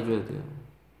월급 많이 줘야 돼요.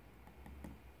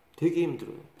 되게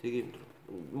힘들어요. 되게 힘들어요.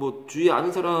 뭐 주위에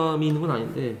아는 사람이 있는 건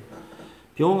아닌데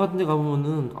병원 같은 데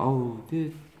가보면은 아우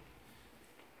되게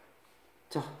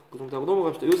자 그 정도 하고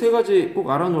넘어갑시다. 요 세 가지 꼭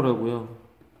알아놓으라고요.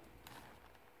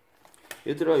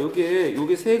 얘들아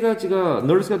요게 세 가지가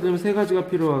널스가 되면 세 가지가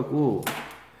필요하고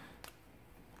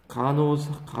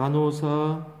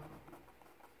간호사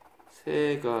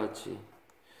세 가지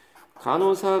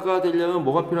간호사가 되려면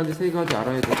뭐가 필요한지 세 가지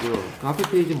알아야 되고요. 그 앞에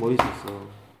페이지에 뭐 있었어?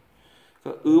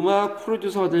 그러니까 음악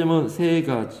프로듀서가 되려면 세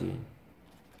가지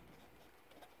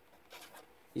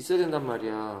있어야 된단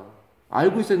말이야.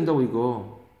 알고 있어야 된다고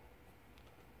이거.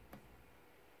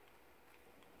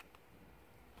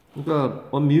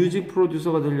 그러니까 뮤직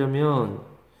프로듀서가 되려면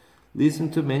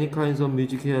listen to many kinds of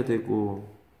music 해야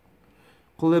되고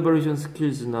collaboration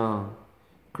skills나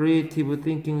creative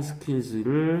thinking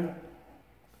skills를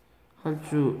할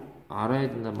줄 알아야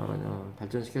된단 말 아니야.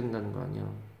 발전시켜야 된다는 거 아니야.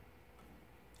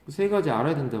 그 세 가지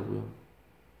알아야 된다고요.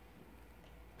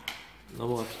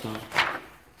 넘어갑시다.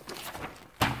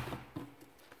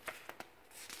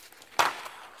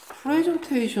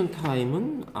 프레젠테이션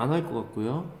타임은 안 할 것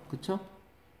같고요. 그쵸?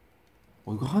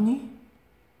 이거 하니?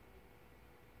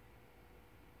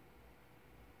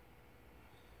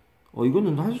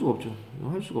 이거는 할 수가 없죠.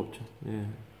 할 수가 없죠. 예.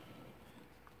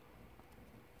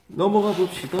 넘어가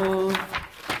봅시다.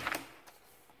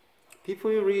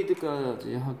 Before you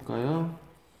read까지 할까요?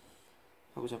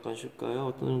 하고 잠깐 쉴까요?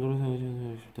 어떤 정도로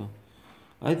생각하시면 싶다.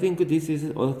 I think this is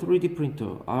a 3D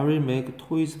printer. I will make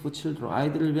toys for children.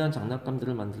 아이들을 위한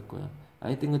장난감들을 만들 거야.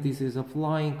 I think this is a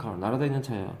flying car. 날아다니는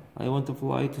차야. I want to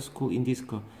fly to school in this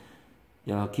car.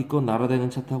 야, 기껏 날아다니는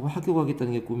차 타고 학교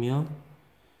가겠다는 게 꿈이야?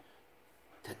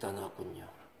 대단하군요.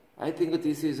 I think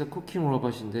this is a cooking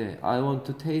robot인데 I want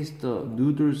to taste the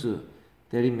noodles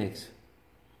that it makes.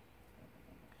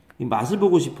 이 맛을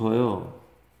보고 싶어요.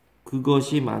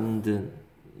 그것이 만든.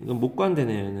 이건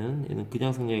목관되네요. 얘는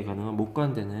그냥 생략이 가능한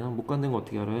목관되네요. 목관된 거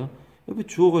어떻게 알아요? 옆에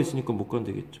주어가 있으니까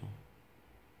목관되겠죠.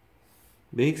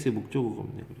 makes의 목적어가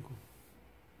없네. 그리고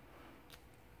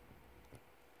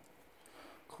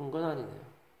큰 건 아니네요.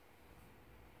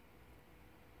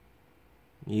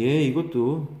 예,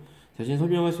 이것도 자신이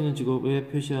설명할 수 있는 직업에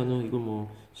표시하는 이건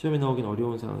뭐 시험에 나오긴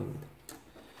어려운 상황입니다.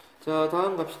 자,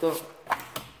 다음 갑시다.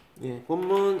 예,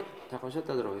 본문 잠깐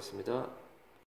쉬었다 들어가겠습니다.